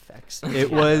visual effects. It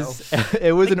was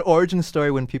an origin story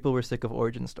when people were sick of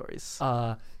origin stories.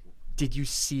 Did you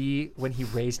see when he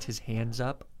raised his hands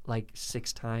up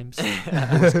 6 times?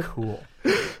 That was cool.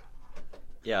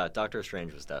 Yeah, Doctor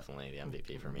Strange was definitely the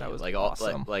MVP for me. That was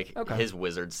awesome. Okay. His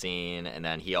wizard scene, and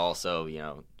then he also,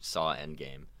 saw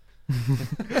Endgame.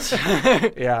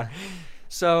 Yeah.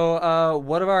 So,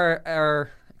 what are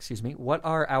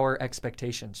our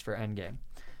expectations for Endgame?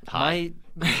 High.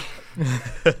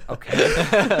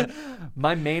 Okay.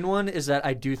 My main one is that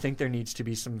I do think there needs to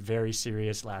be some very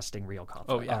serious, lasting, real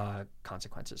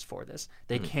consequences for this.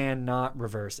 They cannot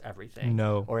reverse everything.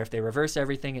 No. Or if they reverse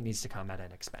everything, it needs to come at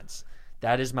an expense.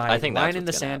 That is my line in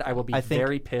the sand. I will be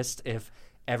very pissed if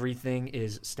everything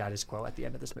is status quo at the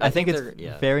end of this movie. I think it's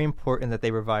yeah. very important that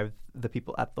they revive the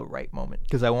people at the right moment,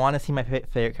 because I want to see my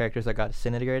favorite characters that got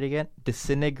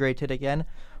disintegrated again,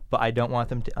 but I don't want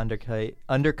them to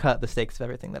undercut the stakes of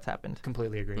everything that's happened.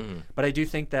 Completely agree. But I do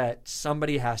think that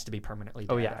somebody has to be permanently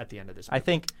dead at the end of this movie. I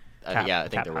think Cap, I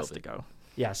think Cap there will has be. to go.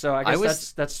 Yeah, so I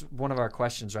guess that's one of our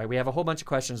questions, right? We have a whole bunch of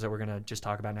questions that we're going to just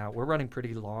talk about now. We're running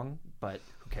pretty long, but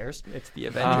who cares? It's the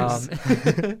Avengers.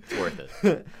 It's worth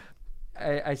it.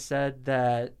 I said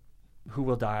that who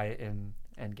will die in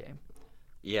Endgame?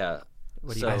 Yeah.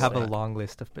 What do you I guys have think? a long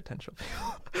list of potential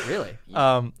people. Really?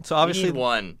 So obviously You need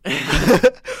one.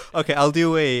 Okay, I'll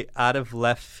do a out of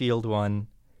left field one,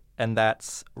 and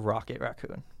that's Rocket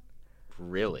Raccoon.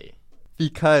 Really?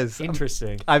 Because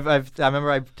Interesting. I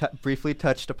remember I briefly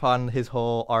touched upon his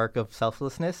whole arc of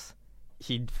selflessness.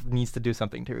 He needs to do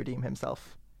something to redeem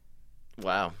himself.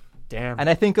 Wow. Damn. And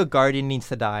I think a Guardian needs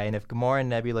to die, and if Gamora and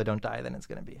Nebula don't die, then it's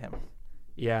going to be him.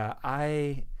 Yeah,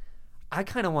 I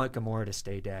kind of want Gamora to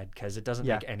stay dead because it doesn't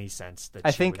make any sense that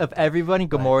I she think would of die. everybody,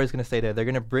 Gamora is going to stay there. They're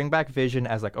going to bring back Vision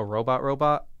as like a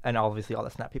robot, and obviously all the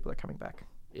Snap people are coming back.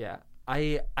 Yeah,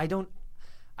 I don't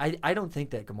think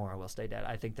that Gamora will stay dead.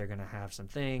 I think they're gonna have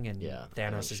something, and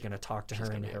Thanos is gonna talk to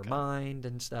her in her mind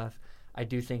and stuff. I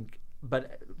do think,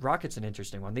 but Rocket's an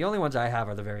interesting one. The only ones I have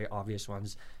are the very obvious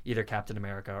ones, either Captain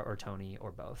America or Tony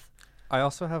or both. I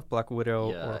also have Black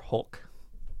Widow or Hulk.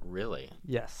 Really?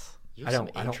 Yes. You I have don't.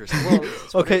 some I don't. interesting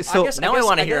Well, okay, so now I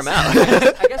want to hear him out.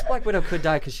 I guess Black Widow could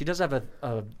die because she does have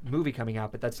a movie coming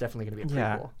out, but that's definitely going to be a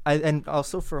prequel. And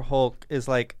also for Hulk is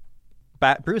like,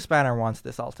 Bruce Banner wants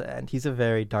this all to end. He's a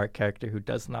very dark character who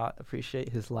does not appreciate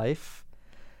his life.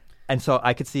 And so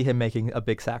I could see him making a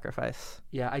big sacrifice.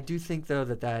 Yeah, I do think, though,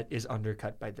 that is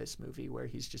undercut by this movie where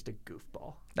he's just a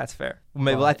goofball. That's fair.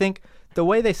 Well, I think the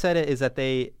way they said it is that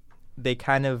they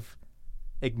kind of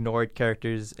ignored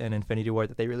characters in Infinity War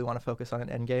that they really want to focus on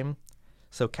in Endgame.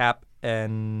 So Cap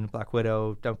and Black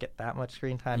Widow don't get that much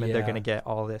screen time, and they're going to get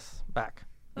all this back.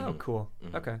 Oh, cool.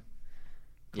 Okay.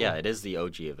 Cool. Yeah, it is the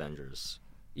OG Avengers.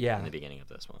 Yeah. In the beginning of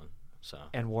this one, so.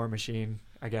 And War Machine,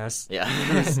 I guess. Yeah.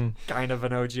 Who's kind of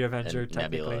an OG Avenger, and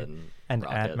technically. Nebula and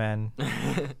Rocket. Ant-Man.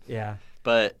 Yeah.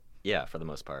 But yeah, for the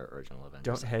most part, original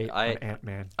Avengers. Don't hate on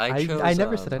Ant-Man. I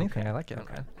never said anything. I like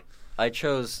Ant-Man. I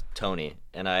chose Tony,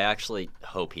 and I actually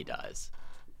hope he dies.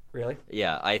 Really?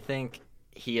 Yeah, I think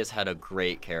he has had a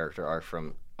great character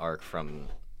arc from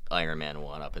Iron Man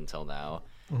 1 up until now,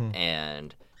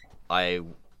 and I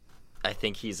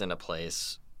think he's in a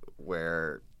place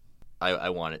where I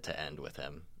want it to end with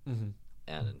him,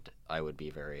 and I would be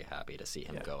very happy to see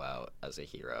him go out as a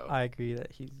hero. I agree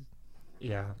that he's...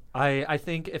 Yeah. I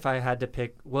think if I had to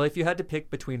pick... Well, if you had to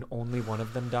pick between only one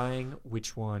of them dying,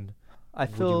 which one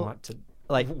would you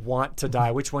want to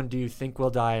die? Which one do you think will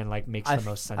die and makes the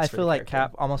most sense? I for feel the like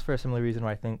character? Cap, almost for a similar reason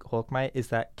why I think Hulk might, is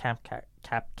that Cap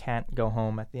can't go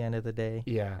home at the end of the day.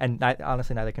 Yeah. And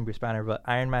honestly, neither can Bruce Banner, but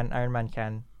Iron Man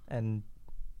can, and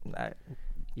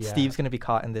Steve's going to be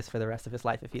caught in this for the rest of his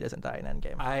life if he doesn't die in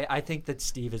Endgame. I think that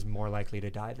Steve is more likely to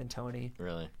die than Tony.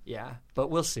 Really? Yeah, but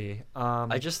we'll see.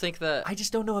 I just think that... I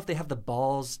just don't know if they have the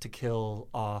balls to kill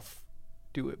off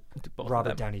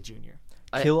Robert Downey Jr.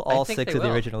 Kill all think 6 they of the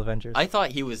will. original Avengers. I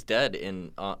thought he was dead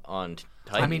on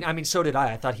Titan. I mean, so did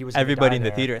I. I thought he was. Everybody die in the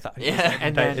there. theater thought he was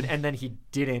and then he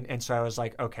didn't, and so I was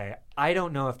like, okay, I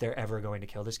don't know if they're ever going to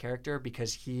kill this character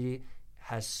because he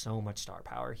has so much star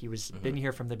power. He was been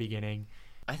here from the beginning.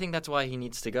 I think that's why he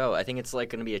needs to go. I think it's going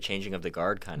to be a changing of the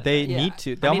guard kind of They thing. need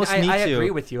to. They almost need to. I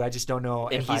agree with you. I just don't know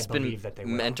And if he's I believe that they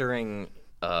will. mentoring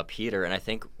Peter, and I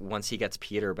think once he gets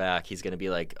Peter back, he's going to be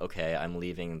like, okay, I'm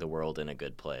leaving the world in a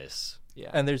good place. Yeah.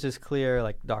 And there's this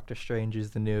clear, Doctor Strange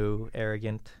is the new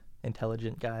arrogant,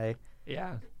 intelligent guy.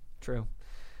 Yeah, true.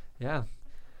 Yeah.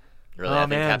 Really, I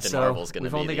think Captain so Marvel's going to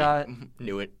we've be only the got...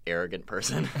 new arrogant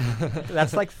person.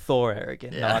 That's like Thor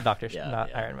arrogant, not Yeah.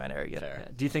 Iron Man arrogant. Fair.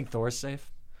 Do you think Thor's safe?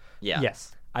 Yeah.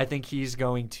 Yes. I think he's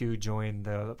going to join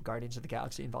the Guardians of the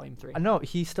Galaxy in Volume 3. No,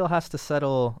 he still has to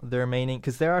settle the remaining,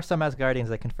 because there are some Asgardians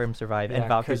that confirm survive, and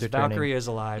Valkyrie's returning. Valkyrie is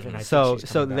alive, and I so think she's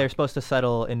so coming they're back. supposed to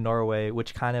settle in Norway,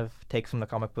 which kind of takes from the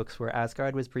comic books where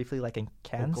Asgard was briefly in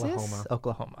Kansas,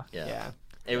 Oklahoma. Yeah.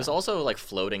 It was also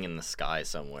floating in the sky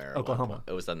somewhere. Oklahoma.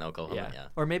 It was in Oklahoma. Yeah.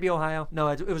 Or maybe Ohio. No,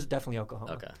 it was definitely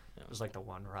Oklahoma. Okay. Yeah. It was the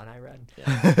one run I read.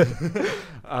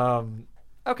 Yeah.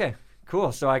 Okay.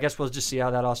 Cool. So I guess we'll just see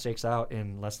how that all shakes out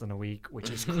in less than a week, which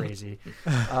is crazy.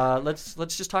 Let's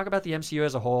just talk about the MCU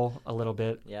as a whole a little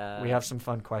bit. Yeah. We have some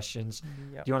fun questions.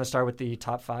 Yep. Do you want to start with the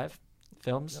top 5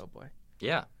 films? Oh boy.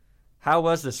 Yeah. How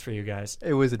was this for you guys?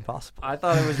 It was impossible. I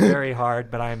thought it was very hard,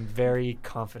 but I'm very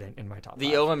confident in my top The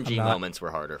 5. OMG moments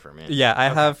were harder for me. Yeah, I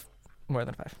have more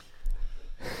than 5.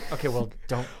 Okay, well,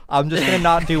 don't. I'm just going to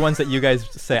not do ones that you guys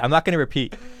say. I'm not going to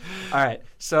repeat. All right.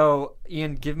 So,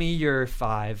 Ian, give me your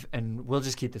 5, and we'll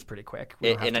just keep this pretty quick. We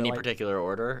don't have In to, any particular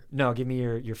order? No, give me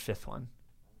your 5th one.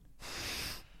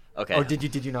 Okay. Oh,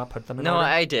 did you not put them in No, order?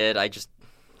 I did. I just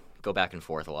go back and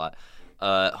forth a lot.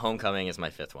 Homecoming is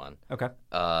my 5th one. Okay.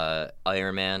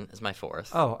 Iron Man is my 4th.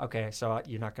 Oh, okay. So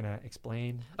you're not going to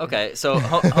explain? Okay, so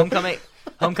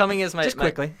Homecoming is my Just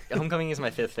quickly. Homecoming is my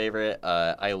 5th favorite.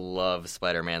 I love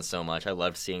Spider-Man so much. I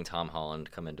loved seeing Tom Holland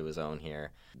come into his own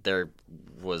here. There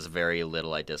was very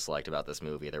little I disliked about this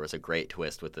movie. There was a great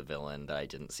twist with the villain that I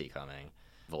didn't see coming.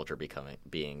 Vulture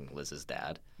being Liz's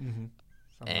dad. Mm-hmm.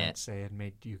 Some And- might say it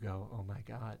made you go, oh my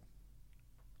God.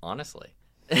 Honestly.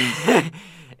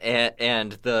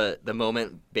 and the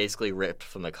moment basically ripped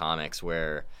from the comics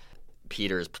where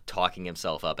Peter's talking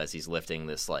himself up as he's lifting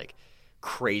this like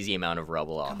crazy amount of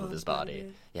rubble off of his body.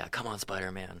 Spider-Man. Yeah, come on,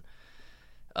 Spider-Man.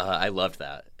 I loved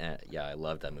that. I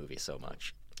loved that movie so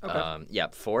much. Okay.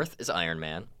 4th is Iron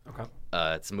Man. Okay.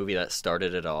 It's a movie that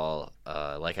started it all.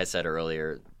 Like I said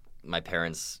earlier, my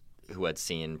parents, who had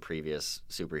seen previous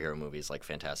superhero movies like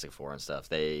Fantastic Four and stuff,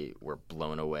 they were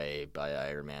blown away by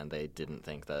Iron Man. They didn't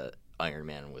think that Iron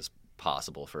Man was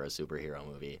possible for a superhero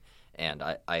movie, and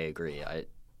I agree.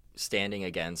 Standing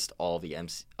against all the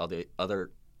other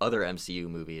MCU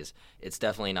movies, it's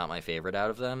definitely not my favorite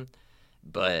out of them,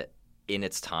 but in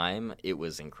its time, it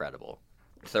was incredible.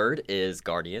 3rd is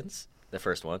Guardians, the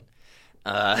first one.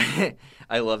 I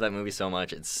love that movie so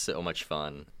much. It's so much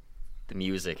fun. The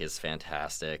music is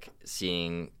fantastic.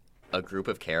 Seeing a group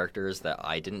of characters that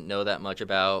I didn't know that much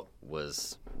about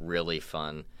was really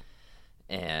fun.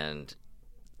 And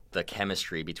the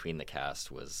chemistry between the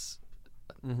cast was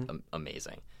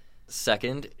amazing.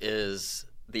 2nd is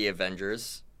The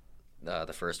Avengers,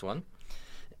 the first one.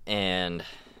 And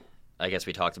I guess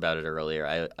we talked about it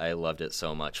earlier. I loved it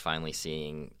so much, finally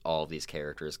seeing all these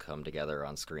characters come together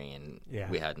on screen. Yeah.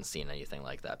 We hadn't seen anything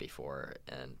like that before,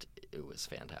 and it was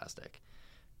fantastic.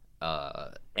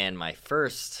 And my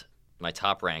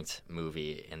top-ranked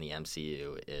movie in the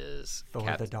MCU is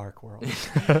Thor: The Dark World.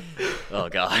 Oh,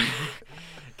 God.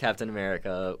 Captain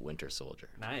America, Winter Soldier.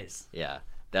 Nice. Yeah,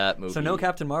 that movie. So no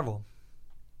Captain Marvel.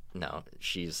 No,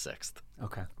 she's 6th.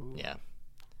 Okay. Yeah.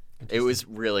 It was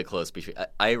really close.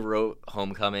 I wrote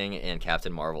Homecoming and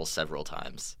Captain Marvel several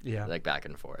times. Yeah. Like back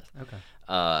and forth. Okay.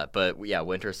 But yeah,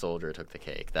 Winter Soldier took the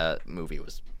cake. That movie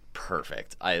was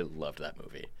perfect. I loved that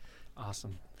movie.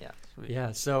 Awesome. Yeah.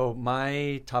 Yeah, so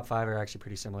my top 5 are actually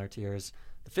pretty similar to yours.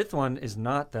 The 5th one is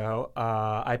not, though.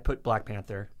 I put Black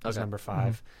Panther as number 5.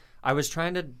 Mm-hmm. I was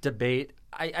trying to debate.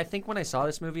 I think when I saw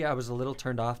this movie, I was a little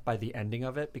turned off by the ending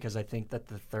of it because I think that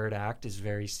the third act is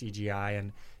very CGI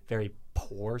and very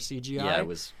poor CGI. Yeah, it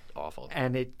was awful.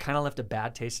 And it kind of left a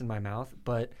bad taste in my mouth.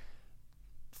 But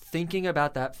thinking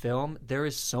about that film, there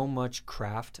is so much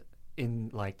craft in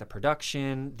like the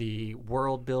production, the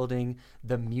world building,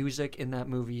 the music in that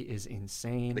movie is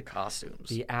insane. The costumes.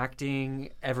 The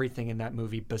acting, everything in that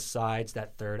movie besides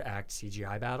that third act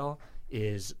CGI battle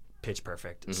is pitch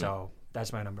perfect. Mm-hmm. So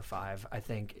that's my number 5. I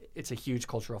think it's a huge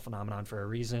cultural phenomenon for a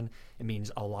reason. It means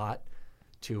a lot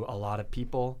to a lot of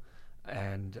people.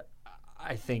 And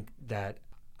I think that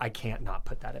I can't not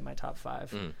put that in my top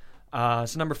 5.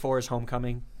 So number 4 is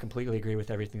Homecoming. Completely agree with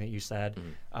everything that you said.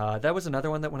 That was another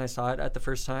one that when I saw it at the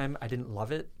first time, I didn't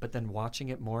love it. But then watching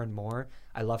it more and more,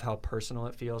 I love how personal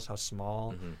it feels, how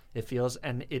small it feels.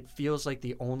 And it feels like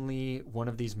the only one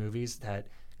of these movies that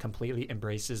completely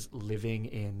embraces living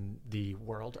in the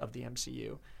world of the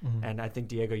MCU. And I think,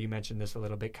 Diego, you mentioned this a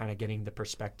little bit, kind of getting the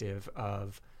perspective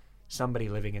of somebody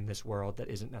living in this world that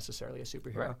isn't necessarily a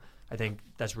superhero. Right. I think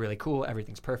that's really cool.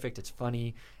 Everything's perfect. It's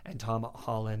funny. And Tom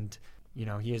Holland, you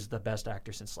know, he is the best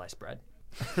actor since sliced bread.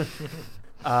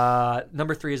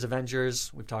 Number 3 is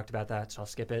Avengers. We've talked about that, so I'll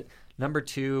skip it. Number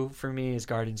 2 for me is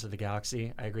Guardians of the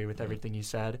Galaxy. I agree with everything you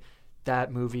said.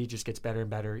 That movie just gets better and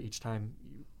better each time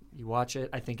you watch it.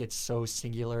 I think it's so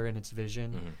singular in its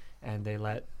vision, and they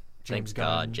let James Gunn.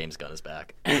 Thank God James Gunn is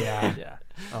back. Yeah.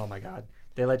 Oh, my God.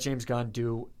 They let James Gunn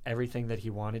do everything that he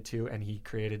wanted to, and he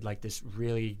created like this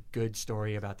really good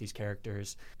story about these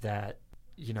characters that,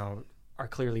 you know, are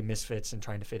clearly misfits and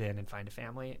trying to fit in and find a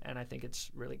family. And I think it's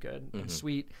really good and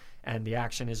sweet. And the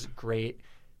action is great.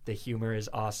 The humor is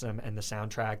awesome. And the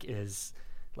soundtrack is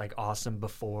like awesome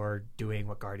before doing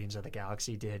what Guardians of the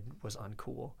Galaxy did was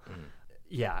uncool.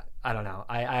 Yeah, I don't know.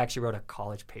 I actually wrote a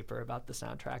college paper about the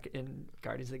soundtrack in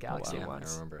Guardians of the Galaxy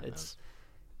once. I remember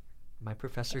My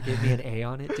professor gave me an A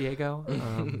on it, Diego.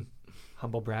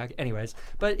 Humble brag. Anyways,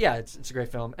 but yeah, it's a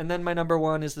great film. And then my number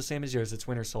one is the same as yours. It's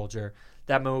Winter Soldier.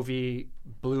 That movie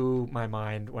blew my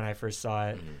mind when I first saw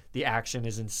it. The action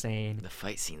is insane. The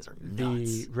fight scenes are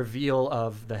nuts. The reveal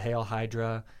of the Hail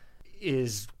Hydra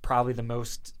is probably the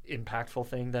most impactful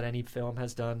thing that any film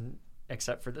has done,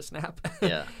 except for the snap.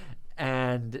 Yeah.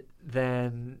 And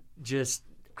then just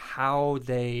how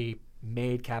they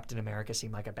made Captain America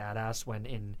seem like a badass when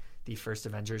in the first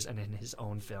Avengers and in his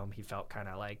own film he felt kind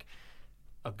of like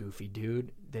a goofy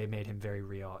dude. They made him very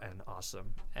real and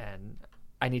awesome. And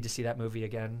I need to see that movie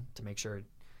again to make sure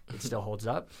it still holds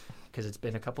up because it's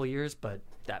been a couple years, but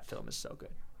that film is so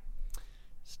good.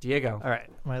 So Diego. All right,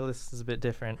 my list is a bit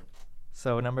different.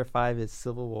 So number 5 is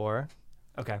Civil War.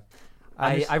 Okay.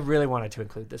 I really wanted to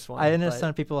include this one. I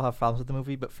understand people have problems with the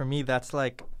movie, but for me,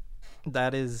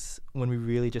 that is when we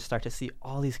really just start to see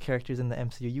all these characters in the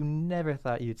MCU you never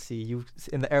thought you'd see.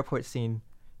 In the airport scene,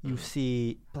 you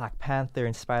see Black Panther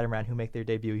and Spider-Man who make their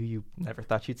debut who you never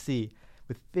thought you'd see,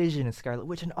 with Vision and Scarlet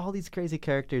Witch and all these crazy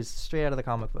characters straight out of the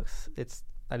comic books.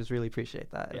 I just really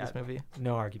appreciate that in this movie.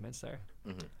 No arguments there.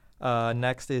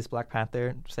 Next is Black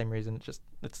Panther. Same reason.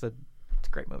 It's a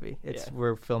great movie. It's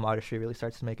where film artistry really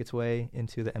starts to make its way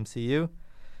into the MCU.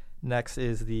 Next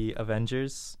is the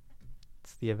Avengers.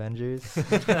 It's the Avengers.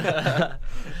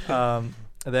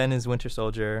 Then is Winter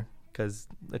Soldier, because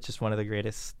it's just one of the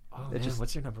greatest. Oh, man,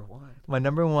 what's your number one? My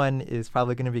number one is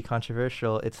probably going to be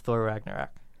controversial. It's Thor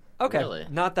Ragnarok. Okay, Really?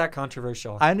 Not that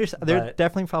controversial. I understand. There are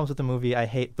definitely problems with the movie. I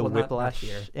hate the Well, not whiplash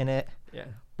here. in it. Yeah.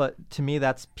 But to me,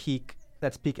 that's peak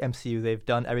MCU. They've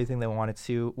done everything they wanted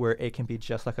to, where it can be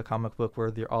just like a comic book,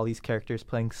 where there are all these characters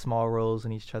playing small roles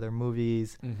in each other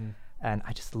movies. And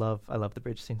I love the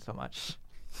bridge scene so much.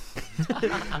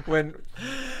 when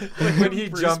he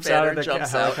Bruce jumps out of Banner the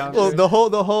jumps out. helicopter. Well,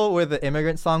 the whole with the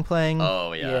immigrant song playing.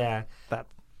 Oh yeah. Yeah. That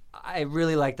I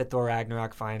really like that Thor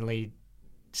Ragnarok finally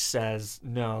says,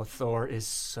 no, Thor is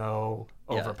so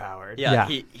overpowered. Yeah,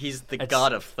 he's the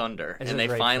god of thunder, it's and a they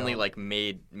great finally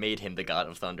film. made him the god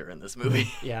of thunder in this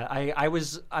movie. Yeah,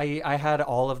 I had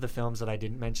all of the films that I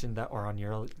didn't mention that are on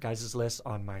your guys' list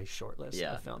on my short list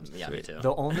of films. Yeah, me too.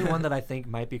 The only one that I think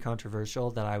might be controversial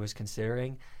that I was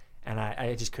considering, and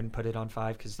I just couldn't put it on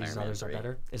 5 because these others are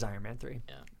better, is Iron Man 3.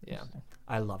 Yeah.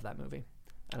 I love that movie.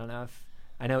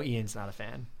 I know Ian's not a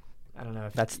fan. I don't know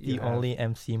if that's the only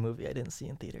MC movie I didn't see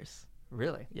in theaters.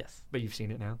 Really? Yes. But you've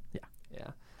seen it now? Yeah.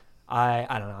 Yeah.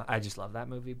 I don't know. I just love that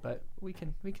movie, but we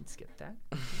can skip that.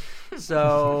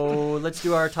 So let's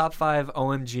do our top 5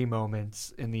 OMG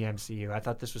moments in the MCU. I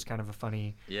thought this was kind of a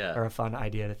funny or a fun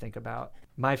idea to think about.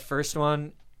 My first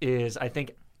one is, I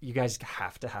think you guys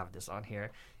have to have this on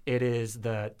here. It is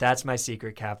That's My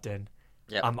Secret, Captain.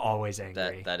 Yep. I'm always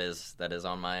angry. That is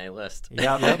on my list.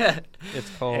 Yep. It's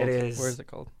called. It is. Where is it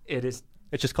called? It is.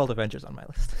 It's just called Avengers on my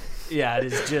list. Yeah,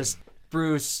 it is just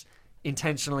Bruce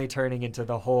intentionally turning into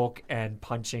the Hulk and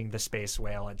punching the space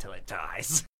whale until it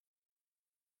dies.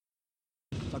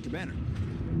 Dr. Banner.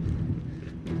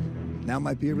 Now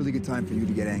might be a really good time for you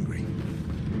to get angry.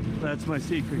 That's my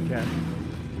secret, Captain.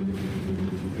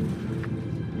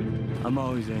 I'm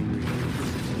always angry.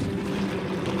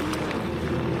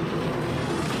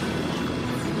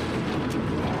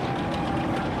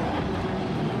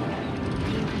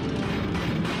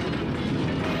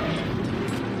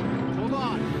 Hold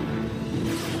on.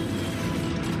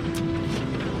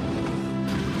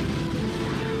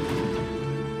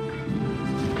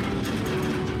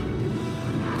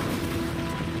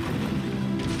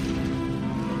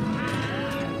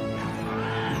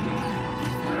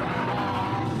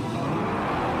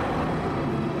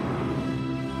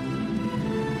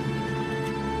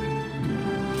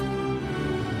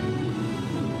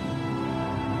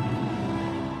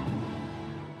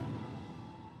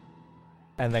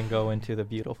 And then go into the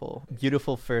beautiful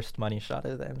first money shot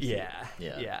of the MCU.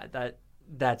 Yeah.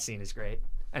 That scene is great.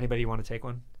 Anybody want to take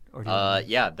one? Or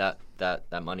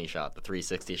that money shot, the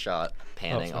 360 shot,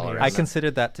 panning all around. I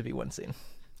considered that to be one scene.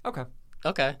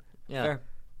 Okay. Yeah.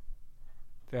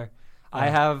 Fair. I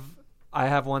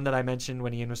have one that I mentioned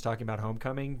when Ian was talking about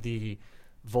Homecoming. The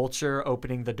Vulture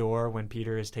opening the door when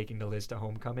Peter is taking the Liz to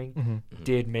Homecoming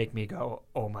did make me go,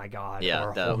 "Oh my god!"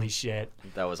 or "Holy shit!"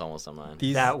 That was almost on mine.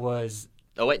 That was.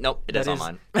 Oh wait, no, it is on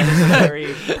mine. That is a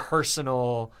very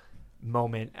personal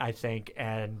moment, I think,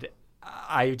 and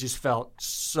I just felt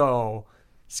so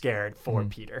scared for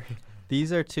Peter.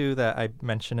 These are two that I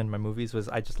mentioned in my movies.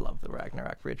 I just love the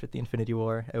Ragnarok bridge with the Infinity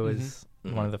War. It was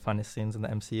one of the funnest scenes in the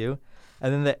MCU.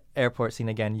 And then the airport scene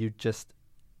again.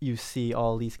 you see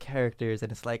all these characters,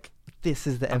 and it's like, this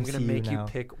is the MCU I'm going to make now. you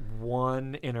pick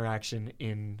one interaction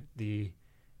in the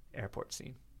airport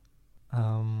scene.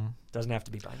 Doesn't have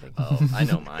to be binding. Oh, I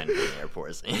know mine from the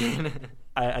airport scene.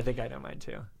 I think I know mine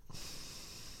too.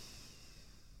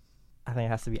 I think it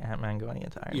has to be Ant-Man going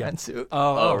into Iron Man suit.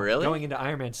 Oh, really? Going into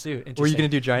Iron Man suit. Were you going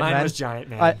to do Giant Man? Mine was Giant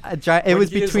Man. It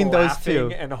was between those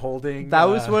two. And holding. That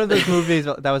was one of those movies.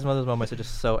 That was one of those moments that are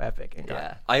just so epic. And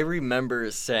Yeah, I remember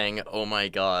saying, "Oh my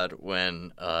god,"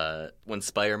 when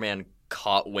Spider-Man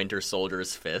caught Winter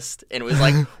Soldier's fist, and it was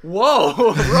like,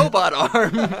 "Whoa, robot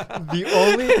arm!"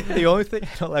 The only thing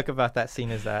I don't like about that scene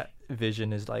is that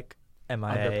Vision is like MIA.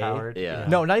 Underpowered. Yeah.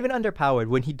 No, not even underpowered.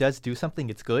 When he does do something,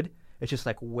 it's good. It's just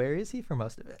like, where is he for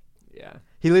most of it? Yeah.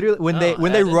 He literally when they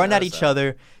didn't run at notice each that.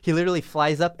 other, he literally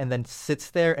flies up and then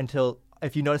sits there until,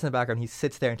 if you notice in the background, he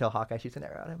sits there until Hawkeye shoots an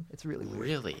arrow at him. It's really weird.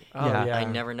 Really? Oh, yeah. I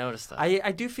never noticed that.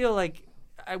 I do feel like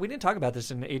we didn't talk about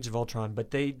this in Age of Ultron, but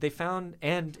they found,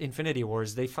 and Infinity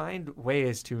Wars, they find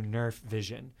ways to nerf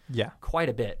Vision. Yeah. Quite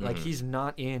a bit. Like, he's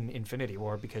not in Infinity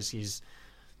War because he's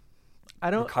I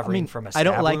don't recovering from a I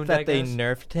don't stab like wound, that I they guess.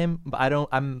 nerfed him, but I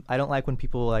don't like when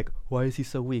people are like, why is he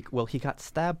so weak? Well, he got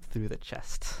stabbed through the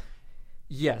chest.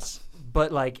 Yes,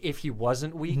 but like if he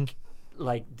wasn't weak,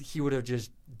 like he would have just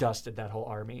dusted that whole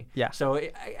army. Yeah. So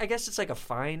I guess it's like a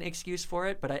fine excuse for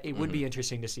it, but it would be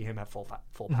interesting to see him at full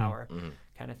power,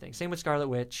 kind of thing. Same with Scarlet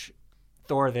Witch,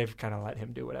 Thor. They've kind of let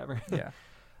him do whatever. Yeah.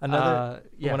 Another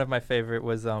yeah. one of my favorite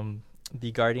was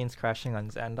the Guardians crashing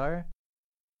on Xandar.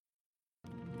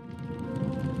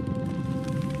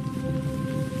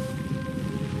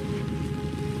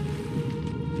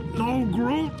 No,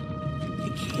 Groot!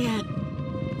 You can't.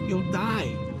 You'll die.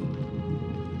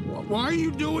 Why are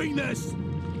you doing this?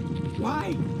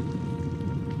 Why?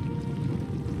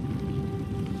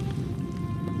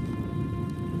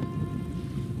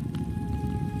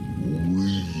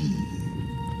 We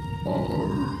are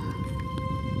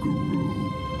Groot.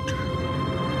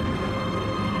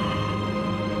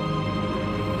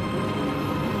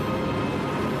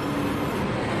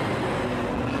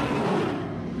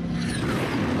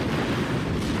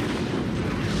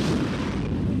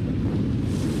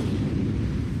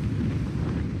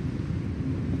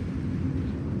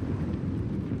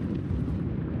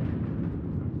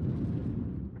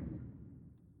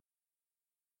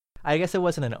 I guess it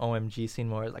wasn't an OMG scene,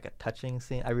 more like a touching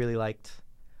scene. I really liked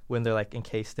when they're like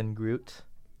encased in Groot.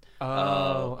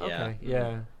 Oh, yeah. okay.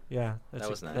 Yeah. That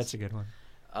was nice. That's a good one.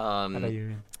 How about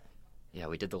you? Yeah,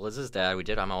 we did the Liz's dad. We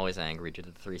did I'm Always Angry. We did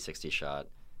the 360 shot.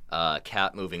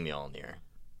 Cat moving Mjolnir.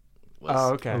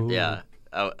 Oh, okay. Ooh. Yeah.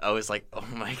 I was like, oh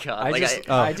my god. I Like, just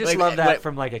like, love that like,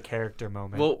 from like a character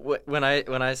moment. Well, when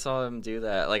I saw him do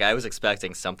that, like I was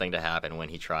expecting something to happen when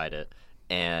he tried it,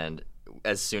 and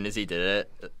as soon as he did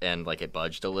it and like it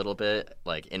budged a little bit,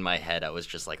 like in my head I was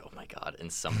just like, oh my god!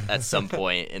 At some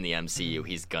point in the MCU,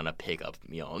 he's gonna pick up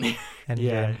Mjolnir. And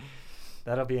yeah,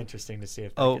 that'll be interesting to see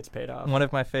if that gets paid off. One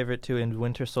of my favorite too in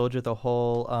Winter Soldier, the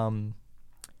whole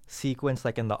sequence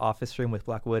like in the office room with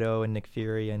Black Widow and Nick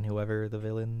Fury and whoever the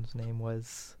villain's name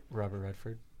was. Robert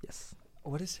Redford. Yes.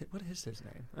 What is his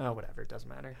name? Oh, whatever. It doesn't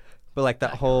matter. But like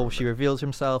that whole, she reveals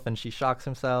himself and she shocks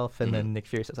himself, and then Nick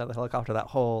Fury sits out of the helicopter. That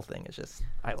whole thing is just,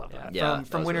 I love that. Yeah,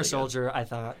 from Winter really Soldier, I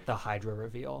thought the Hydra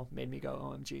reveal made me go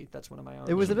OMG. That's one of my own.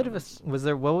 It was a bit of a. Was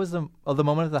there? What was the? Oh, the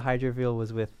moment of the Hydra reveal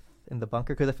was with in the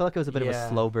bunker, because I felt like it was a bit of a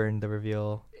slow burn. The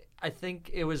reveal. I think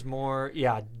it was more,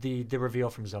 the reveal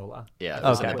from Zola. Yeah, it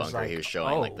was in Okay. the bunker. Like, he was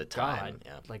showing like the oh, time. God.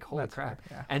 Yeah. Like holy That's crap.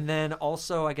 fair, yeah. And then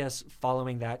also, I guess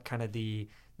following that, kind of the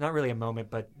not really a moment,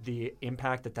 but the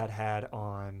impact that had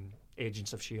on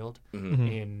Agents of Shield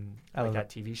in I like love that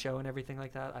TV show and everything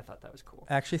like that. I thought that was cool.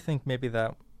 I actually think maybe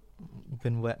that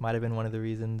might have been one of the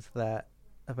reasons that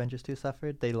Avengers 2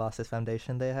 suffered. They lost this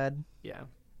foundation they had. Yeah.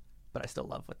 But I still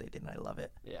love what they did, and I love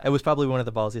it. Yeah. It was probably one of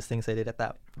the ballsiest things they did at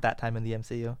that time in the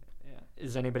MCU. Yeah.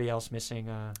 Is anybody else missing?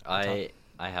 I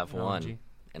have an one, OMG?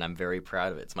 and I'm very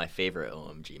proud of it. It's my favorite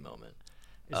OMG moment.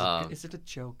 Is it a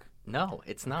joke? No,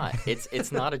 it's not.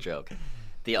 It's not a joke.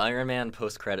 The Iron Man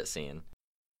post-credit scene.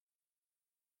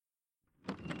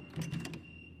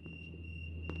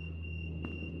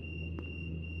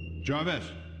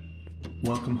 Jarvis.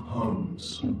 Welcome home,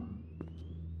 son.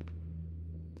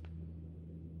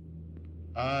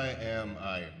 I am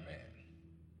Iron Man.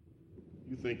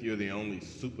 You think you're the only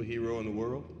superhero in the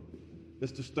world?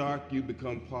 Mr. Stark, you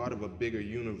become part of a bigger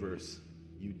universe.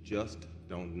 You just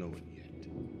don't know it yet.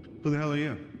 Who the hell are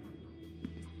you?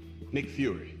 Nick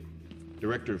Fury,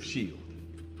 director of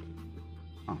S.H.I.E.L.D.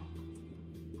 Oh.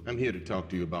 I'm here to talk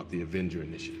to you about the Avenger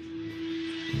Initiative.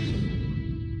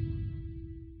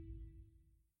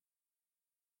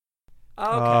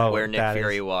 Okay. where Nick that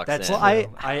Fury is- walks That's in. Well,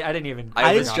 I didn't even.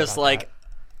 I was forgot just about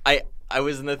like, I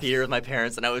was in the theater with my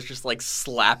parents, and I was just like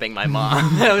slapping my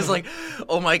mom. I was like,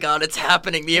 "Oh my god, it's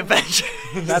happening! The Avengers!"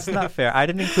 That's not fair. I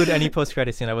didn't include any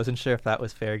post-credit scene. I wasn't sure if that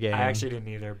was fair game. that. I actually didn't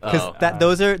either.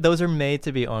 because those are made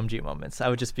to be OMG moments. That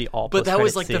would just be all. But that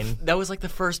was like post-credit scene. that was like the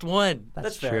first one.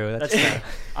 That's fair. true. That's fair.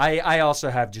 I also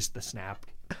have just the snap.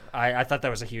 I thought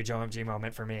that was a huge OMG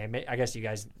moment for me. I guess you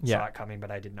guys saw it coming,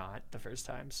 but I did not the first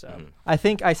time. So I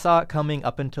think I saw it coming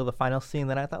up until the final scene.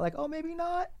 Then I thought like, oh, maybe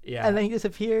not. Yeah. And then he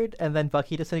disappeared, and then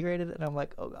Bucky disintegrated, and I'm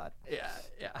like, oh god.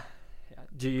 yeah.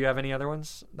 Do you have any other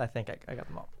ones? I think I got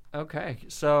them all. Okay,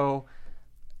 so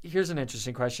here's an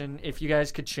interesting question. If you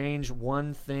guys could change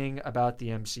one thing about the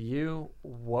MCU,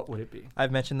 what would it be?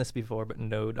 I've mentioned this before, but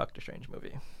no Doctor Strange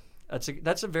movie.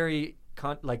 That's a very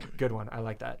good one. I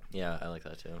like that. Yeah, I like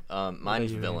that too.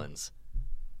 Mine's villains.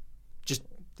 Just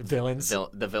villains.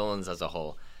 The villains as a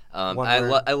whole. One I word,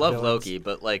 love villains. Loki,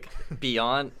 but like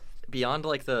beyond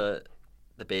like the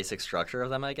basic structure of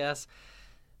them, I guess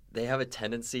they have a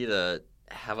tendency to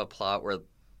have a plot where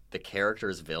the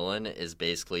character's villain is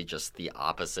basically just the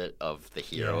opposite of the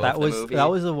hero of the movie. That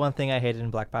was the one thing I hated in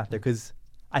Black Panther because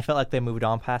I felt like they moved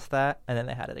on past that and then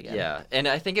they had it again. Yeah, and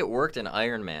I think it worked in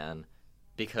Iron Man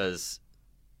because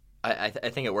I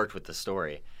think it worked with the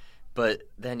story. But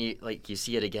then you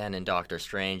see it again in Doctor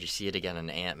Strange, you see it again in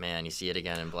Ant-Man, you see it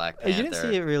again in Black Panther. You didn't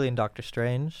see it really in Doctor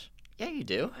Strange. Yeah, you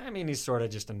do. I mean, he's sort of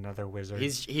just another wizard.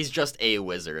 He's just a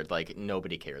wizard. Like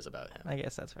nobody cares about him. I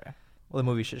guess that's fair. Well, the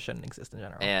movie shouldn't exist in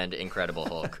general. And Incredible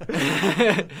Hulk.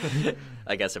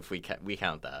 I guess if we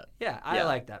count that. Yeah, I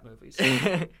like that movie.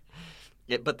 So.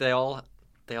 Yeah, but they all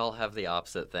have the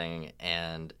opposite thing.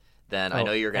 And then I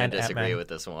know you're going to disagree Ant-Man. with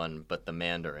this one, but the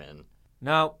Mandarin.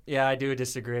 No, yeah, I do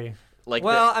disagree. Like,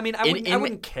 I mean, I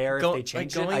wouldn't care if they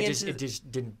changed it. It just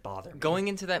didn't bother me. Going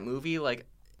into that movie,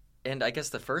 and I guess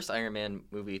the first Iron Man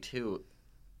movie too,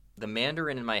 the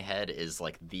Mandarin in my head is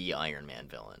like the Iron Man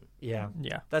villain. Yeah,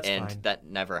 that's fine. fine. That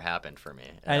never happened for me,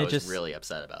 And I was really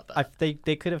upset about that.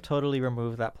 They could have totally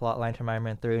removed that plot line from Iron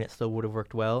Man 3 and it still would have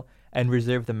worked well, and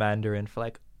reserved the Mandarin for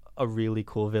like a really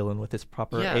cool villain with his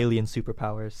proper alien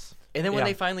superpowers. And then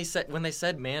when they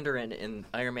said Mandarin in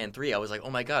Iron Man 3, I was like, oh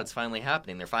my god, it's finally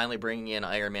happening. They're finally bringing in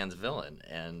Iron Man's villain,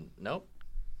 and nope.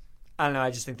 I don't know.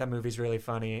 I just think that movie's really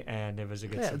funny, and it was a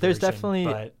good subversion. There's definitely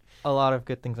but a lot of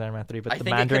good things in Iron Man 3, but I the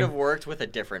think Mandarin it could have worked with a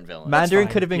different villain. Mandarin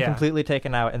could have been completely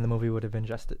taken out, and the movie would have been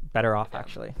just better off.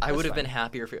 Actually, I would have been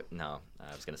happier if no.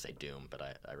 I was gonna say Doom, but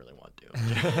I really want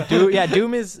Doom.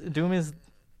 Doom is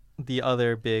the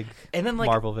other big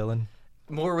Marvel villain.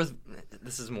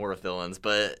 This is more with villains,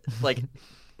 but like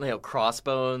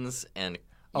Crossbones and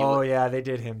they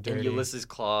did him dirty. And Ulysses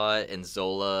Claw and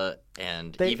Zola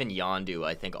and even Yondu,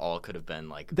 I think all could have been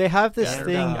like. They have this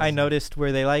thing I noticed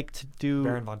where they like to do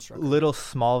Von little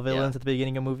small villains at the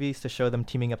beginning of movies to show them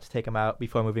teaming up to take them out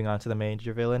before moving on to the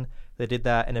major villain. They did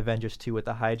that in Avengers 2 with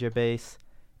the Hydra base,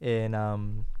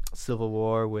 in Civil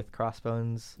War with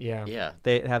Crossbones. Yeah.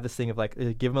 They have this thing of like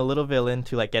give them a little villain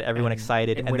to like get everyone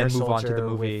excited and then move on to the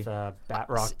movie. With,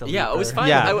 Batroc the Leaper. Yeah, I was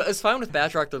fine. I was fine with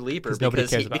Batroc the Leaper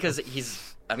because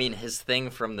he's. I mean, his thing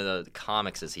from the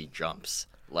comics is he jumps.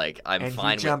 Like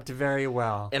He jumped very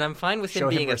well. And I'm fine with him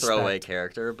being a throwaway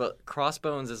character, but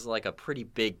Crossbones is like a pretty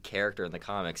big character in the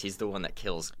comics. He's the one that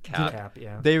kills Cap.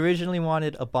 They originally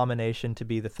wanted Abomination to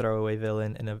be the throwaway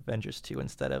villain in Avengers 2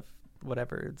 instead of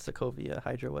whatever Sokovia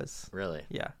Hydra was. Really?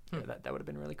 Yeah. That would have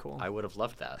been really cool. I would have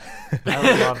loved that. I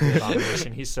would love the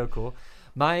Abomination. He's so cool.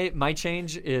 My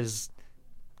change is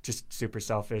just super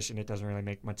selfish, and it doesn't really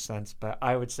make much sense. But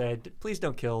I would say, please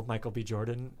don't kill Michael B.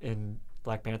 Jordan in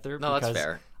Black Panther. No, that's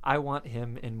fair. I want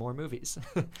him in more movies.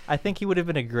 I think he would have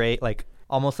been a great,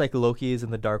 almost like Loki is in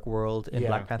the Dark World in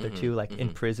Black Panther 2, in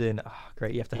prison. Oh,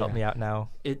 great, you have to help me out now.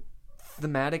 It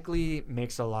thematically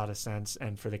makes a lot of sense,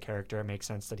 and for the character, it makes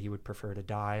sense that he would prefer to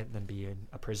die than be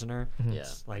a prisoner. Mm-hmm.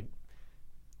 It's like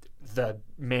the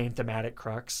main thematic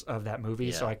crux of that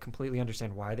movie, so I completely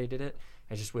understand why they did it.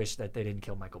 I just wish that they didn't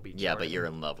kill Michael B. Jordan. Yeah, but you're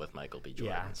in love with Michael B.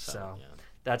 Jordan. Yeah, so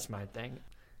that's my thing.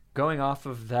 Going off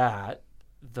of that,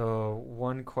 the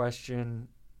one question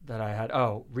that I had,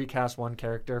 recast one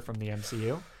character from the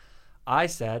MCU. I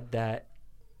said that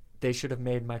they should have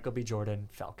made Michael B. Jordan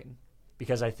Falcon.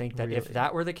 Because I think that if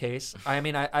that were the case, I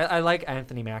mean, I like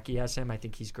Anthony Mackie as him. I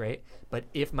think he's great. But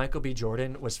if Michael B.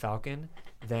 Jordan was Falcon,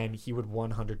 then he would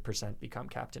 100% become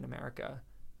Captain America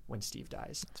when Steve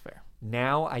dies. That's fair.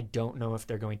 Now, I don't know if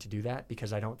they're going to do that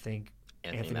because I don't think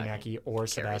Anthony Mackie or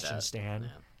Sebastian Stan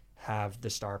have the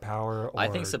star power. I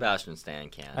think Sebastian Stan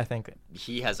can. I think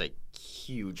he has a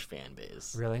huge fan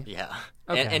base. Really? Yeah.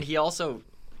 Okay. And he also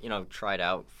tried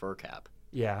out for Cap.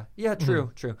 Yeah,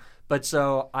 true. But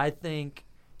so I think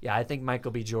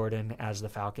Michael B. Jordan as the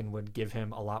Falcon would give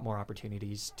him a lot more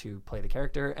opportunities to play the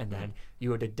character, and then you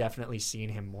would have definitely seen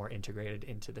him more integrated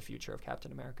into the future of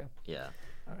Captain America. Yeah.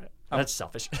 All right. That's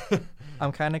selfish.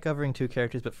 I'm kind of covering two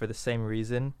characters, but for the same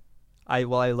reason.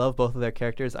 While I love both of their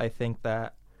characters, I think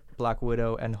that Black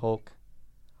Widow and Hulk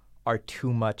are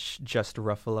too much just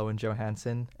Ruffalo and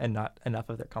Johansson and not enough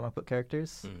of their comic book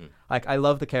characters. Mm-hmm. Like, I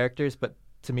love the characters, but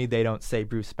to me, they don't say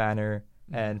Bruce Banner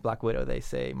and Black Widow. They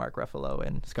say Mark Ruffalo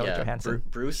and Scarlett Johansson.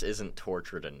 Bruce isn't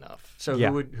tortured enough. So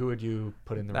who would you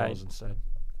put in the roles instead?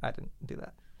 I didn't do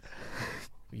that.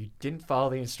 You didn't follow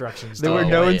the instructions. There were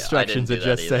no instructions. It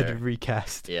just said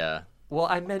recast. Yeah. Well,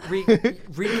 I meant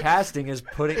recasting is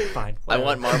putting. Fine. Whatever. I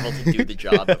want Marvel to do the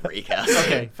job of recasting.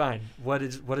 Okay, fine. What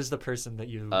is the person that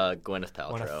you Gwyneth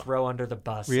Paltrow want to throw under the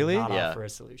bus? Really? And not offer a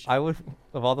solution. I would,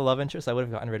 of all the love interests, I would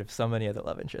have gotten rid of so many of the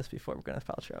love interests before Gwyneth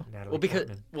Paltrow. Natalie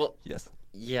Portman. Yes.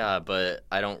 Yeah, but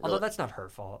I don't. Although that's not her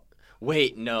fault.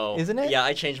 Wait, no. Isn't it? Yeah,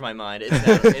 I changed my mind.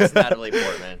 It's Natalie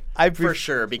Portman. For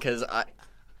sure, because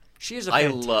she is a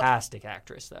fantastic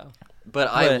actress, though. But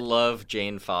I love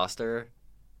Jane Foster.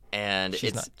 And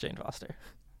she's not Jane Foster,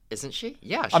 isn't she?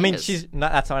 Yeah, she's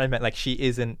not. That's not what I meant. Like, she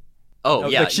isn't. Oh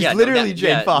yeah, like, she's literally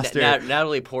Jane Foster.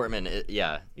 Natalie Portman.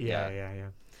 Yeah.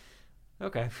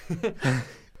 Okay.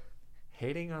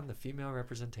 Hating on the female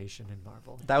representation in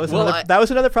Marvel. That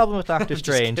was another problem with Doctor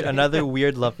Strange. Another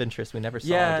weird love interest we never saw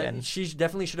again. Yeah, she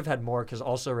definitely should have had more because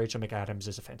also Rachel McAdams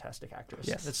is a fantastic actress.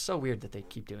 Yes, it's so weird that they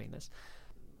keep doing this.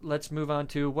 Let's move on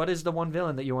to what is the one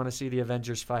villain that you want to see the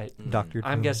Avengers fight? Doctor Doom.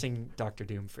 I'm guessing Doctor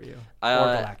Doom for you. Or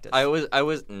Galactus. I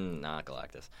was not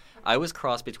Galactus. I was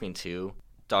crossed between two,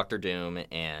 Doctor Doom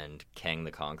and Kang the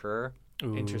Conqueror.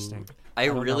 Ooh. Interesting. I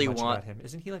don't really know much want about him.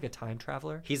 Isn't he like a time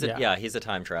traveler? He's a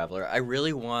time traveler. I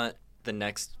really want the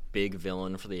next big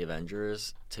villain for the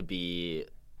Avengers to be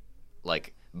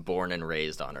like born and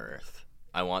raised on Earth.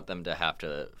 I want them to have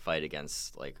to fight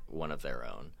against like one of their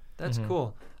own. That's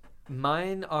cool.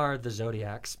 Mine are the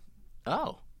Zodiacs.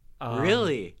 Oh,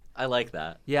 really? I like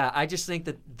that. Yeah, I just think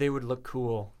that they would look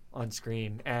cool on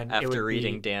screen. And after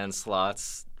reading Dan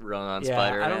Slott's run on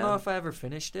Spider-Man. I don't know if I ever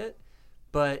finished it,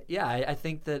 but yeah, I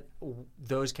think that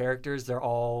those characters,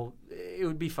 it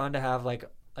would be fun to have like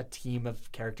a team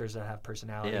of characters that have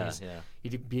personalities. Yeah.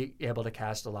 You'd be able to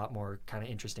cast a lot more kind of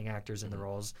interesting actors in the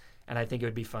roles, and I think it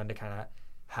would be fun to kind of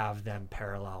have them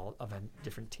parallel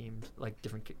different teams, like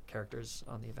different characters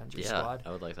on the Avengers squad.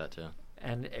 I would like that too.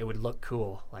 And it would look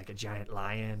cool, like a giant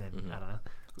lion, and I don't know.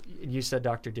 And you said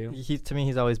Doctor Doom? To me,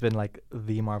 he's always been like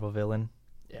the Marvel villain.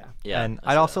 Yeah. And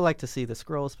I'd also like to see the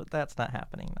Skrulls, but that's not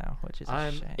happening now, which is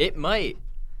a shame. It might.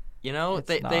 You know, it's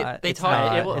they talk. It's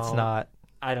not.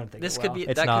 I don't think this it could will. be.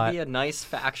 It's that not. could be a nice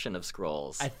faction of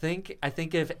Skrulls. I think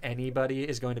if anybody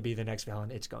is going to be the next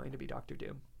villain, it's going to be Doctor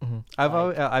Doom. Mm-hmm.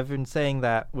 I've been saying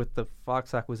that with the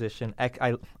Fox acquisition,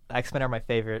 X-Men are my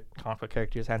favorite comic book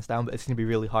characters, hands down. But it's going to be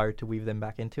really hard to weave them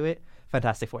back into it.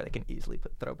 Fantastic Four, they can easily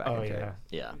throw back into it.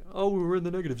 Yeah. Oh, we're in the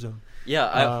negative zone. Yeah,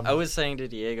 I was saying to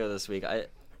Diego this week. I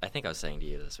think I was saying to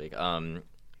you this week.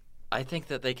 I think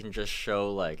that they can just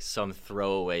show like some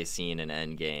throwaway scene in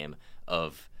Endgame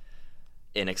of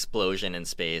an explosion in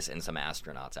space and some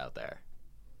astronauts out there.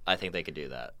 I think they could do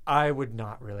that. I would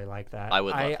not really like that. I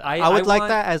would love that. I would like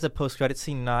that as a post-credit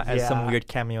scene, not as some weird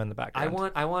cameo in the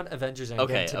background. I want Avengers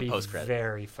Endgame to be post-credit.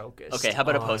 very focused. Okay, how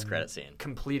about a post-credit scene?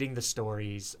 Completing the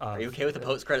stories. Are you okay with a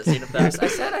post-credit scene? Of that?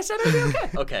 Yes, I said I'd be okay.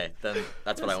 Okay, then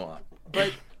that's what I want.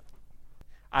 But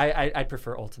I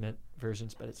prefer Ultimate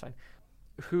versions, but it's fine.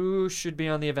 Who should be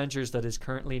on the Avengers that is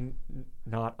currently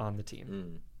not on the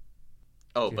team?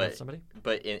 Oh, but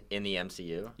in the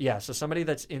MCU? Yeah, so somebody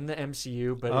that's in the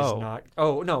MCU but is not.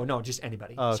 Oh, no, just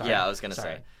anybody. Oh, sorry. Yeah, I was gonna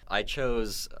say I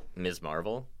chose Ms.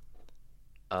 Marvel.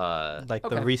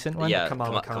 The recent one. Yeah,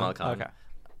 Kamala Khan. Okay.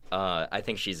 I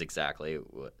think she's exactly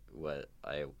what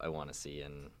I want to see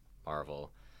in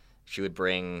Marvel. She would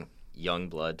bring young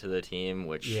blood to the team,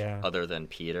 which other than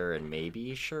Peter and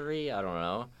maybe Shuri, I don't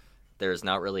know. There's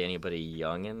not really anybody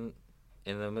young in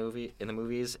the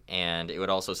movies, and it would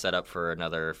also set up for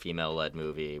another female-led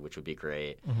movie, which would be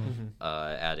great.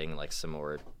 Adding like some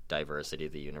more diversity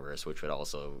to the universe, which would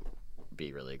also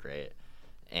be really great.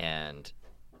 And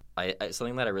I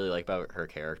something that I really like about her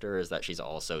character is that she's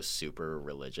also super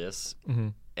religious.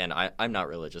 And I'm not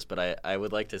religious, but I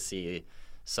would like to see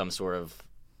some sort of.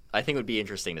 I think it would be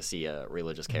interesting to see a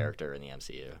religious character in the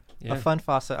MCU. A fun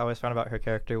facet I always found about her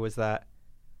character was that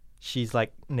she's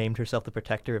like named herself the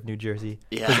protector of New Jersey.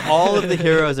 Yeah. Because all of the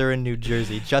heroes are in New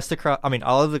Jersey, just across. I mean,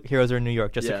 all of the heroes are in New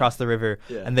York, just across the river,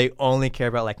 and they only care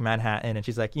about like Manhattan. And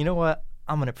she's like, you know what?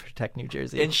 I'm gonna protect New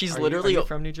Jersey. And she's Are literally you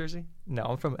from New Jersey? No,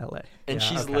 I'm from LA. And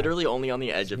she's literally only on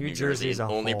the edge of New Jersey. And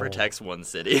only protects one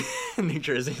city, New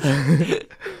Jersey.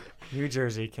 New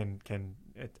Jersey can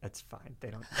it's fine. They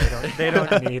don't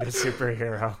need a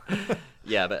superhero.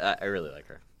 Yeah, but I really like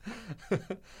her.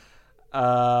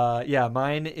 Yeah,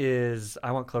 mine is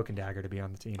I want Cloak and Dagger to be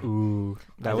on the team. Ooh,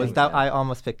 I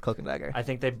almost picked Cloak and Dagger. I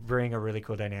think they bring a really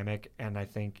cool dynamic, and I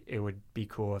think it would be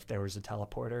cool if there was a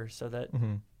teleporter, so that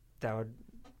that would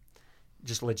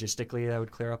just logistically that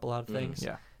would clear up a lot of things.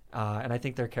 Yeah. And I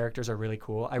think their characters are really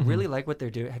cool. I really like what they're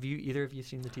doing. Have either of you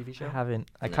seen the TV show? I haven't.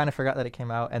 I kind of forgot that it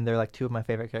came out, and they're like two of my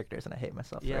favorite characters, and I hate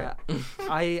myself Yeah, for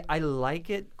it. I like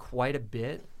it quite a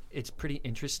bit. It's pretty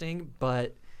interesting,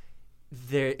 but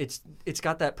it's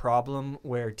got that problem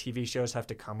where TV shows have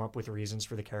to come up with reasons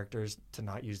for the characters to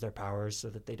not use their powers so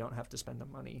that they don't have to spend the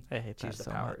money I hate to use that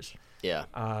the so powers. much.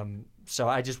 Yeah. So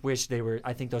I just wish they were.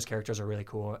 I think those characters are really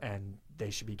cool, and they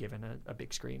should be given a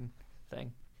big screen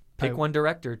thing. Pick one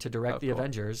director to direct the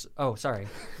Avengers. Oh, sorry.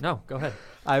 No, go ahead.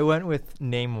 I went with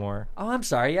Namor. Oh, I'm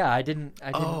sorry. Yeah, I didn't.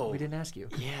 We didn't ask you.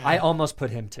 Yeah. I almost put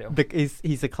him too. Because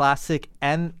he's a classic,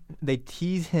 and they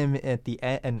tease him at the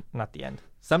end, and not the end.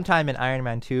 Sometime in Iron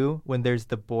Man 2, when there's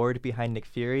the board behind Nick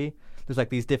Fury, there's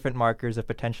like these different markers of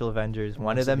potential Avengers.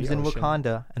 One of them's in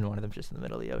Wakanda, and one of them's just in the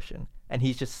middle of the ocean. And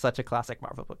he's just such a classic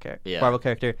Marvel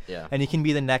character. Yeah. And he can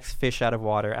be the next fish out of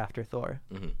water after Thor.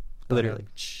 Literally.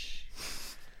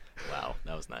 Wow,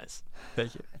 that was nice.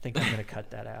 Thank you. I think I'm gonna cut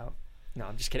that out. No,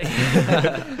 I'm just kidding.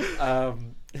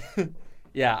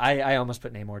 Yeah, I almost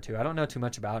put Namor too. I don't know too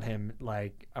much about him.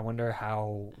 Like, I wonder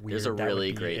how weird. There's a that really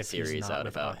would be great if he's series not out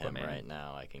with about him Aquaman. right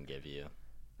now. I can give you.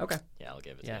 Okay. Yeah, I'll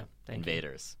give it to Yeah, you. thank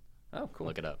Invaders. Oh, cool.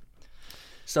 Look it up.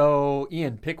 So,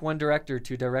 Ian, pick one director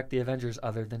to direct the Avengers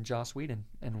other than Joss Whedon,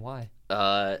 and why?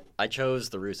 I chose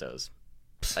the Russos.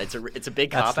 It's a big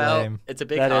That's cop out. lame. It's a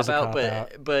big That cop is a out,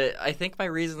 cop-out. but I think my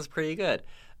reason's pretty good.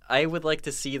 I would like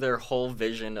to see their whole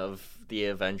vision of the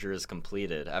Avengers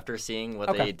completed. After seeing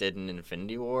what they did in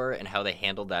Infinity War and how they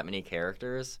handled that many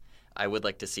characters, I would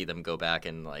like to see them go back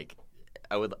and like.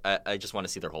 I just want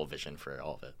to see their whole vision for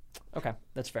all of it. Okay,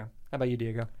 that's fair. How about you,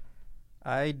 Diego?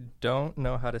 I don't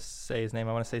know how to say his name.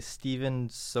 I want to say Steven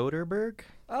Soderbergh.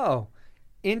 Oh,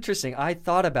 interesting. I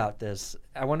thought about this.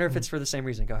 I wonder if it's for the same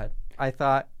reason. Go ahead.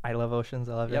 I love Ocean's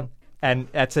 11. And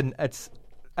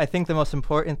I think the most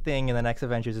important thing in the next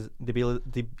Avengers is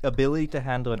the ability to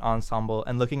handle an ensemble,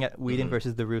 and looking at Whedon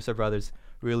versus the Russo brothers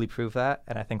really proved that,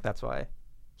 and I think that's why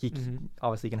he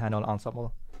obviously can handle an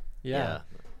ensemble. Yeah.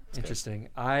 Interesting.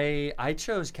 I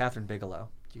chose Catherine Bigelow.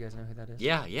 Do you guys know who that is?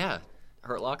 Yeah.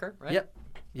 Hurt Locker, right? Yep.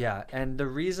 Yeah, and the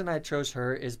reason I chose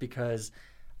her is because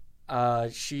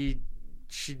she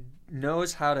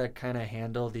knows how to kind of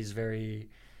handle these very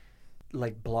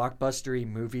like blockbustery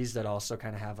movies that also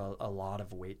kind of have a lot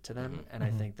of weight to them, and I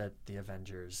think that the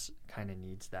Avengers kind of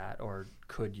needs that or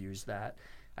could use that.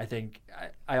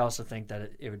 I also think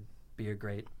that it would be a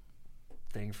great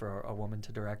thing for a woman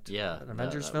to direct an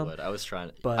Avengers film. Would. I was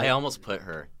trying, but I almost put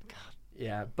her. God.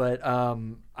 Yeah, but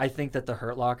I think that the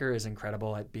Hurt Locker is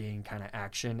incredible at being kind of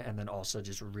action and then also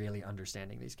just really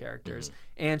understanding these characters.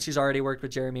 And she's already worked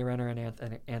with Jeremy Renner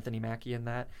and Anthony Mackie in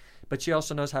that, but she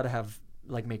also knows how to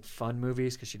make fun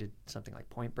movies because she did something like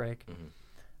Point Break.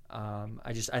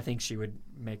 I think she would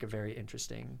make a very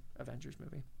interesting Avengers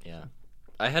movie. Yeah,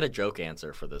 I had a joke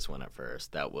answer for this one at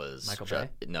first. That was Michael Bay?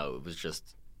 No, it was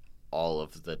just all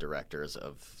of the directors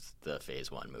of the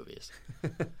Phase 1 movies.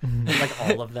 Like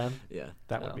all of them? Yeah.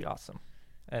 That would be awesome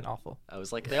and awful. I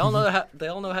was like, they all know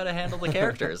how to handle the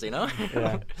characters, you know?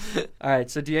 Yeah. All right,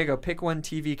 so Diego, pick one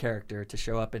TV character to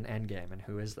show up in Endgame, and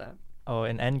who is that? Oh,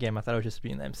 in Endgame, I thought it would just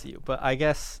be in the MCU, but I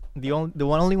guess the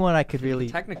only one I could really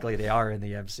technically they are in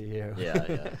the MCU.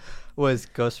 Yeah. was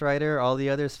Ghost Rider. All the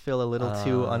others feel a little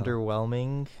too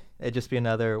underwhelming. It'd just be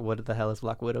another what the hell is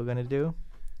Black Widow gonna do?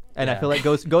 And I feel like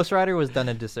Ghost Rider was done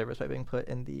a disservice by being put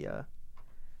in the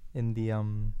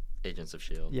Agents of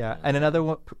S.H.I.E.L.D. Yeah, and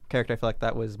another character I feel like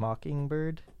that was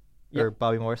Mockingbird or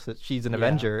Bobby Morse. She's an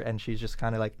Avenger, and she's just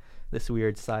kind of like this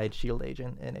weird side S.H.I.E.L.D.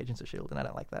 agent in Agents of S.H.I.E.L.D., and I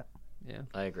don't like that. Yeah,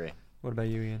 I agree. What about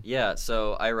you, Ian? Yeah,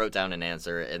 so I wrote down an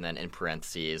answer, and then in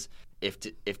parentheses, if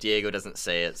Diego doesn't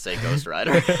say it, say Ghost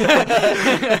Rider.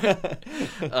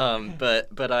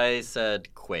 But I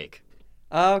said Quake.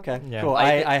 Oh, okay. Yeah. Cool.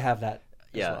 I have that.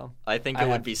 Yeah, well. I think it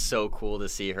would be so cool to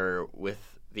see her with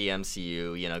the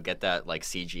MCU, get that like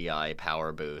CGI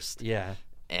power boost. Yeah.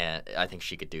 And I think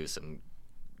she could do some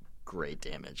great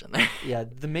damage in there. Yeah,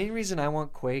 the main reason I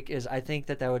want Quake is I think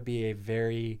that would be a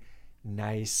very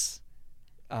nice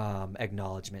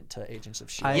acknowledgement to Agents of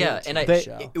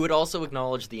S.H.I.E.L.D. It would also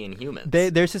acknowledge the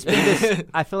Inhumans. There's just been this.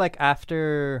 I feel like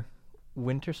after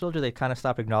Winter Soldier, they kind of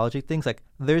stopped acknowledging things. Like,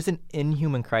 there's an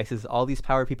Inhuman crisis, all these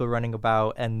power people running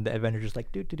about, and the Avengers just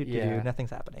like,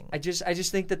 nothing's happening. I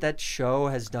just think that show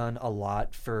has done a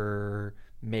lot for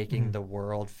making the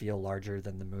world feel larger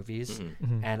than the movies.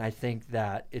 And I think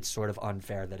that it's sort of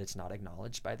unfair that it's not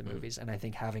acknowledged by the movies. And I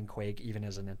think having Quake, even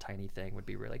as a tiny thing, would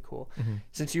be really cool.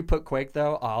 Since you put Quake,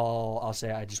 though, I'll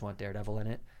say I just want Daredevil in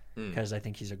it because I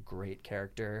think he's a great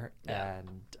character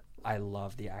and I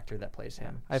love the actor that plays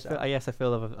him. I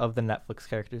feel of the Netflix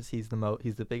characters, he's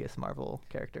the biggest Marvel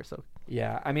character. So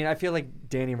yeah, I mean, I feel like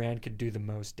Danny Rand could do the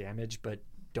most damage, but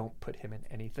don't put him in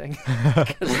anything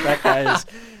because that guy is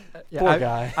poor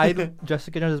guy.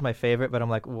 Jessica Jones is my favorite, but I'm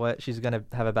like, what? She's gonna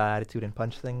have a bad attitude and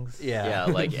punch things. Yeah,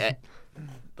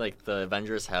 like the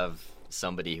Avengers have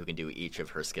somebody who can do each of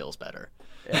her skills better.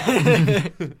 Yeah.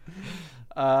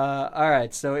 All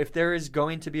right, so if there is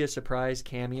going to be a surprise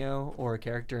cameo or a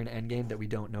character in Endgame that we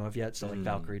don't know of yet, so like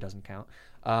Valkyrie doesn't count,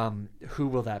 who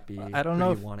will that be? I don't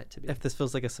know you want it to be. If this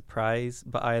feels like a surprise,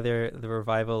 but either the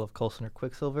revival of Coulson or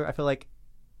Quicksilver. I feel like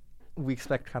we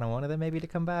expect kind of one of them maybe to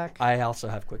come back. I also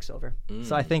have Quicksilver.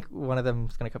 So I think one of them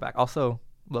is going to come back. Also,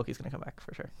 Loki's going to come back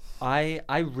for sure. I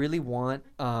really want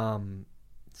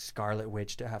Scarlet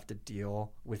Witch to have to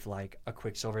deal with like a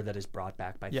Quicksilver that is brought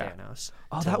back by Thanos.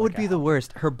 Oh, that would be the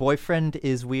worst. Her boyfriend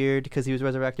is weird because he was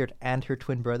resurrected, and her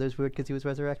twin brother's weird because he was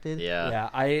resurrected. Yeah.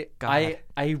 I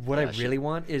really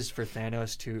want is for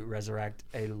Thanos to resurrect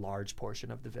a large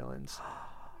portion of the villains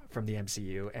from the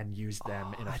MCU and use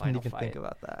them in a final fight. I didn't even think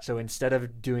about that. So instead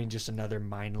of doing just another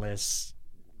mindless,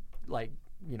 like,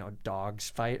 dogs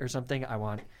fight or something, I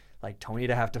want like Tony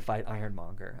to have to fight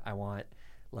Ironmonger. I want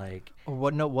like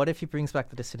what if he brings back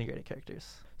the disintegrated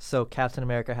characters? So Captain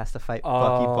America has to fight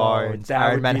Bucky Barnes.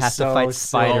 Iron Man has to fight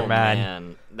Spider-Man. Oh,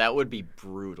 man, that would be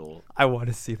brutal. I want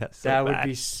to see that. That would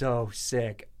be so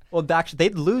sick. Well, actually,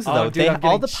 they'd lose though. Dude,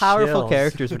 all the powerful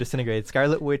characters were disintegrated.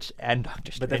 Scarlet Witch and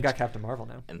Doctor Strange. But they've got Captain Marvel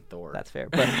now and Thor. That's fair.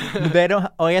 But they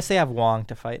don't. Oh, yes, they have Wong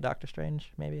to fight Doctor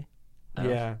Strange. Maybe.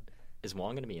 Yeah. Is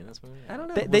Wong going to be in this movie? I don't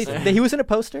know. He was in a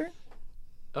poster.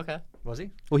 Okay. Was he?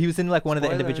 Well, he was in like one of the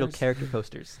individual character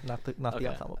posters, not the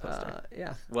ensemble poster.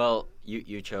 Yeah. Well,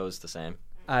 you chose the same.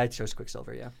 I chose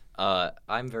Quicksilver. Yeah.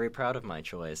 I'm very proud of my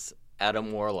choice,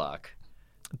 Adam Warlock.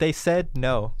 They said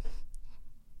no.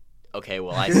 Okay,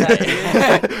 well, I say.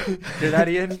 Hear that,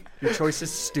 Ian? Your choice is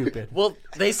stupid. Well,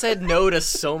 they said no to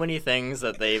so many things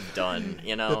that they've done,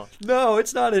 No,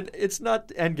 it's not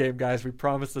Endgame, guys. We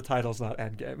promise the title's not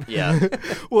Endgame. Yeah.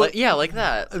 Well, like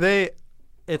that. They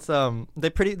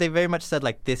very much said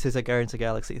like this is a Guardians of the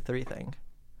Galaxy 3 thing.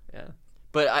 Yeah.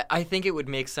 But I think it would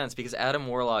make sense because Adam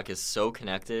Warlock is so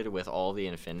connected with all the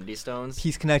Infinity Stones.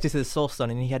 He's connected to the Soul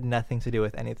Stone, and he had nothing to do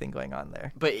with anything going on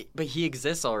there. But he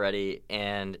exists already,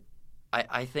 and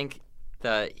I think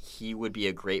that he would be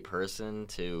a great person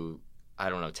to, I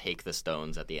don't know, take the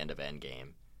stones at the end of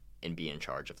Endgame and be in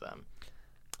charge of them.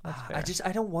 That's fair.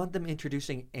 I don't want them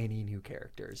introducing any new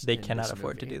characters. They cannot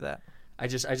afford to do that. I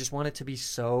just want it to be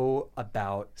so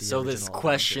about the original this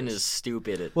question Avengers. is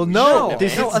stupid. Well, no,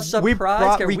 there's no a surprise. We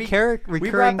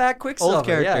brought back Quicksilver. Old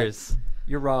characters. Yeah.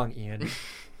 You're wrong, Ian.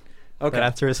 Okay. That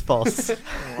answer is false.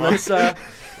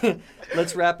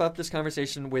 Let's wrap up this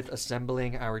conversation with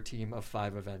assembling our team of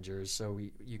 5 Avengers. So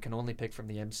you can only pick from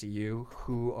the MCU.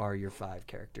 Who are your 5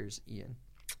 characters, Ian?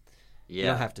 Yeah. You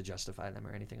don't have to justify them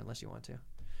or anything unless you want to.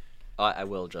 I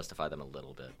will justify them a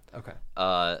little bit. Okay.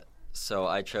 So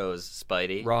I chose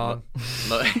Spidey. Wrong.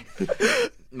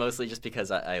 Mostly just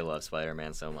because I love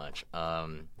Spider-Man so much.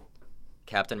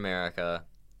 Captain America,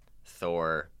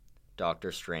 Thor,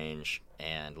 Doctor Strange,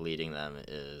 and leading them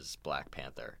is Black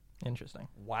Panther. Interesting.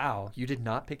 Wow. You did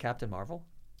not pick Captain Marvel?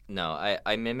 No,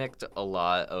 I mimicked a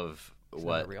lot of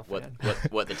what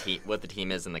the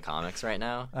team is in the comics right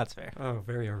now. That's fair. Oh,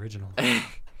 very original.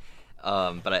 Except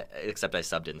I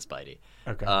subbed in Spidey.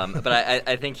 Okay. But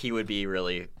I think he would be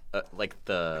really like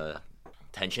the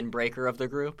tension breaker of the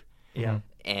group. Yeah.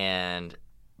 And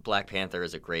Black Panther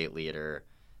is a great leader.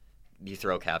 You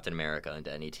throw Captain America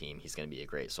into any team, he's going to be a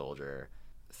great soldier.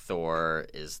 Thor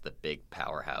is the big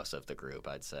powerhouse of the group,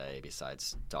 I'd say,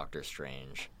 besides Doctor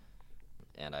Strange.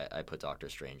 And I put Doctor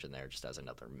Strange in there just as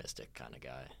another mystic kind of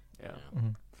guy. Yeah. Mm-hmm.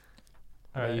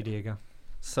 All right, you, Diego.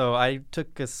 So I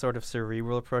took a sort of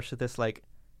cerebral approach to this, like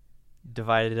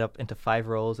divided it up into 5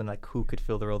 roles and like who could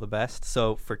fill the role the best.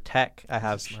 So for tech, I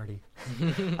have Smarty.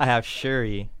 I have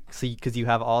Shuri So because you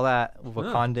have all that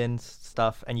Wakandan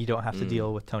stuff, and you don't have to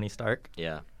deal with Tony Stark.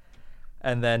 Yeah.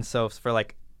 And then so for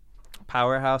like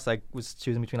powerhouse, I was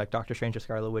choosing between like Doctor Strange or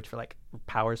Scarlet Witch for like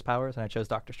powers, and I chose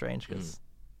Doctor Strange because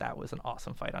that was an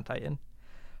awesome fight on Titan.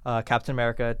 Captain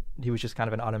America, he was just kind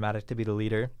of an automatic to be the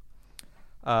leader.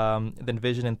 Then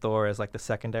Vision and Thor as like the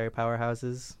secondary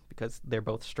powerhouses because they're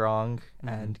both strong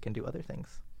and can do other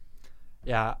things.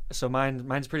 Yeah, so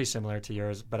mine's pretty similar to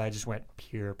yours, but I just went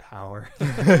pure power.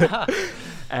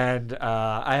 And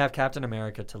I have Captain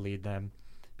America to lead them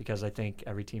because I think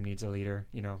every team needs a leader.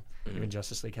 You know, even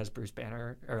Justice League has Bruce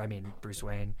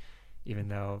Wayne, even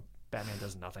though Batman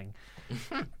does nothing.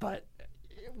 But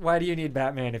why do you need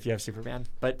Batman if you have Superman?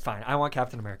 But fine, I want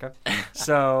Captain America.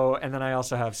 So, and then I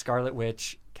also have Scarlet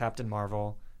Witch, Captain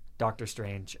Marvel, Doctor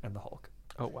Strange, and the Hulk.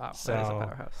 Oh, wow. So that is a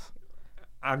powerhouse.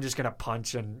 I'm just going to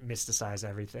punch and mysticize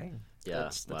everything. Yeah,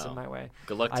 that's in my way.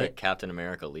 Good luck to Captain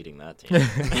America leading that team.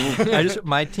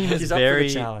 My team is He's up for the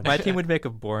challenge. My team would make a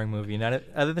boring movie.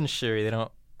 Other than Shuri, they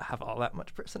don't have all that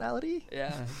much personality.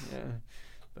 Yeah.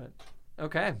 But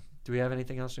okay, do we have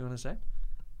anything else you want to say?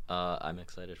 I'm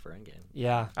excited for Endgame.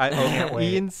 Yeah, I can't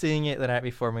wait. Ian seeing it the night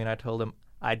before me, and I told him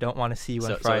I don't want to see you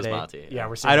on Friday. So is Monty. Yeah,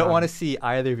 we're seeing I don't want to see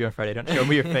either of you on Friday. Don't show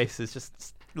me your faces.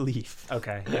 Just leave.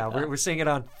 Okay. Yeah, we're seeing it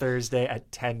on Thursday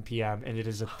at 10 p.m. and it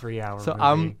is a 3-hour So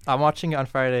movie. I'm watching it on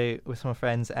Friday with some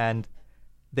friends, and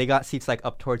they got seats like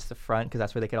up towards the front because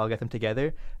that's where they could all get them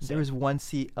together. There was one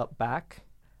seat up back,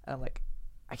 and I'm like,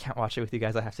 I can't watch it with you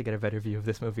guys. I have to get a better view of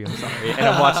this movie. I'm sorry. And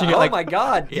I'm watching it like, oh my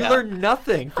God, you learned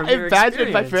nothing from your I experience.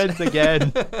 badgered my friends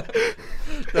again.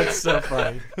 That's so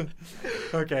funny.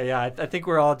 Okay, yeah, I think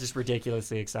we're all just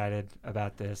ridiculously excited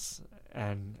about this,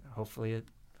 and hopefully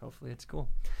it's cool.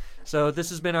 So this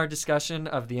has been our discussion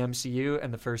of the MCU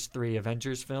and the first 3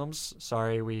 Avengers films.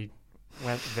 Sorry we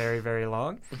went very, very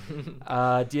long.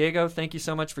 Diego, thank you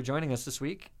so much for joining us this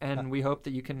week, and we hope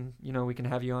that we can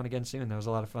have you on again soon. That was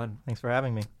a lot of fun. Thanks for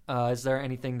having me. Is there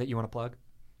anything that you want to plug?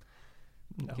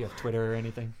 No. Do you have Twitter or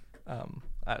anything? I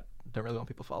don't really want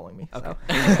people following me. Okay.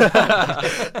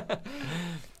 So.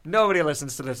 Nobody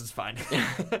listens to this. It's fine.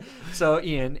 So,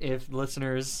 Ian, if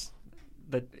listeners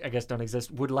that I guess don't exist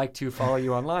would like to follow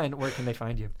you online, where can they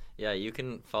find you? Yeah, you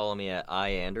can follow me at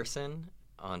iAnderson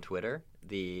on Twitter.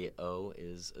 The O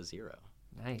is a 0.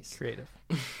 Nice. Creative.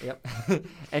 Yep.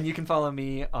 And you can follow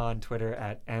me on Twitter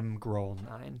at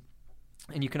mgroll9.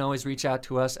 And you can always reach out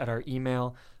to us at our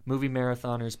email,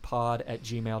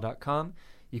 moviemarathonerspod@gmail.com.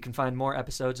 You can find more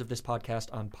episodes of this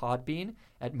podcast on Podbean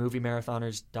at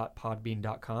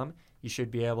moviemarathoners.podbean.com. You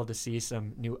should be able to see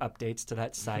some new updates to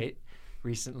that site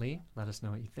recently. Let us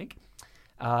know what you think.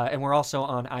 And we're also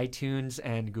on iTunes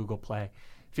and Google Play.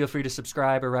 Feel free to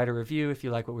subscribe or write a review if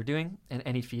you like what we're doing, and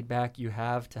any feedback you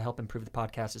have to help improve the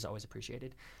podcast is always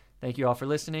appreciated. Thank you all for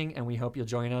listening, and we hope you'll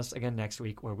join us again next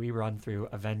week where we run through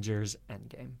Avengers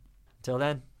Endgame. Until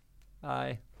then,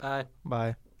 bye. Bye.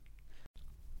 Bye.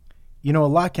 You know, a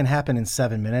lot can happen in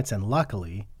 7 minutes, and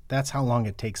luckily, that's how long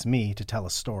it takes me to tell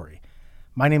a story.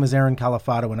 My name is Aaron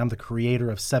Califato, and I'm the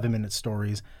creator of 7 Minute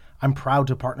Stories. I'm proud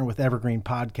to partner with Evergreen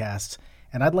Podcasts,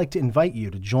 and I'd like to invite you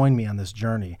to join me on this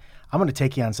journey. I'm going to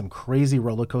take you on some crazy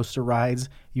roller coaster rides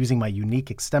using my unique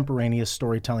extemporaneous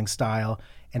storytelling style,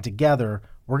 and together,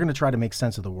 we're going to try to make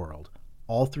sense of the world,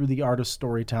 all through the art of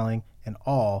storytelling and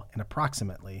all in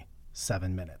approximately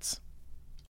 7 minutes.